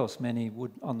somebody else, many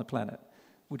would on the planet.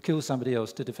 Would kill somebody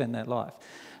else to defend that life.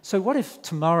 So what if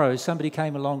tomorrow somebody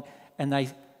came along and they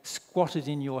squatted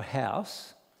in your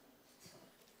house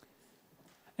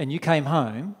and you came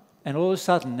home and all of a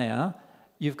sudden now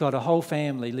you've got a whole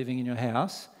family living in your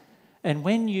house, and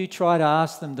when you try to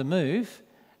ask them to move,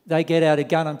 they get out a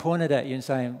gun and point it at you and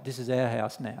say, "This is our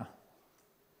house now."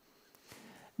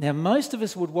 Now most of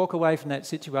us would walk away from that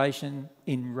situation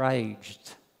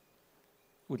enraged,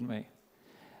 wouldn't we?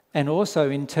 And also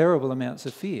in terrible amounts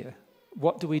of fear.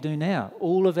 What do we do now?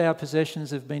 All of our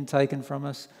possessions have been taken from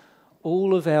us.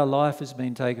 All of our life has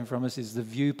been taken from us is the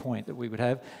viewpoint that we would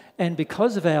have. And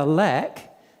because of our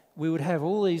lack, we would have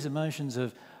all these emotions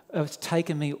of, it's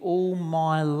taken me all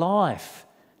my life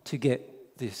to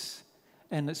get this.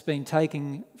 And it's been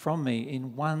taken from me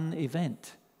in one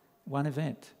event. One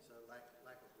event. So lack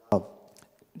of love.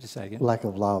 Just say again. Lack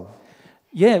of love.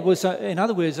 Yeah, well, so in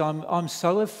other words, I'm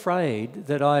so afraid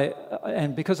that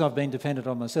and because I've been dependent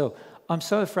on myself, I'm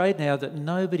so afraid now that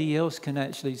nobody else can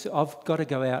actually, so I've got to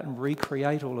go out and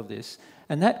recreate all of this.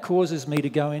 And that causes me to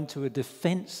go into a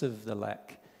defence of the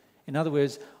lack. In other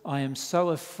words, I am so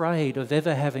afraid of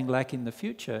ever having lack in the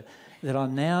future that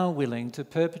I'm now willing to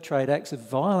perpetrate acts of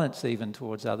violence even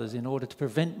towards others in order to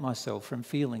prevent myself from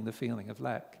feeling the feeling of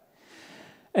lack.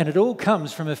 And it all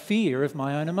comes from a fear of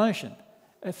my own emotion.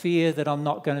 A fear that I'm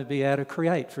not going to be able to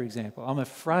create, for example. I'm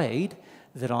afraid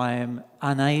that I am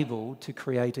unable to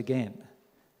create again.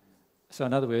 So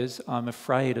in other words, I'm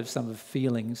afraid of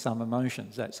feeling some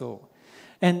emotions, that's all.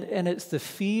 And it's the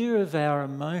fear of our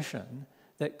emotion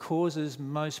that causes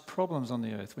most problems on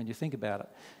the earth when you think about it.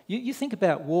 You think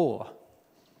about war,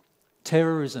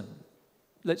 terrorism,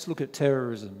 let's look at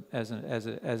terrorism as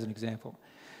an example.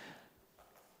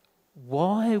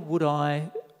 Why would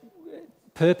I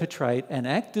perpetrate an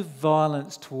act of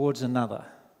violence towards another?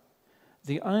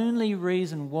 The only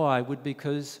reason why would be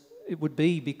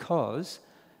because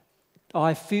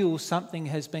I feel something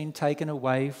has been taken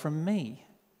away from me.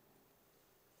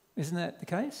 Isn't that the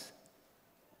case?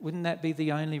 Wouldn't that be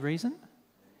the only reason?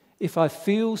 If I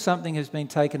feel something has been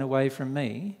taken away from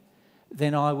me,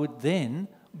 then I would then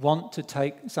want to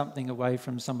take something away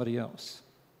from somebody else.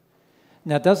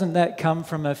 Now, doesn't that come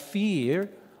from a fear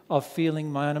of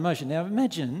feeling my own emotion? Now,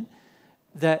 imagine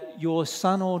that your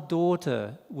son or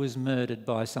daughter was murdered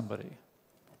by somebody.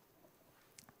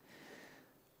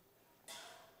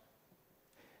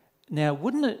 Now,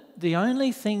 wouldn't it, the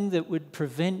only thing that would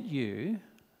prevent you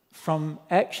from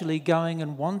actually going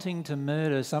and wanting to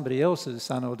murder somebody else's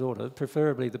son or daughter,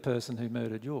 preferably the person who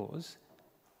murdered yours,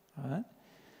 right,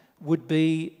 would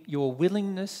be your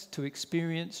willingness to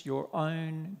experience your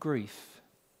own grief.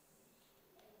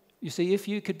 You see, if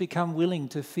you could become willing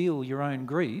to feel your own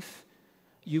grief,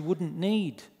 you wouldn't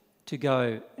need to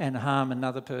go and harm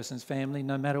another person's family,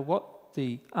 no matter what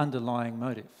the underlying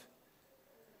motive.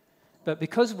 But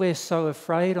because we're so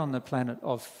afraid on the planet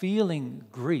of feeling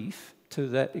grief to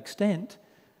that extent,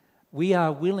 we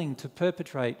are willing to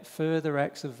perpetrate further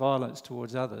acts of violence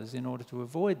towards others in order to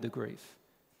avoid the grief.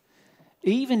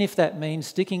 Even if that means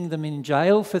sticking them in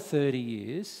jail for 30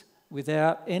 years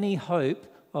without any hope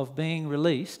of being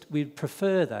released, we'd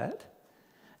prefer that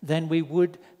than we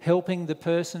would helping the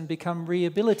person become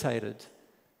rehabilitated.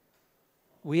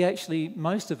 We actually,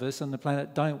 most of us on the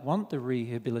planet, don't want the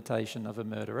rehabilitation of a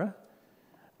murderer.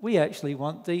 We actually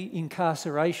want the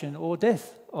incarceration or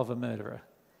death of a murderer.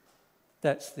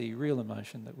 That's the real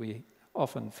emotion that we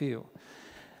often feel.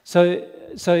 So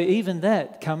even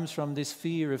that comes from this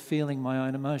fear of feeling my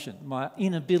own emotion, my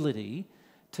inability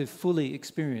to fully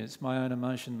experience my own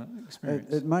emotion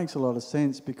experience. It makes a lot of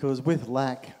sense, because with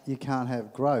lack, you can't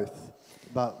have growth.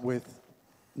 But with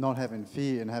not having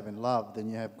fear and having love, then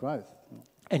you have growth.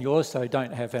 And you also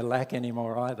don't have a lack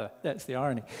anymore either. That's the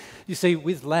irony. You see,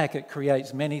 with lack, it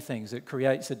creates many things. It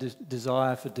creates a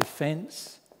desire for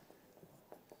defence,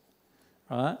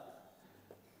 right?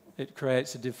 It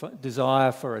creates a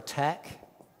desire for attack.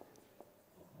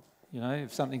 You know,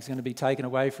 if something's going to be taken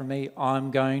away from me,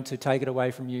 I'm going to take it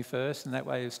away from you first, and that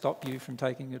way it'll stop you from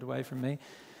taking it away from me.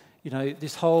 You know,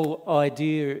 this whole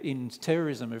idea in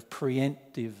terrorism of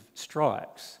preemptive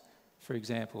strikes, for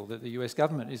example, that the US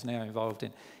government is now involved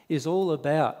in, is all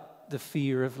about the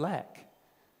fear of lack.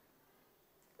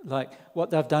 Like, what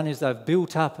they've done is they've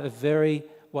built up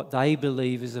what they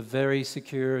believe is a very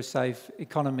secure, safe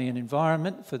economy and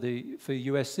environment for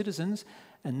US citizens,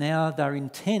 and now they're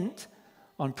intent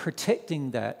on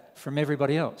protecting that from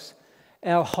everybody else.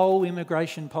 Our whole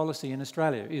immigration policy in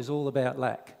Australia is all about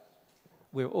lack.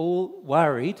 We're all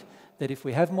worried that if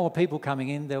we have more people coming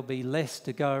in, there'll be less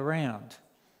to go around.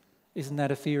 Isn't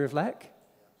that a fear of lack?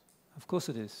 Of course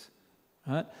it is.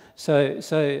 Right?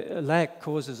 So lack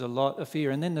causes a lot of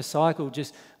fear, and then the cycle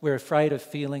we're afraid of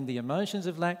feeling the emotions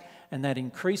of lack, and that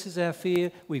increases our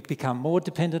fear. We become more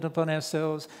dependent upon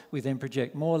ourselves. We then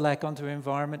project more lack onto our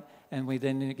environment, and we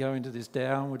then go into this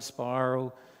downward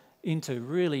spiral into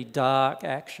really dark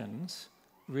actions,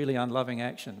 really unloving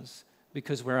actions,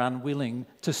 because we're unwilling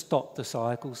to stop the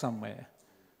cycle somewhere.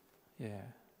 Yeah.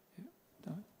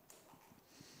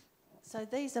 So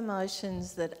these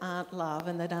emotions that aren't love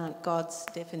and that aren't God's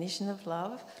definition of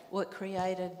love were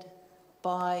created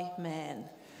by man,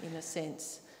 in a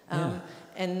sense.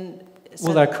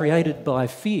 They're created by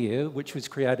fear, which was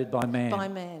created by man. By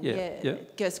man, yeah.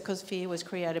 Because fear was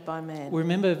created by man.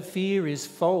 Remember, fear is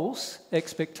false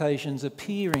expectations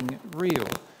appearing real.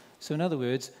 So in other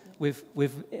words,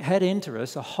 we've had enter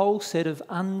us a whole set of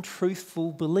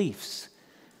untruthful beliefs.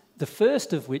 The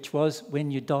first of which was, when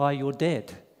you die, you're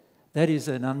dead. That is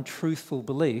an untruthful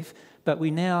belief, but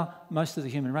most of the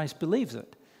human race believes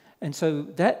it. And so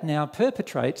that now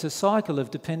perpetrates a cycle of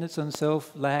dependence on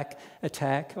self, lack,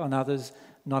 attack on others,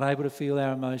 not able to feel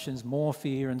our emotions, more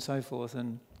fear and so forth,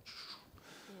 and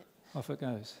off it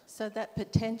goes. So that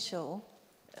potential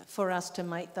for us to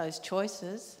make those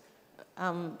choices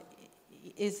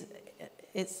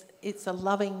it's a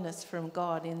lovingness from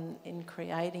God in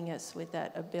creating us with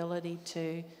that ability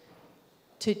to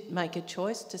make a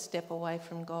choice to step away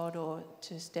from God or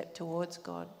to step towards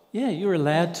God. Yeah, you're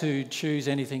allowed to choose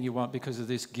anything you want because of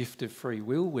this gift of free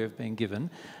will we've been given.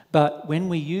 But when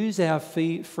we use our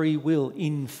free will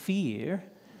in fear,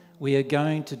 we are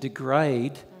going to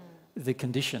degrade the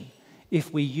condition.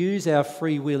 If we use our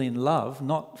free will in love,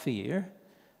 not fear,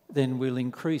 then we'll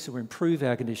increase or improve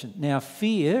our condition. Now,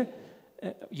 fear,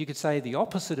 you could say the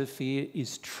opposite of fear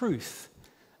is truth.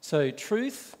 So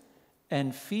truth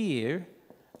and fear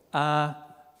are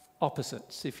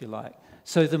opposites, if you like.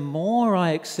 So the more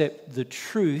I accept the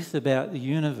truth about the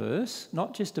universe,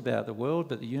 not just about the world,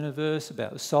 but the universe,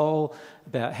 about the soul,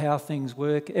 about how things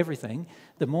work, everything,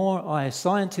 the more I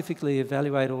scientifically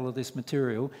evaluate all of this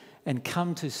material and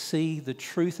come to see the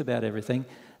truth about everything,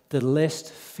 the less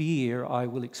fear I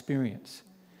will experience.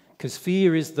 Because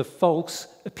fear is the false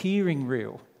appearing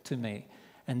real to me.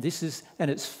 And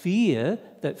it's fear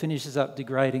that finishes up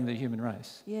degrading the human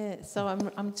race. Yeah, so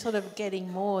I'm sort of getting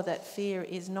more that fear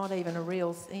is not even a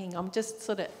real thing. I'm just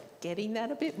sort of getting that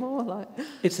a bit more. Like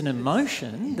it's an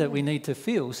emotion that we need to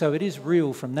feel. So it is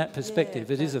real from that perspective.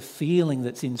 Yeah, it is a feeling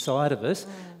that's inside of us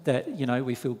that,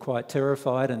 we feel quite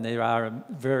terrified, and there are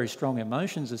very strong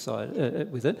emotions aside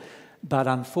with it. But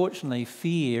unfortunately,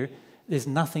 fear, there's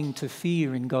nothing to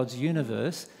fear in God's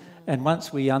universe. And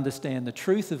once we understand the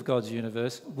truth of God's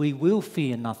universe, we will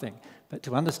fear nothing. But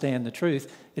to understand the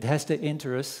truth, it has to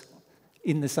enter us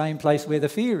in the same place where the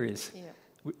fear is.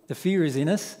 Yeah. The fear is in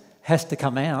us, has to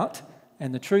come out,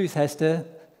 and the truth has to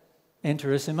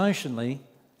enter us emotionally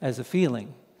as a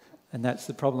feeling. And that's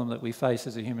the problem that we face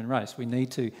as a human race. We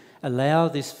need to allow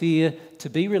this fear to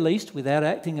be released without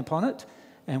acting upon it,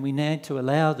 and we need to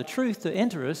allow the truth to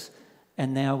enter us,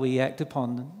 and now we act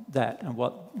upon that and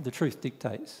what the truth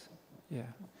dictates. Yeah.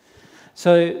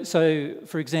 So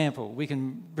for example, we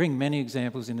can bring many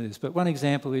examples into this, but one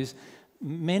example is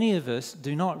many of us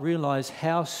do not realise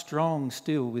how strong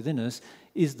still within us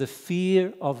is the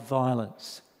fear of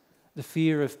violence. The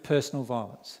fear of personal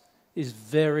violence is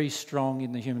very strong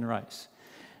in the human race.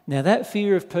 Now, that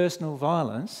fear of personal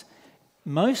violence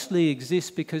mostly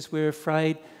exists because we're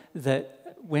afraid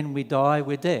that when we die,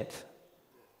 we're dead,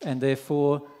 and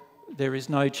therefore there is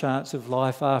no chance of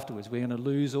life afterwards. We're going to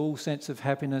lose all sense of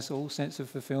happiness, all sense of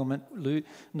fulfillment,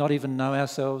 not even know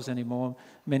ourselves anymore.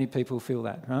 Many people feel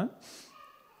that, right?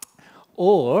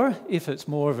 Or, if it's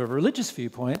more of a religious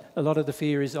viewpoint, a lot of the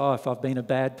fear is, if I've been a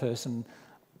bad person,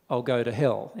 I'll go to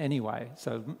hell anyway.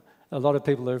 So a lot of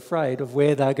people are afraid of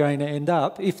where they're going to end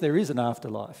up if there is an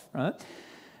afterlife, right?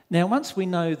 Now, once we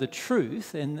know the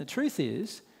truth, and the truth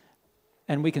is,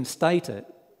 and we can state it,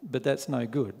 but that's no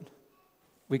good.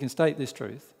 We can state this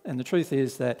truth, and the truth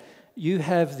is that you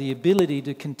have the ability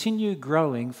to continue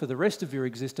growing for the rest of your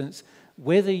existence,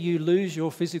 whether you lose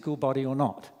your physical body or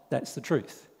not. That's the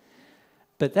truth.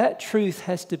 But that truth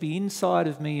has to be inside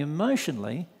of me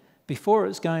emotionally before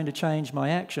it's going to change my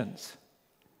actions.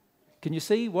 Can you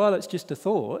see, while it's just a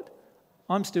thought,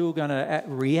 I'm still going to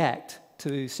react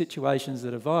to situations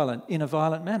that are violent in a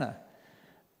violent manner.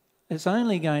 It's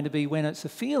only going to be when it's a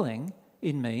feeling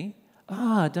in me,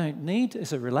 I don't need to,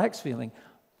 it's a relaxed feeling,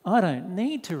 I don't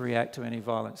need to react to any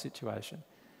violent situation.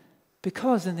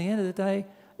 Because in the end of the day,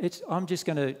 I'm just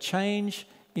going to change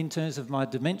in terms of my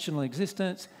dimensional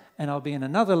existence, and I'll be in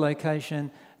another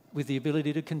location with the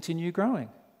ability to continue growing.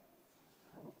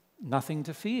 Nothing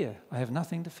to fear. I have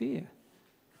nothing to fear.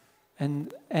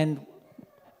 And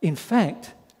in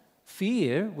fact,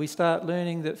 fear, we start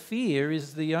learning that fear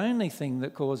is the only thing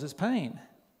that causes pain.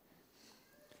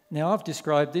 Now, I've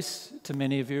described this to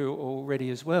many of you already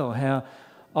as well, how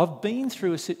I've been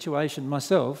through a situation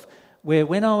myself where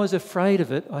when I was afraid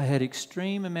of it, I had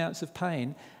extreme amounts of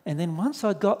pain. And then once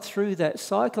I got through that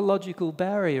psychological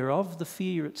barrier of the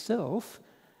fear itself,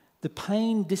 the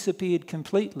pain disappeared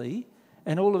completely,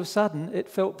 and all of a sudden it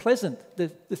felt pleasant. The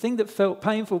thing that felt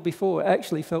painful before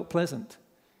actually felt pleasant,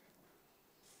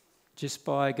 just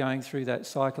by going through that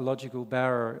psychological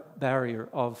barrier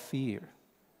of fear.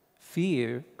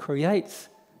 Fear creates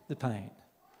the pain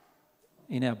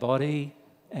in our body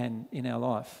and in our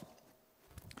life.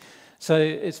 So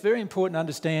it's very important to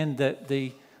understand that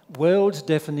the world's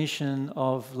definition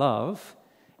of love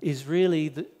is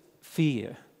really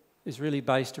fear, is really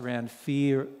based around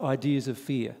fear, ideas of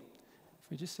fear.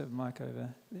 If we just have a mic over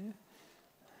there.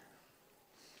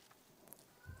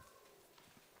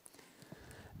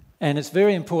 And it's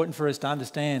very important for us to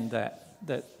understand that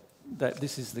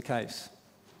this is the case.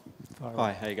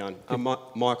 Hi, how you going?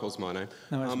 Michael's my name.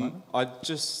 No, Michael.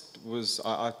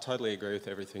 I totally agree with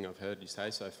everything I've heard you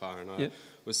say so far, and I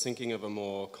was thinking of a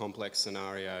more complex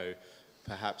scenario,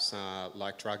 perhaps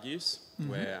like drug use,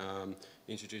 where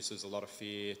introduces a lot of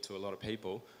fear to a lot of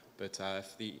people, but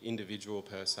if the individual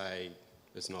per se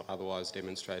is not otherwise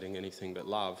demonstrating anything but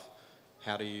love,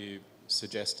 how do you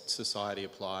suggest society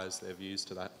applies their views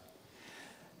to that?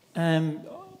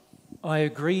 I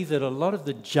agree that a lot of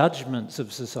the judgments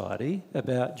of society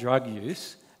about drug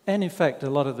use And in fact, a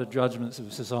lot of the judgments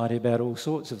of society about all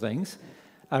sorts of things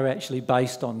are actually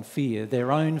based on fear,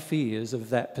 their own fears of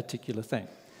that particular thing.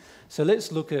 So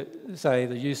let's look at, say,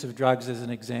 the use of drugs as an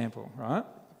example, right?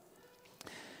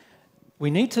 We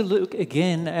need to look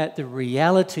again at the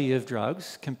reality of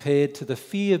drugs compared to the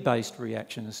fear-based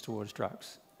reactions towards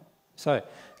drugs. So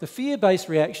the fear-based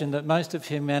reaction that most of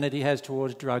humanity has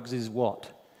towards drugs is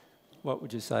what? What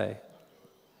would you say?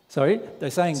 Sorry? They're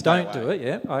saying don't do it,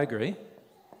 yeah, I agree.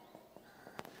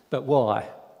 But why?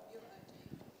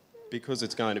 Because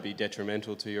it's going to be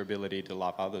detrimental to your ability to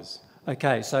love others.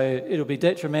 Okay, so it'll be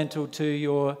detrimental to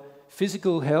your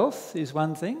physical health is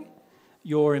one thing,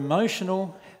 your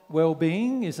emotional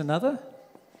well-being is another.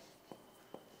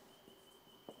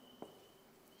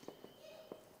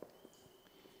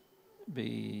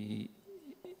 Being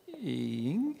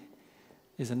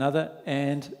is another,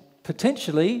 and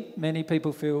potentially many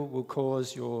people feel will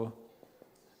cause your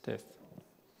death.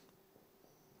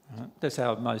 Right? That's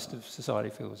how most of society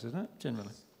feels, isn't it,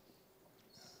 generally?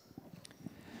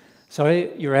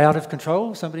 Sorry, you're out of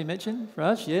control, somebody mentioned,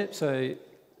 Raj? Yeah,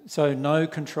 so no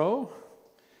control.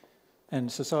 And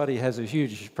society has a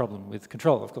huge problem with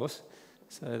control, of course.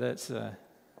 So that's,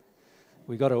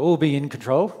 we've got to all be in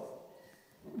control,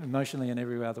 emotionally and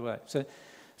every other way.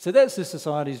 So that's the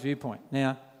society's viewpoint.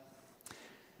 Now,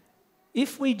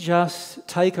 if we just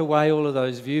take away all of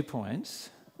those viewpoints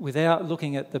without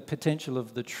looking at the potential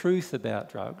of the truth about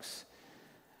drugs,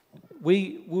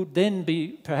 we would then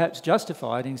be perhaps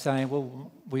justified in saying,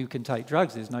 well, we can take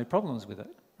drugs, there's no problems with it,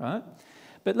 right?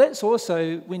 But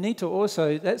we need to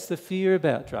also, that's the fear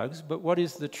about drugs, but what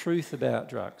is the truth about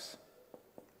drugs?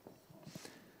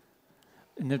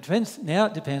 And it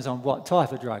depends on what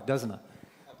type of drug, doesn't it?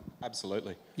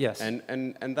 Absolutely. Yes.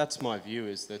 And that's my view,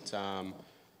 is that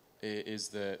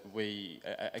we,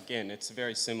 again, it's a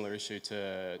very similar issue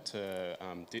to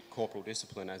corporal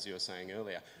discipline, as you were saying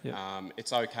earlier. Yep.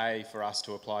 It's okay for us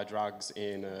to apply drugs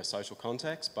in a social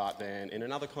context, but then in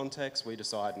another context we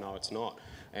decide, no, it's not.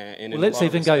 And let's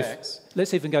even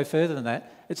go further than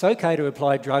that. It's okay to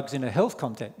apply drugs in a health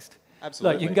context.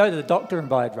 Absolutely. Like you can go to the doctor and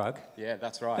buy a drug. Yeah,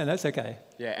 that's right. And that's okay.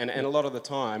 Yeah, and a lot of the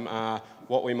time,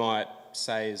 what we might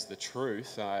say is the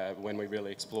truth when we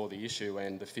really explore the issue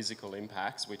and the physical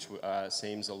impacts, which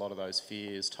seems a lot of those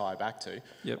fears tie back to,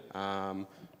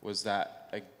 was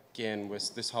that, again,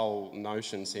 this whole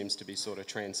notion seems to be sort of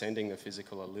transcending the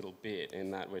physical a little bit, in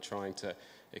that we're trying to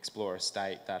explore a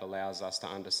state that allows us to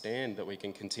understand that we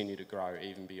can continue to grow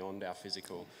even beyond our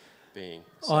physical being.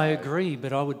 So, I agree,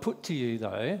 but I would put to you,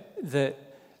 though, that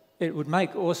it would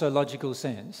make also logical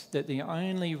sense that the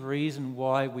only reason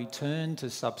why we turn to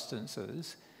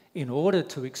substances in order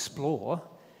to explore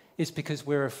is because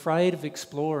we're afraid of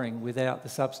exploring without the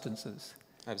substances.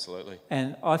 Absolutely.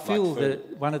 And I feel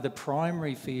that one of the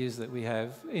primary fears that we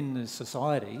have in the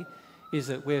society is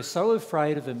that we're so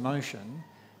afraid of emotion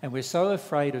and we're so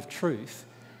afraid of truth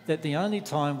that the only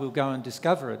time we'll go and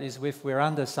discover it is if we're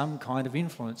under some kind of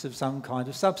influence of some kind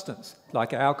of substance,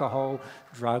 like alcohol,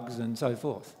 drugs, and so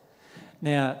forth.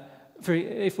 Now,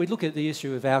 if we look at the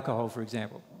issue of alcohol, for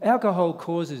example, alcohol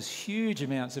causes huge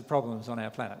amounts of problems on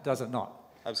our planet, does it not?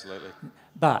 Absolutely.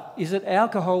 But is it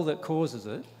alcohol that causes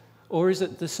it, or is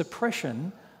it the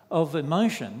suppression of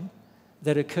emotion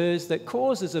that occurs that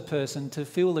causes a person to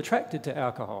feel attracted to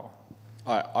alcohol?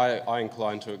 I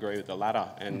incline to agree with the latter,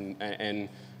 and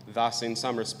thus, in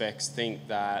some respects, think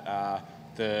that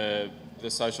the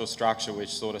social structure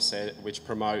which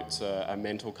promotes a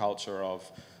mental culture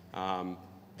of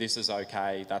this is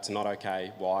okay, that's not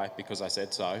okay, why? Because I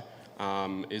said so,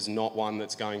 is not one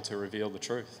that's going to reveal the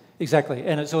truth. Exactly,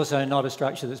 and it's also not a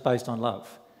structure that's based on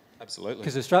love. Absolutely.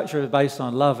 Because a structure based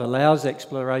on love allows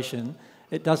exploration.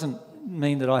 It doesn't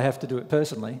mean that I have to do it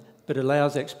personally, but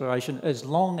allows exploration as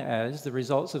long as the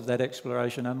results of that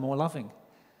exploration are more loving.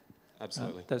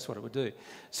 Absolutely. That's what it would do.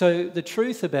 So the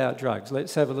truth about drugs,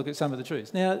 let's have a look at some of the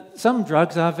truths. Now, some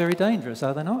drugs are very dangerous,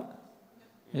 are they not?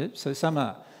 Yeah, so some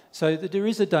are. So there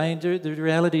is a danger, the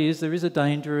reality is there is a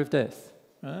danger of death,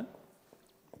 right?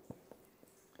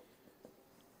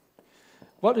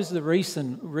 What is the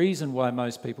reason why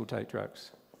most people take drugs?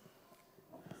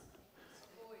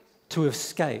 To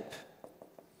escape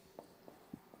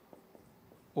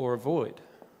or avoid.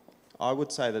 I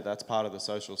would say that that's part of the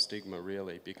social stigma,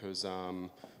 really, because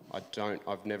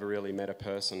I've never really met a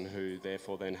person who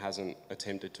therefore then hasn't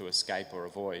attempted to escape or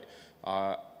avoid.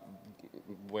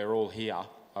 We're all here.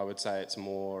 I would say it's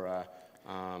more...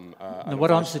 Now, what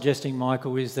I'm suggesting,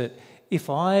 Michael, is that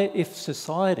if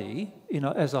society,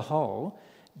 as a whole,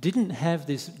 didn't have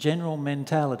this general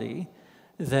mentality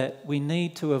that we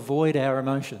need to avoid our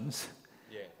emotions,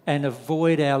 and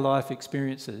avoid our life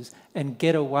experiences and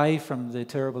get away from the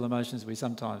terrible emotions we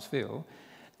sometimes feel,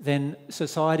 then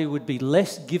society would be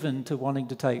less given to wanting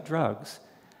to take drugs.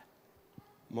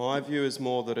 My view is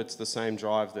more that it's the same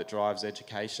drive that drives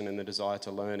education and the desire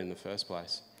to learn in the first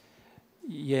place.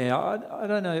 Yeah, I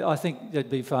don't know. I think there'd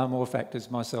be far more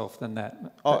factors myself than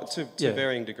that. To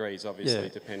varying degrees, obviously,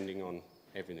 depending on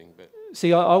everything. But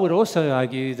see, I would also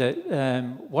argue that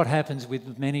what happens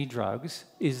with many drugs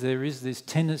is there is this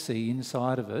tendency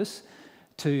inside of us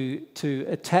to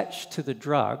attach to the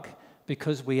drug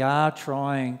because we are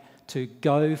trying to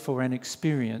go for an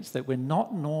experience that we're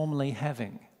not normally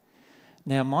having.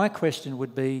 Now, my question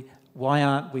would be, why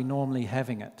aren't we normally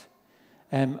having it?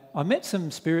 I met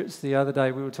some spirits the other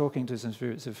day. We were talking to some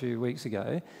spirits a few weeks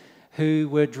ago who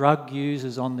were drug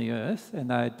users on the earth, and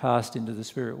they had passed into the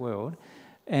spirit world.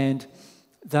 And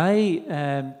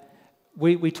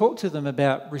we talked to them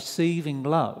about receiving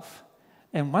love.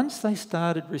 And once they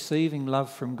started receiving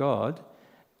love from God,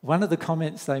 one of the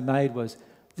comments they made was,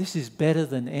 "This is better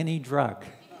than any drug,"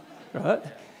 right?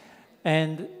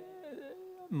 And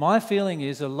my feeling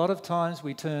is a lot of times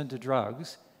we turn to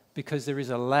drugs because there is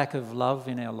a lack of love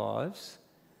in our lives,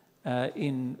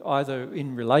 either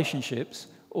in relationships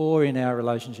or in our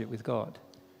relationship with God.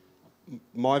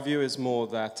 my view is more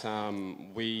that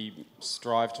we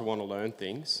strive to want to learn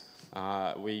things.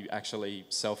 We actually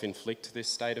self-inflict this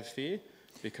state of fear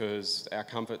because our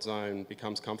comfort zone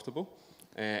becomes comfortable,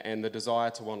 and the desire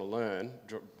to want to learn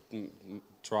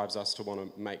drives us to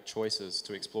want to make choices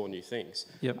to explore new things.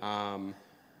 Yep.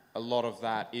 A lot of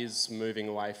that is moving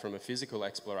away from a physical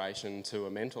exploration to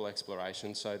a mental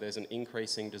exploration, so there's an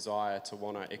increasing desire to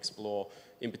want to explore,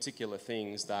 in particular,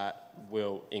 things that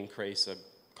will increase a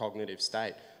cognitive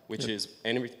state, which is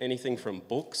anything from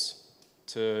books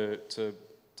to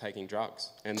taking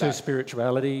drugs. And to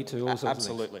spirituality, to all sorts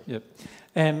absolutely. of things. Yep.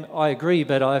 And I agree,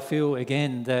 but I feel,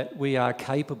 again, that we are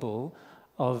capable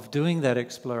of doing that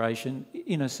exploration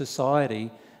in a society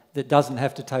that doesn't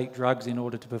have to take drugs in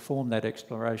order to perform that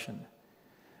exploration.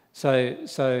 But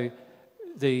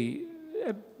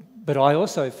I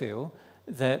also feel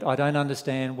that I don't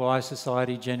understand why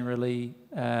society generally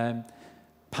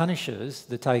punishes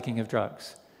the taking of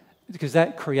drugs, because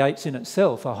that creates in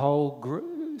itself a whole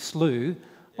slew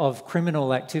of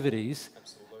criminal activities.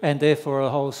 Absolutely. And therefore a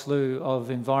whole slew of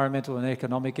environmental and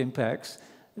economic impacts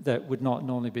that would not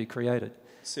normally be created.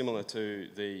 Similar to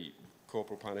the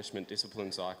corporal punishment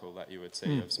discipline cycle that you would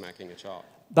see of smacking a child.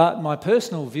 But my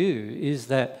personal view is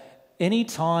that any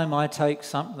time I take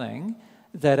something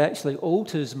that actually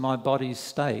alters my body's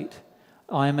state,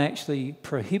 I am actually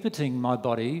prohibiting my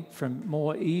body from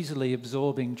more easily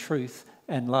absorbing truth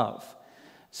and love.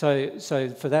 So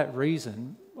for that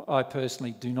reason, I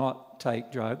personally do not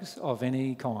take drugs of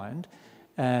any kind,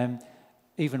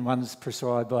 even ones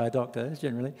prescribed by a doctor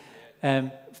generally,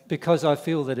 because I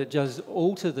feel that it does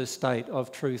alter the state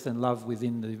of truth and love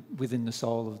within the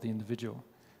soul of the individual.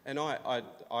 And I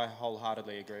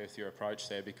wholeheartedly agree with your approach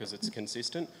there because it's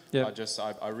consistent. Yep.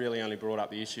 I really only brought up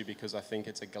the issue because I think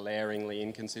it's a glaringly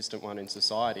inconsistent one in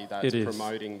society that's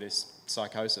promoting this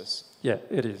psychosis. Yeah,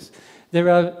 it is. There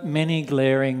are many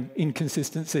glaring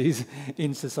inconsistencies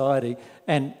in society,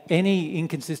 and any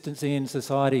inconsistency in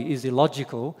society is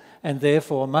illogical and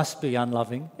therefore must be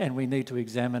unloving, and we need to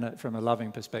examine it from a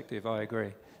loving perspective. I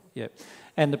agree. Yep.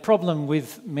 And the problem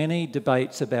with many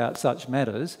debates about such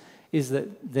matters is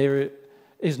that there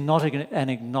is not an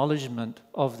acknowledgement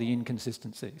of the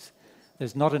inconsistencies.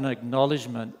 There's not an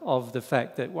acknowledgement of the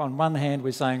fact that on one hand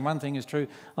we're saying one thing is true,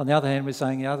 on the other hand we're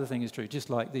saying the other thing is true. Just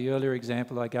like the earlier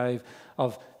example I gave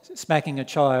of smacking a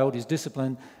child is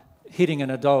discipline, hitting an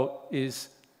adult is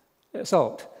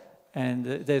assault. And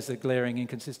there's a glaring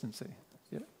inconsistency.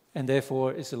 Yep. And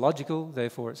therefore it's illogical,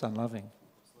 therefore it's unloving.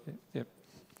 Yep.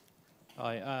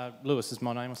 Hi, Lewis is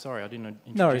my name. I'm sorry, I didn't Lewis.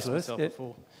 introduce myself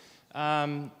before.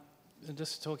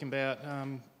 Just talking about,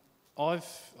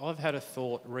 I've had a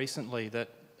thought recently that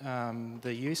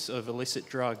the use of illicit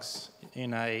drugs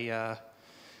in a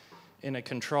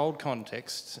controlled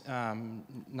context,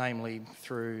 namely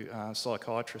through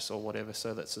psychiatrists or whatever,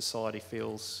 so that society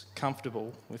feels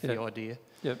comfortable with the idea.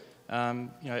 Yep.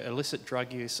 Illicit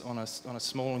drug use on a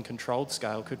small and controlled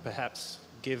scale could perhaps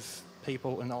give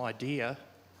people an idea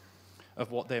of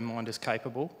what their mind is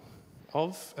capable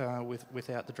of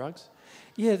without the drugs.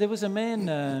 Yeah, there was a man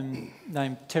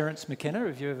named Terence McKenna.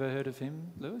 Have you ever heard of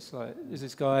him, Lewis? There's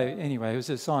this guy, anyway, who's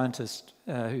a scientist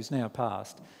who's now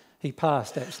passed. He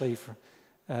passed, actually,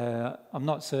 I'm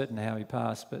not certain how he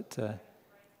passed, but... a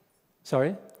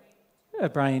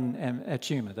brain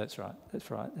tumour, that's right,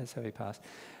 that's how he passed.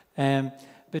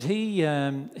 But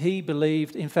he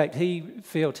believed, in fact, he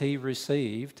felt he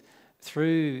received,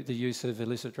 through the use of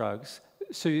illicit drugs,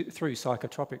 through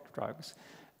psychotropic drugs,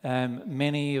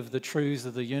 many of the truths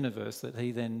of the universe that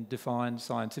he then defined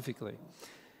scientifically.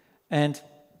 And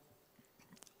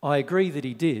I agree that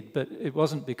he did, but it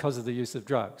wasn't because of the use of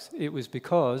drugs. It was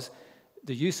because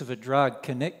the use of a drug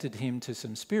connected him to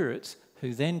some spirits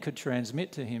who then could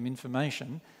transmit to him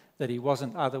information that he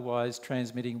wasn't otherwise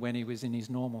transmitting when he was in his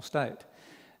normal state.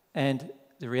 And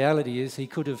the reality is he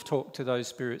could have talked to those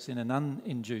spirits in an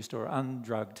uninduced or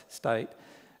undrugged state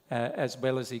as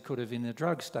well as he could have in a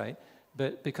drug state.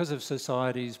 But because of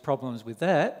society's problems with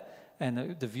that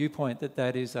and the viewpoint that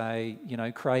that is a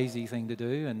crazy thing to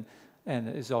do and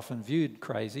is often viewed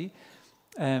crazy,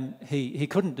 he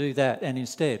couldn't do that, and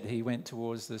instead he went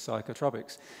towards the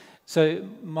psychotropics. So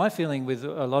my feeling with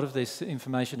a lot of this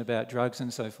information about drugs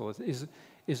and so forth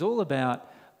is all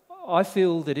about, I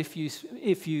feel that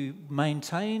if you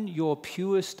maintain your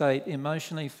pure state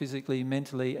emotionally, physically,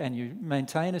 mentally, and you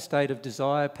maintain a state of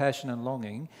desire, passion and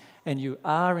longing, and you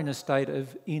are in a state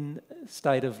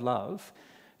of love,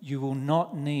 you will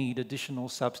not need additional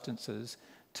substances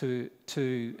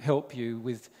to help you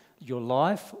with your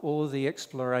life or the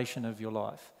exploration of your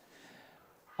life.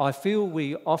 I feel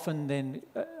we often then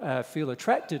feel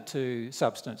attracted to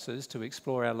substances to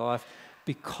explore our life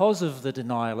because of the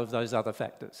denial of those other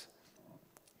factors.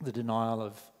 The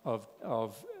denial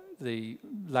of the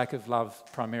lack of love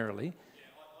primarily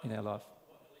in our life.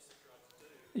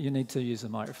 You need to use the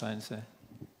microphone, sir.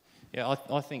 Yeah,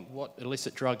 I think what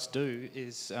illicit drugs do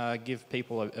is give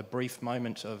people a brief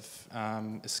moment of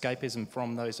escapism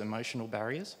from those emotional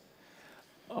barriers.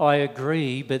 I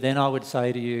agree, but then I would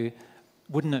say to you,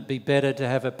 wouldn't it be better to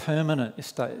have a permanent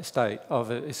state of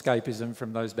escapism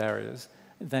from those barriers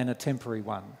than a temporary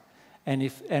one?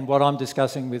 And what I'm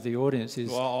discussing with the audience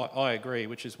is... Well, I agree,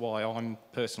 which is why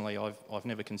I've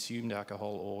never consumed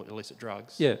alcohol or illicit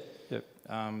drugs. Yeah.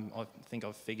 I think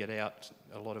I've figured out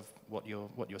a lot of what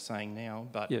you're saying now,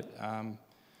 but there's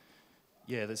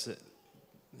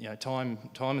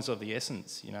time is of the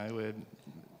essence.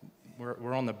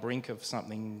 We're on the brink of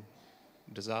something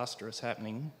disastrous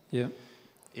happening. Yeah.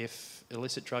 If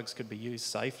illicit drugs could be used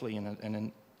safely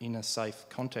in a safe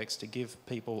context to give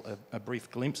people a brief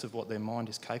glimpse of what their mind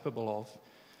is capable of,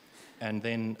 and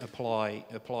then apply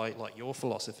like your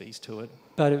philosophies to it.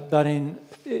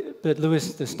 But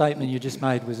Lewis, the statement you just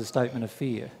made was a statement of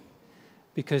fear,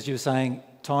 because you're saying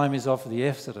time is of the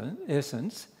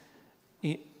essence.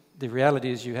 The reality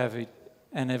is you have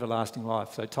an everlasting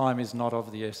life, so time is not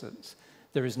of the essence.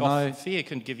 There is no... Fear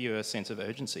can give you a sense of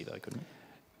urgency, though, couldn't it?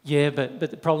 Yeah, but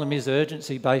the problem is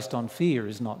urgency based on fear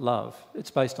is not love. It's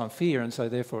based on fear, and so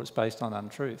therefore it's based on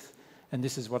untruth. And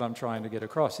this is what I'm trying to get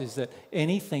across, is that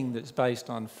anything that's based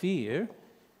on fear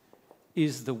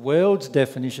is the world's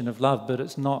definition of love, but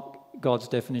it's not God's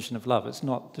definition of love. It's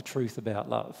not the truth about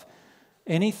love.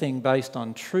 Anything based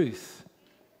on truth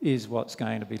is what's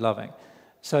going to be loving.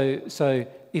 So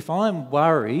if I'm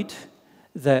worried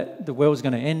that the world's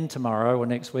going to end tomorrow or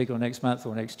next week or next month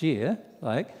or next year,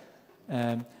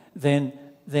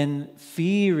 then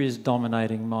fear is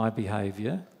dominating my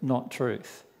behaviour, not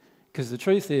truth. Because the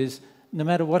truth is, no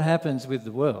matter what happens with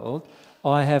the world,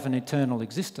 I have an eternal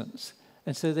existence.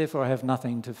 And so therefore I have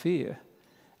nothing to fear.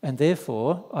 And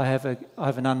therefore I have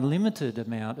an unlimited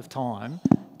amount of time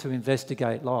to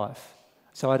investigate life.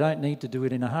 So I don't need to do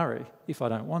it in a hurry if I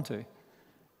don't want to.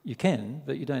 You can,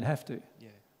 but you don't have to.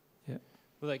 Yeah.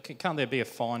 Well, can't there be a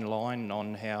fine line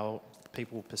on how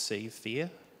people perceive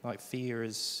fear? Like fear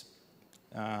is,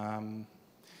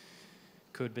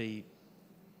 could be,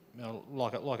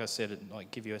 like I said,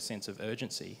 give you a sense of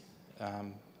urgency.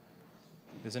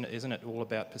 Isn't it all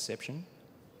about perception?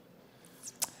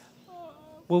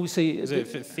 Well, we see...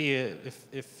 If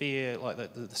fear,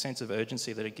 like the sense of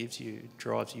urgency that it gives you,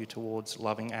 drives you towards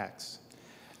loving acts.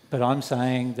 But I'm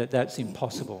saying that that's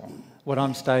impossible. What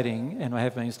I'm stating, and I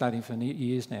have been stating for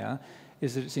years now,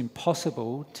 is that it's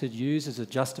impossible to use as a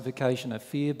justification a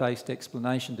fear-based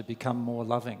explanation to become more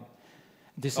loving.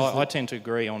 I tend to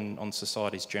agree on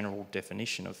society's general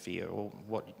definition of fear, or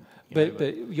what.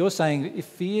 But you're saying if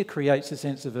fear creates a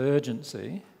sense of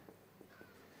urgency,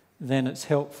 then it's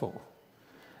helpful.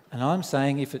 And I'm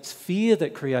saying if it's fear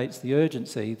that creates the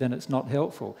urgency, then it's not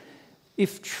helpful.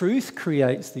 If truth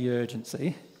creates the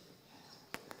urgency,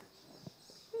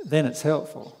 then it's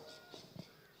helpful.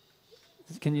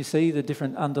 Can you see the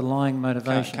different underlying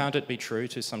motivation? Can't it be true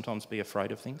to sometimes be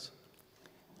afraid of things?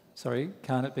 Sorry,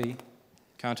 can't it be?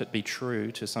 Can't it be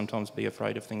true to sometimes be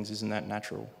afraid of things? Isn't that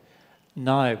natural?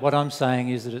 No, what I'm saying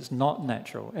is that it's not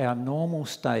natural. Our normal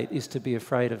state is to be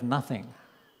afraid of nothing.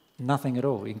 Nothing at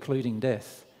all, including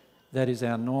death. That is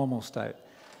our normal state.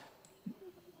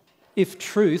 If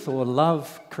truth or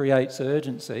love creates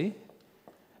urgency,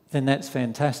 then that's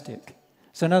fantastic.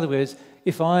 So in other words,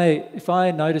 if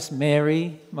I notice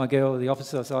Mary, my girl, the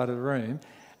opposite side of the room,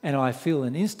 and I feel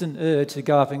an instant urge to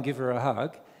go up and give her a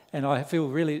hug, and I feel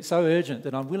really so urgent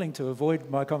that I'm willing to avoid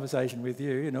my conversation with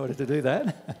you in order to do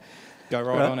that. Go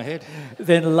right on ahead.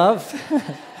 Then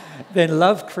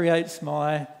love creates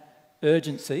my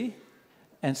urgency,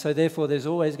 and so therefore there's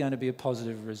always going to be a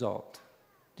positive result.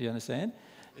 Do you understand?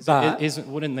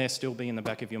 Wouldn't there still be in the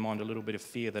back of your mind a little bit of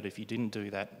fear that if you didn't do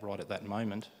that right at that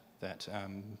moment, that,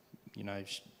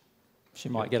 she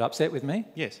might get upset with me?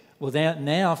 Yes. Well,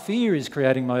 now fear is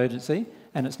creating my urgency,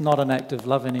 and it's not an act of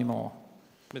love anymore.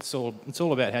 It's all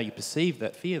about how you perceive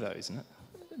that fear, though, isn't it?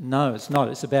 No, it's not.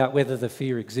 It's about whether the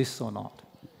fear exists or not.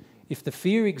 If the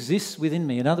fear exists within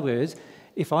me, in other words,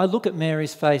 if I look at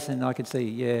Mary's face and I can see,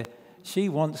 yeah, she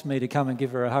wants me to come and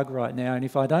give her a hug right now, and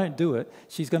if I don't do it,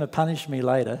 she's going to punish me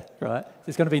later, right?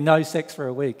 There's going to be no sex for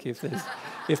a week if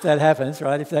that happens,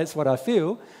 right? If that's what I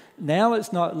feel. Now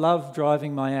it's not love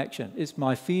driving my action. It's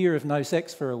my fear of no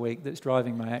sex for a week that's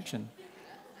driving my action.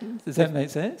 Does that make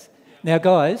sense? Now,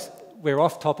 guys, we're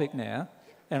off topic now,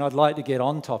 and I'd like to get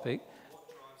on topic.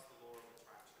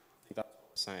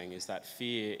 Saying is that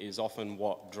fear is often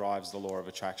what drives the law of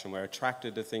attraction. We're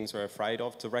attracted to things we're afraid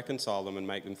of to reconcile them and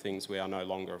make them things we are no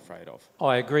longer afraid of.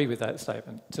 I agree with that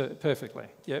statement perfectly.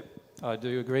 Yep, I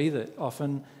do agree that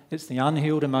often it's the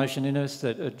unhealed emotion in us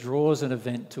that draws an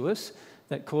event to us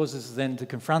that causes us then to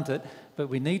confront it, but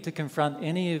we need to confront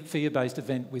any fear-based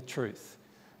event with truth.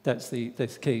 That's the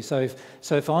key. So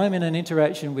if I'm in an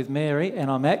interaction with Mary and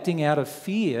I'm acting out of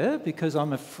fear because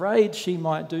I'm afraid she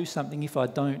might do something if I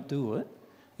don't do it,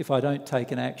 if I don't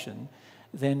take an action,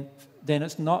 then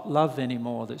it's not love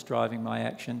anymore that's driving my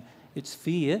action. It's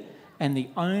fear, and the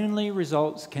only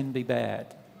results can be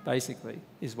bad, basically,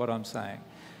 is what I'm saying.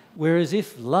 Whereas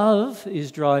if love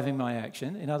is driving my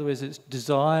action, in other words, it's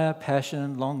desire,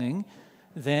 passion, longing,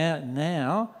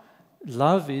 now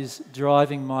love is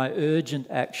driving my urgent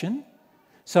action.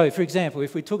 So, for example,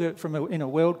 if we took it in a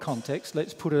world context,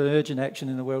 let's put an urgent action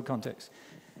in a world context.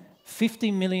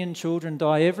 50 million children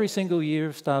die every single year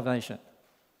of starvation.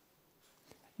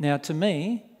 Now, to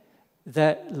me,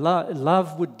 that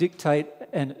love would dictate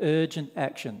an urgent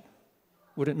action,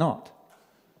 would it not?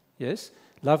 Yes?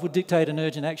 Love would dictate an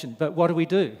urgent action, but what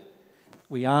do?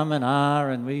 We and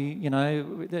and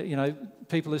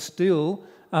people are still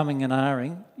and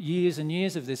ahhing. Years and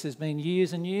years of this. There's been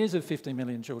years and years of 50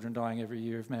 million children dying every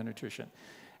year of malnutrition.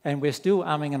 And we're still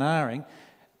and ahhing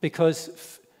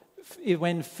because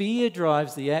when fear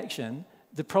drives the action,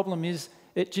 the problem is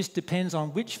it just depends on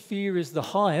which fear is the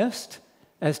highest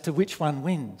as to which one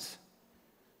wins,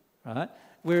 right?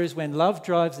 Whereas when love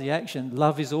drives the action,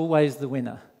 love is always the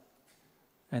winner.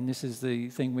 And this is the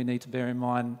thing we need to bear in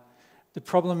mind. The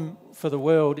problem for the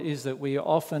world is that we are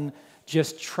often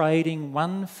just trading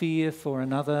one fear for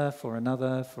another,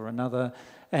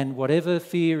 and whatever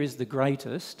fear is the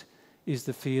greatest is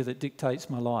the fear that dictates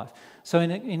my life. So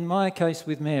in my case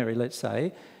with Mary, let's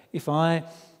say, if I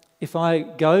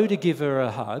go to give her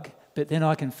a hug, but then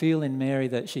I can feel in Mary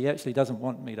that she actually doesn't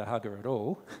want me to hug her at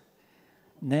all,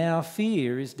 now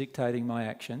fear is dictating my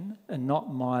action and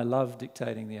not my love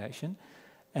dictating the action.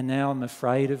 And now I'm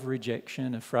afraid of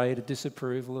rejection, afraid of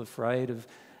disapproval, afraid of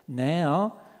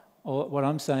what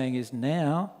I'm saying is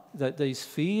now that these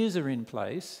fears are in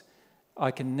place, I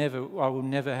will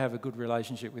never have a good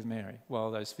relationship with Mary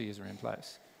while those fears are in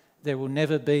place. There will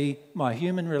never be my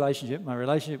human relationship, my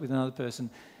relationship with another person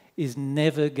is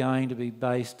never going to be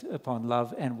based upon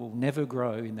love and will never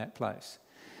grow in that place.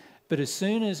 But as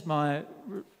soon as my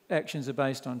actions are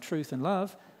based on truth and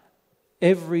love,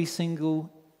 every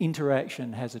single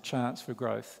interaction has a chance for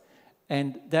growth.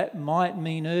 And that might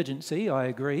mean urgency, I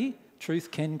agree.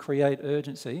 Truth can create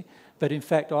urgency, but in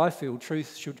fact I feel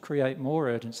truth should create more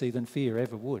urgency than fear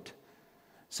ever would.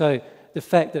 So the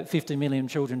fact that 50 million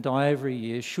children die every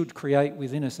year should create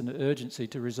within us an urgency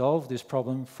to resolve this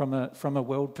problem from a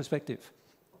world perspective.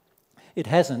 It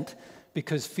hasn't,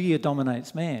 because fear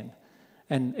dominates man.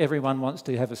 And everyone wants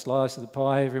to have a slice of the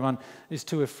pie. Everyone is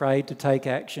too afraid to take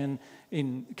action.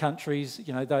 In countries,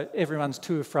 everyone's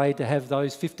too afraid to have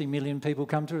those 50 million people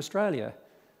come to Australia.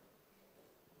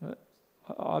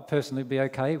 I'd personally be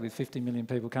okay with 50 million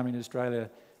people coming to Australia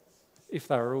if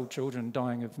they were all children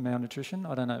dying of malnutrition.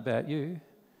 I don't know about you.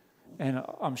 And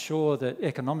I'm sure that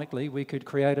economically we could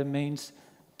create a means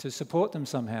to support them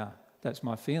somehow. That's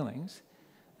my feelings.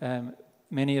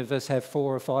 Many of us have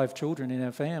 4 or 5 children in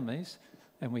our families,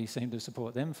 and we seem to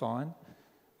support them fine.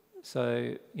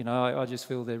 So, I just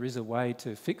feel there is a way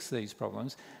to fix these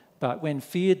problems. But when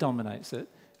fear dominates it,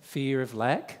 fear of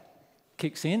lack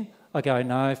kicks in, I go,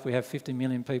 no, if we have 50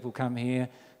 million people come here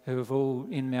who have all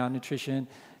in malnutrition,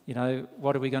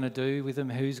 what are we going to do with them?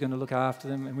 Who's going to look after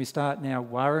them? And we start now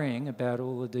worrying about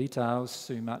all the details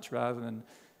too much rather than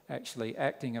actually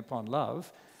acting upon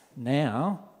love.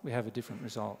 Now we have a different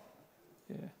result.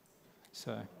 Yeah.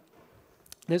 So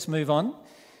let's move on.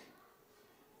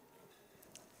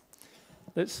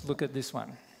 Let's look at this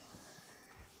one.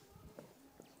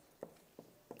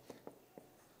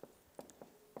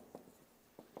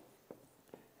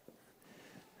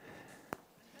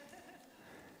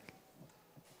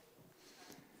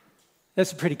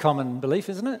 That's a pretty common belief,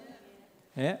 isn't it?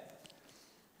 Yeah.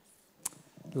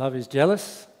 Love is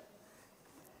jealous.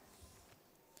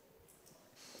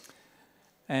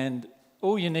 And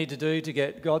all you need to do to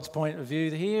get God's point of view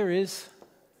here is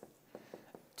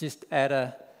just add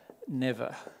a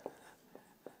never.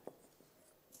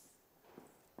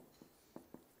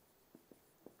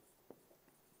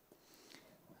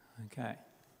 Okay.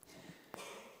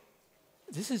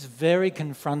 This is a very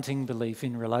confronting belief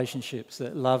in relationships,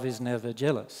 that love is never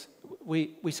jealous.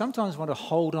 We sometimes want to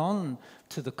hold on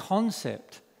to the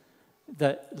concept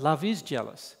that love is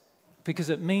jealous because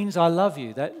it means I love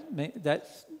you.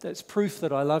 That's proof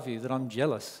that I love you, that I'm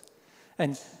jealous.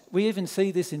 And we even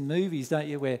see this in movies, don't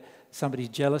you, where somebody's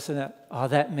jealous and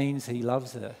that means he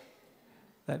loves her.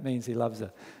 That means he loves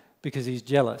her because he's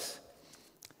jealous.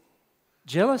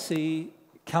 Jealousy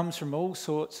comes from all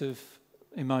sorts of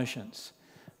emotions.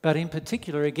 But in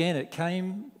particular, again,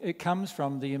 it comes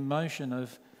from the emotion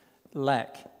of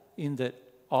lack, in that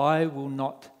I will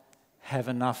not have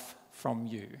enough from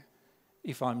you.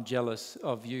 If I'm jealous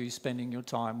of you spending your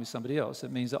time with somebody else,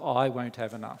 it means that I won't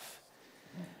have enough.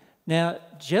 Now,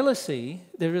 jealousy,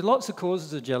 there are lots of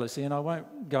causes of jealousy, and I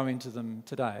won't go into them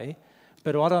today,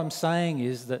 but what I'm saying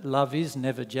is that love is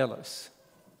never jealous.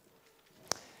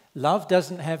 Love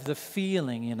doesn't have the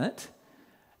feeling in it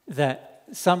that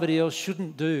somebody else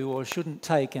shouldn't do or shouldn't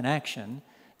take an action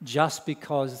just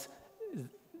because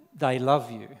they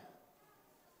love you.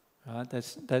 Right?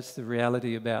 That's the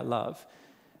reality about love.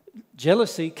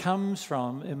 Jealousy comes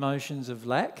from emotions of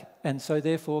lack, and so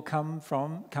therefore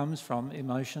comes from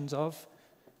emotions of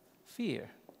fear.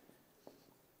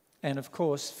 And of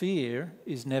course, fear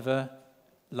is never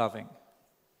loving.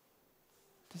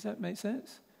 Does that make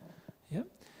sense? Yep.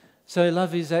 So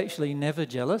love is actually never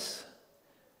jealous.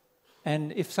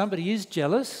 And if somebody is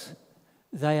jealous,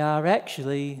 they are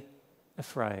actually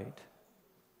afraid.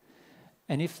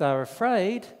 And if they're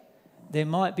afraid, there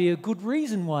might be a good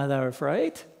reason why they're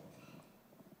afraid,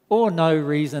 or no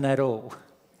reason at all.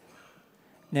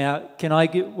 Now,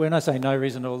 when I say no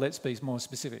reason at all, let's be more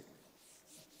specific.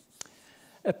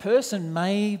 A person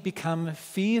may become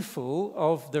fearful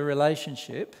of the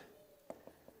relationship,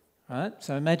 right?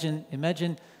 So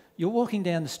imagine you're walking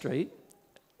down the street,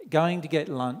 going to get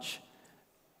lunch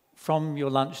from your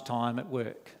lunchtime at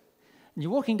work. And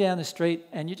you're walking down the street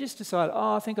and you just decide,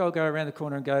 I think I'll go around the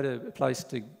corner and go to a place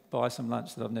to buy some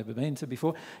lunch that I've never been to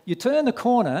before. You turn the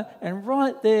corner and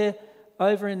right there,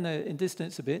 over in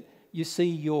distance a bit, you see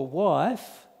your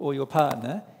wife or your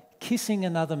partner kissing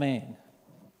another man.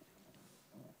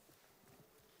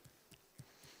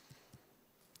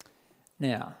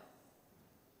 Now,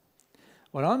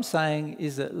 what I'm saying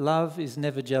is that love is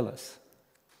never jealous.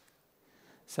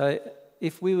 So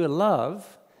if we were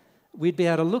love, we'd be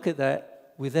able to look at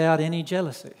that without any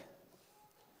jealousy.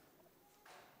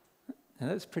 Now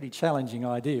that's a pretty challenging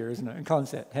idea, isn't it, and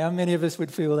concept? How many of us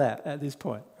would feel that at this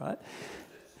point, right?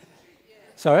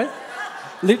 Sorry?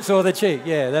 Lips or the cheek?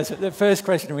 Yeah, that's the first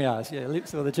question we ask. Yeah,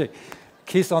 lips or the cheek.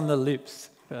 Kiss on the lips,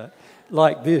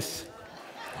 like this.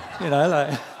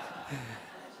 So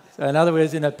in other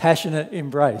words, in a passionate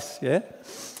embrace, yeah?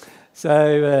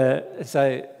 So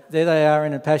there they are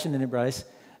in a passionate embrace.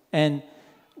 And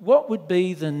what would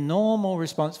be the normal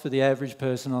response for the average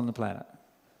person on the planet?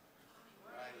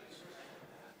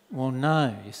 Well,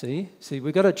 no, you see. See,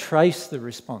 we've got to trace the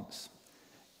response.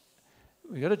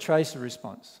 We've got to trace the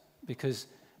response because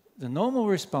the normal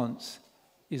response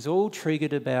is all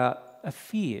triggered about a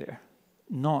fear,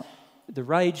 not the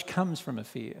rage comes from a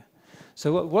fear.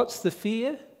 So what's the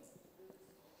fear?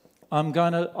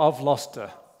 I've lost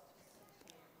her.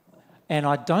 And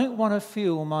I don't want to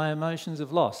feel my emotions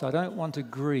of loss. I don't want to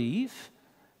grieve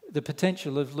the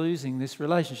potential of losing this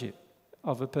relationship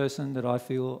of a person that I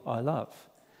feel I love.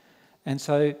 And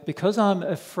so because I'm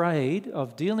afraid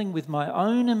of dealing with my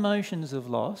own emotions of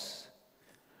loss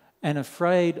and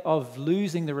afraid of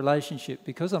losing the relationship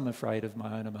because I'm afraid of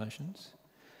my own emotions,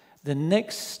 the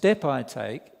next step I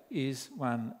take is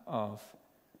one of,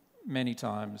 many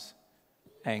times,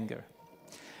 anger.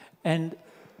 And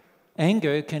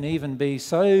anger can even be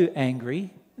so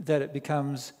angry that it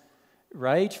becomes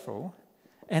rageful,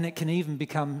 and it can even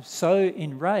become so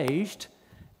enraged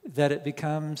that it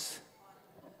becomes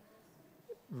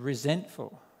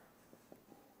resentful.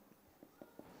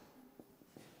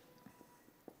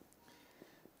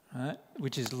 Right?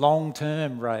 Which is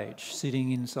long-term rage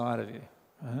sitting inside of you.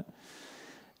 Right?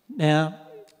 Now,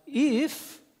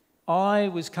 if I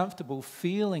was comfortable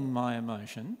feeling my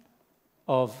emotion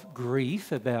of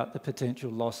grief about the potential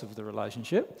loss of the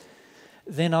relationship,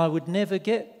 then I would never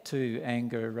get to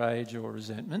anger, rage or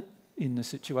resentment in the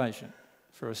situation,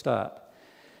 for a start.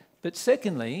 But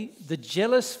secondly, the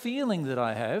jealous feeling that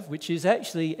I have, which is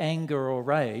actually anger or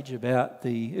rage about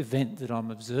the event that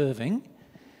I'm observing,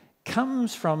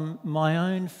 comes from my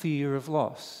own fear of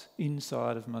loss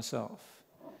inside of myself.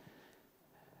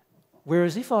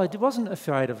 Whereas if I wasn't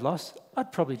afraid of loss,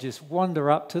 I'd probably just wander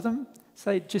up to them,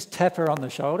 say, just tap her on the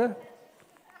shoulder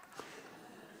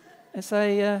and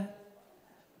say,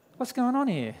 what's going on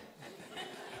here?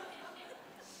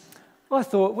 I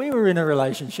thought we were in a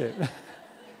relationship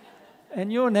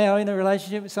and you're now in a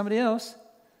relationship with somebody else.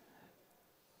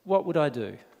 What would I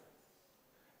do?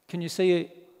 Can you see,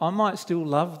 I might still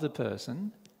love the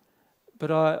person,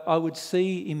 but I would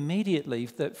see immediately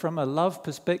that from a love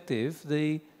perspective,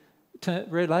 the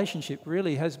relationship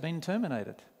really has been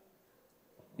terminated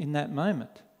in that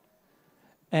moment.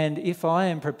 And if I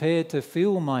am prepared to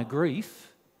feel my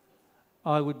grief,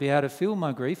 I would be able to feel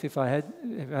my grief, if I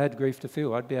had grief to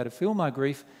feel, I'd be able to feel my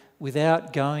grief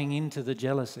without going into the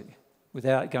jealousy,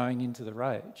 without going into the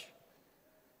rage,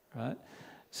 right?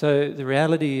 So the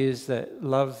reality is that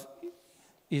love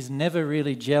is never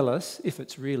really jealous if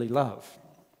it's really love.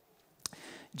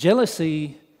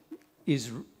 Jealousy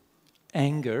is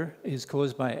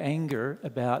caused by anger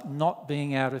about not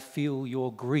being able to feel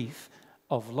your grief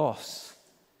of loss.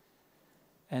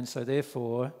 And so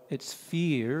therefore, it's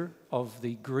fear of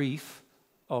the grief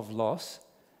of loss,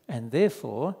 and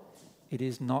therefore it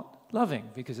is not loving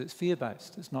because it's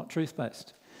fear-based, it's not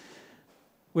truth-based.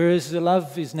 Whereas the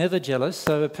love is never jealous,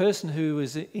 so a person who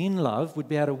is in love would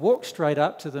be able to walk straight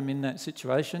up to them in that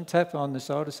situation, tap on the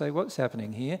shoulder, say, what's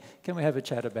happening here? Can we have a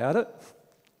chat about it?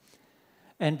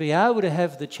 And be able to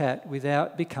have the chat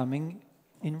without becoming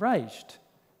enraged,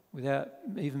 without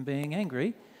even being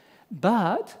angry,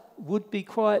 but would be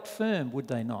quite firm, would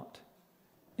they not?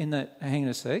 In that, hang on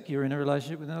a sec, you're in a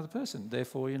relationship with another person,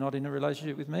 therefore you're not in a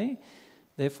relationship with me,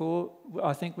 therefore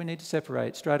I think we need to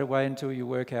separate straight away until you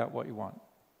work out what you want.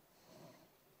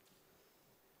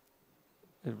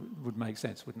 It would make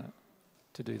sense, wouldn't it,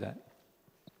 to do that?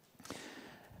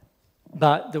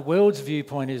 But the world's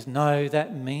viewpoint is, no,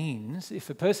 that means, if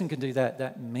a person can do that,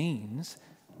 that means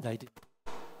they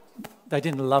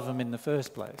didn't love them in the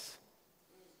first place.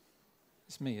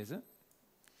 It's me, is it?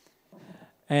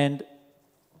 And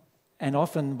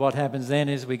often what happens then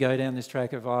is we go down this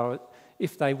track of,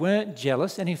 if they weren't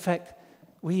jealous, and in fact,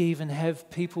 we even have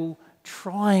people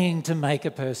trying to make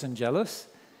a person jealous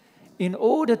in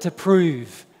order to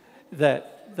prove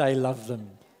that they love them,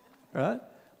 right?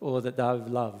 Or that they're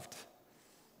loved.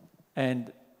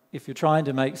 And if you're trying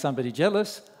to make somebody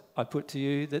jealous, I put to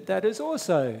you that that is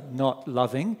also not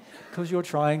loving, because you're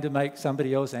trying to make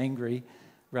somebody else angry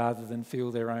rather than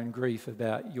feel their own grief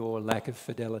about your lack of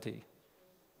fidelity.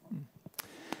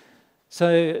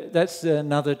 So that's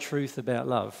another truth about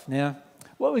love. Now,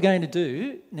 what we're going to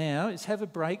do now is have a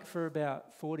break for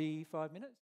about 45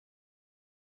 minutes.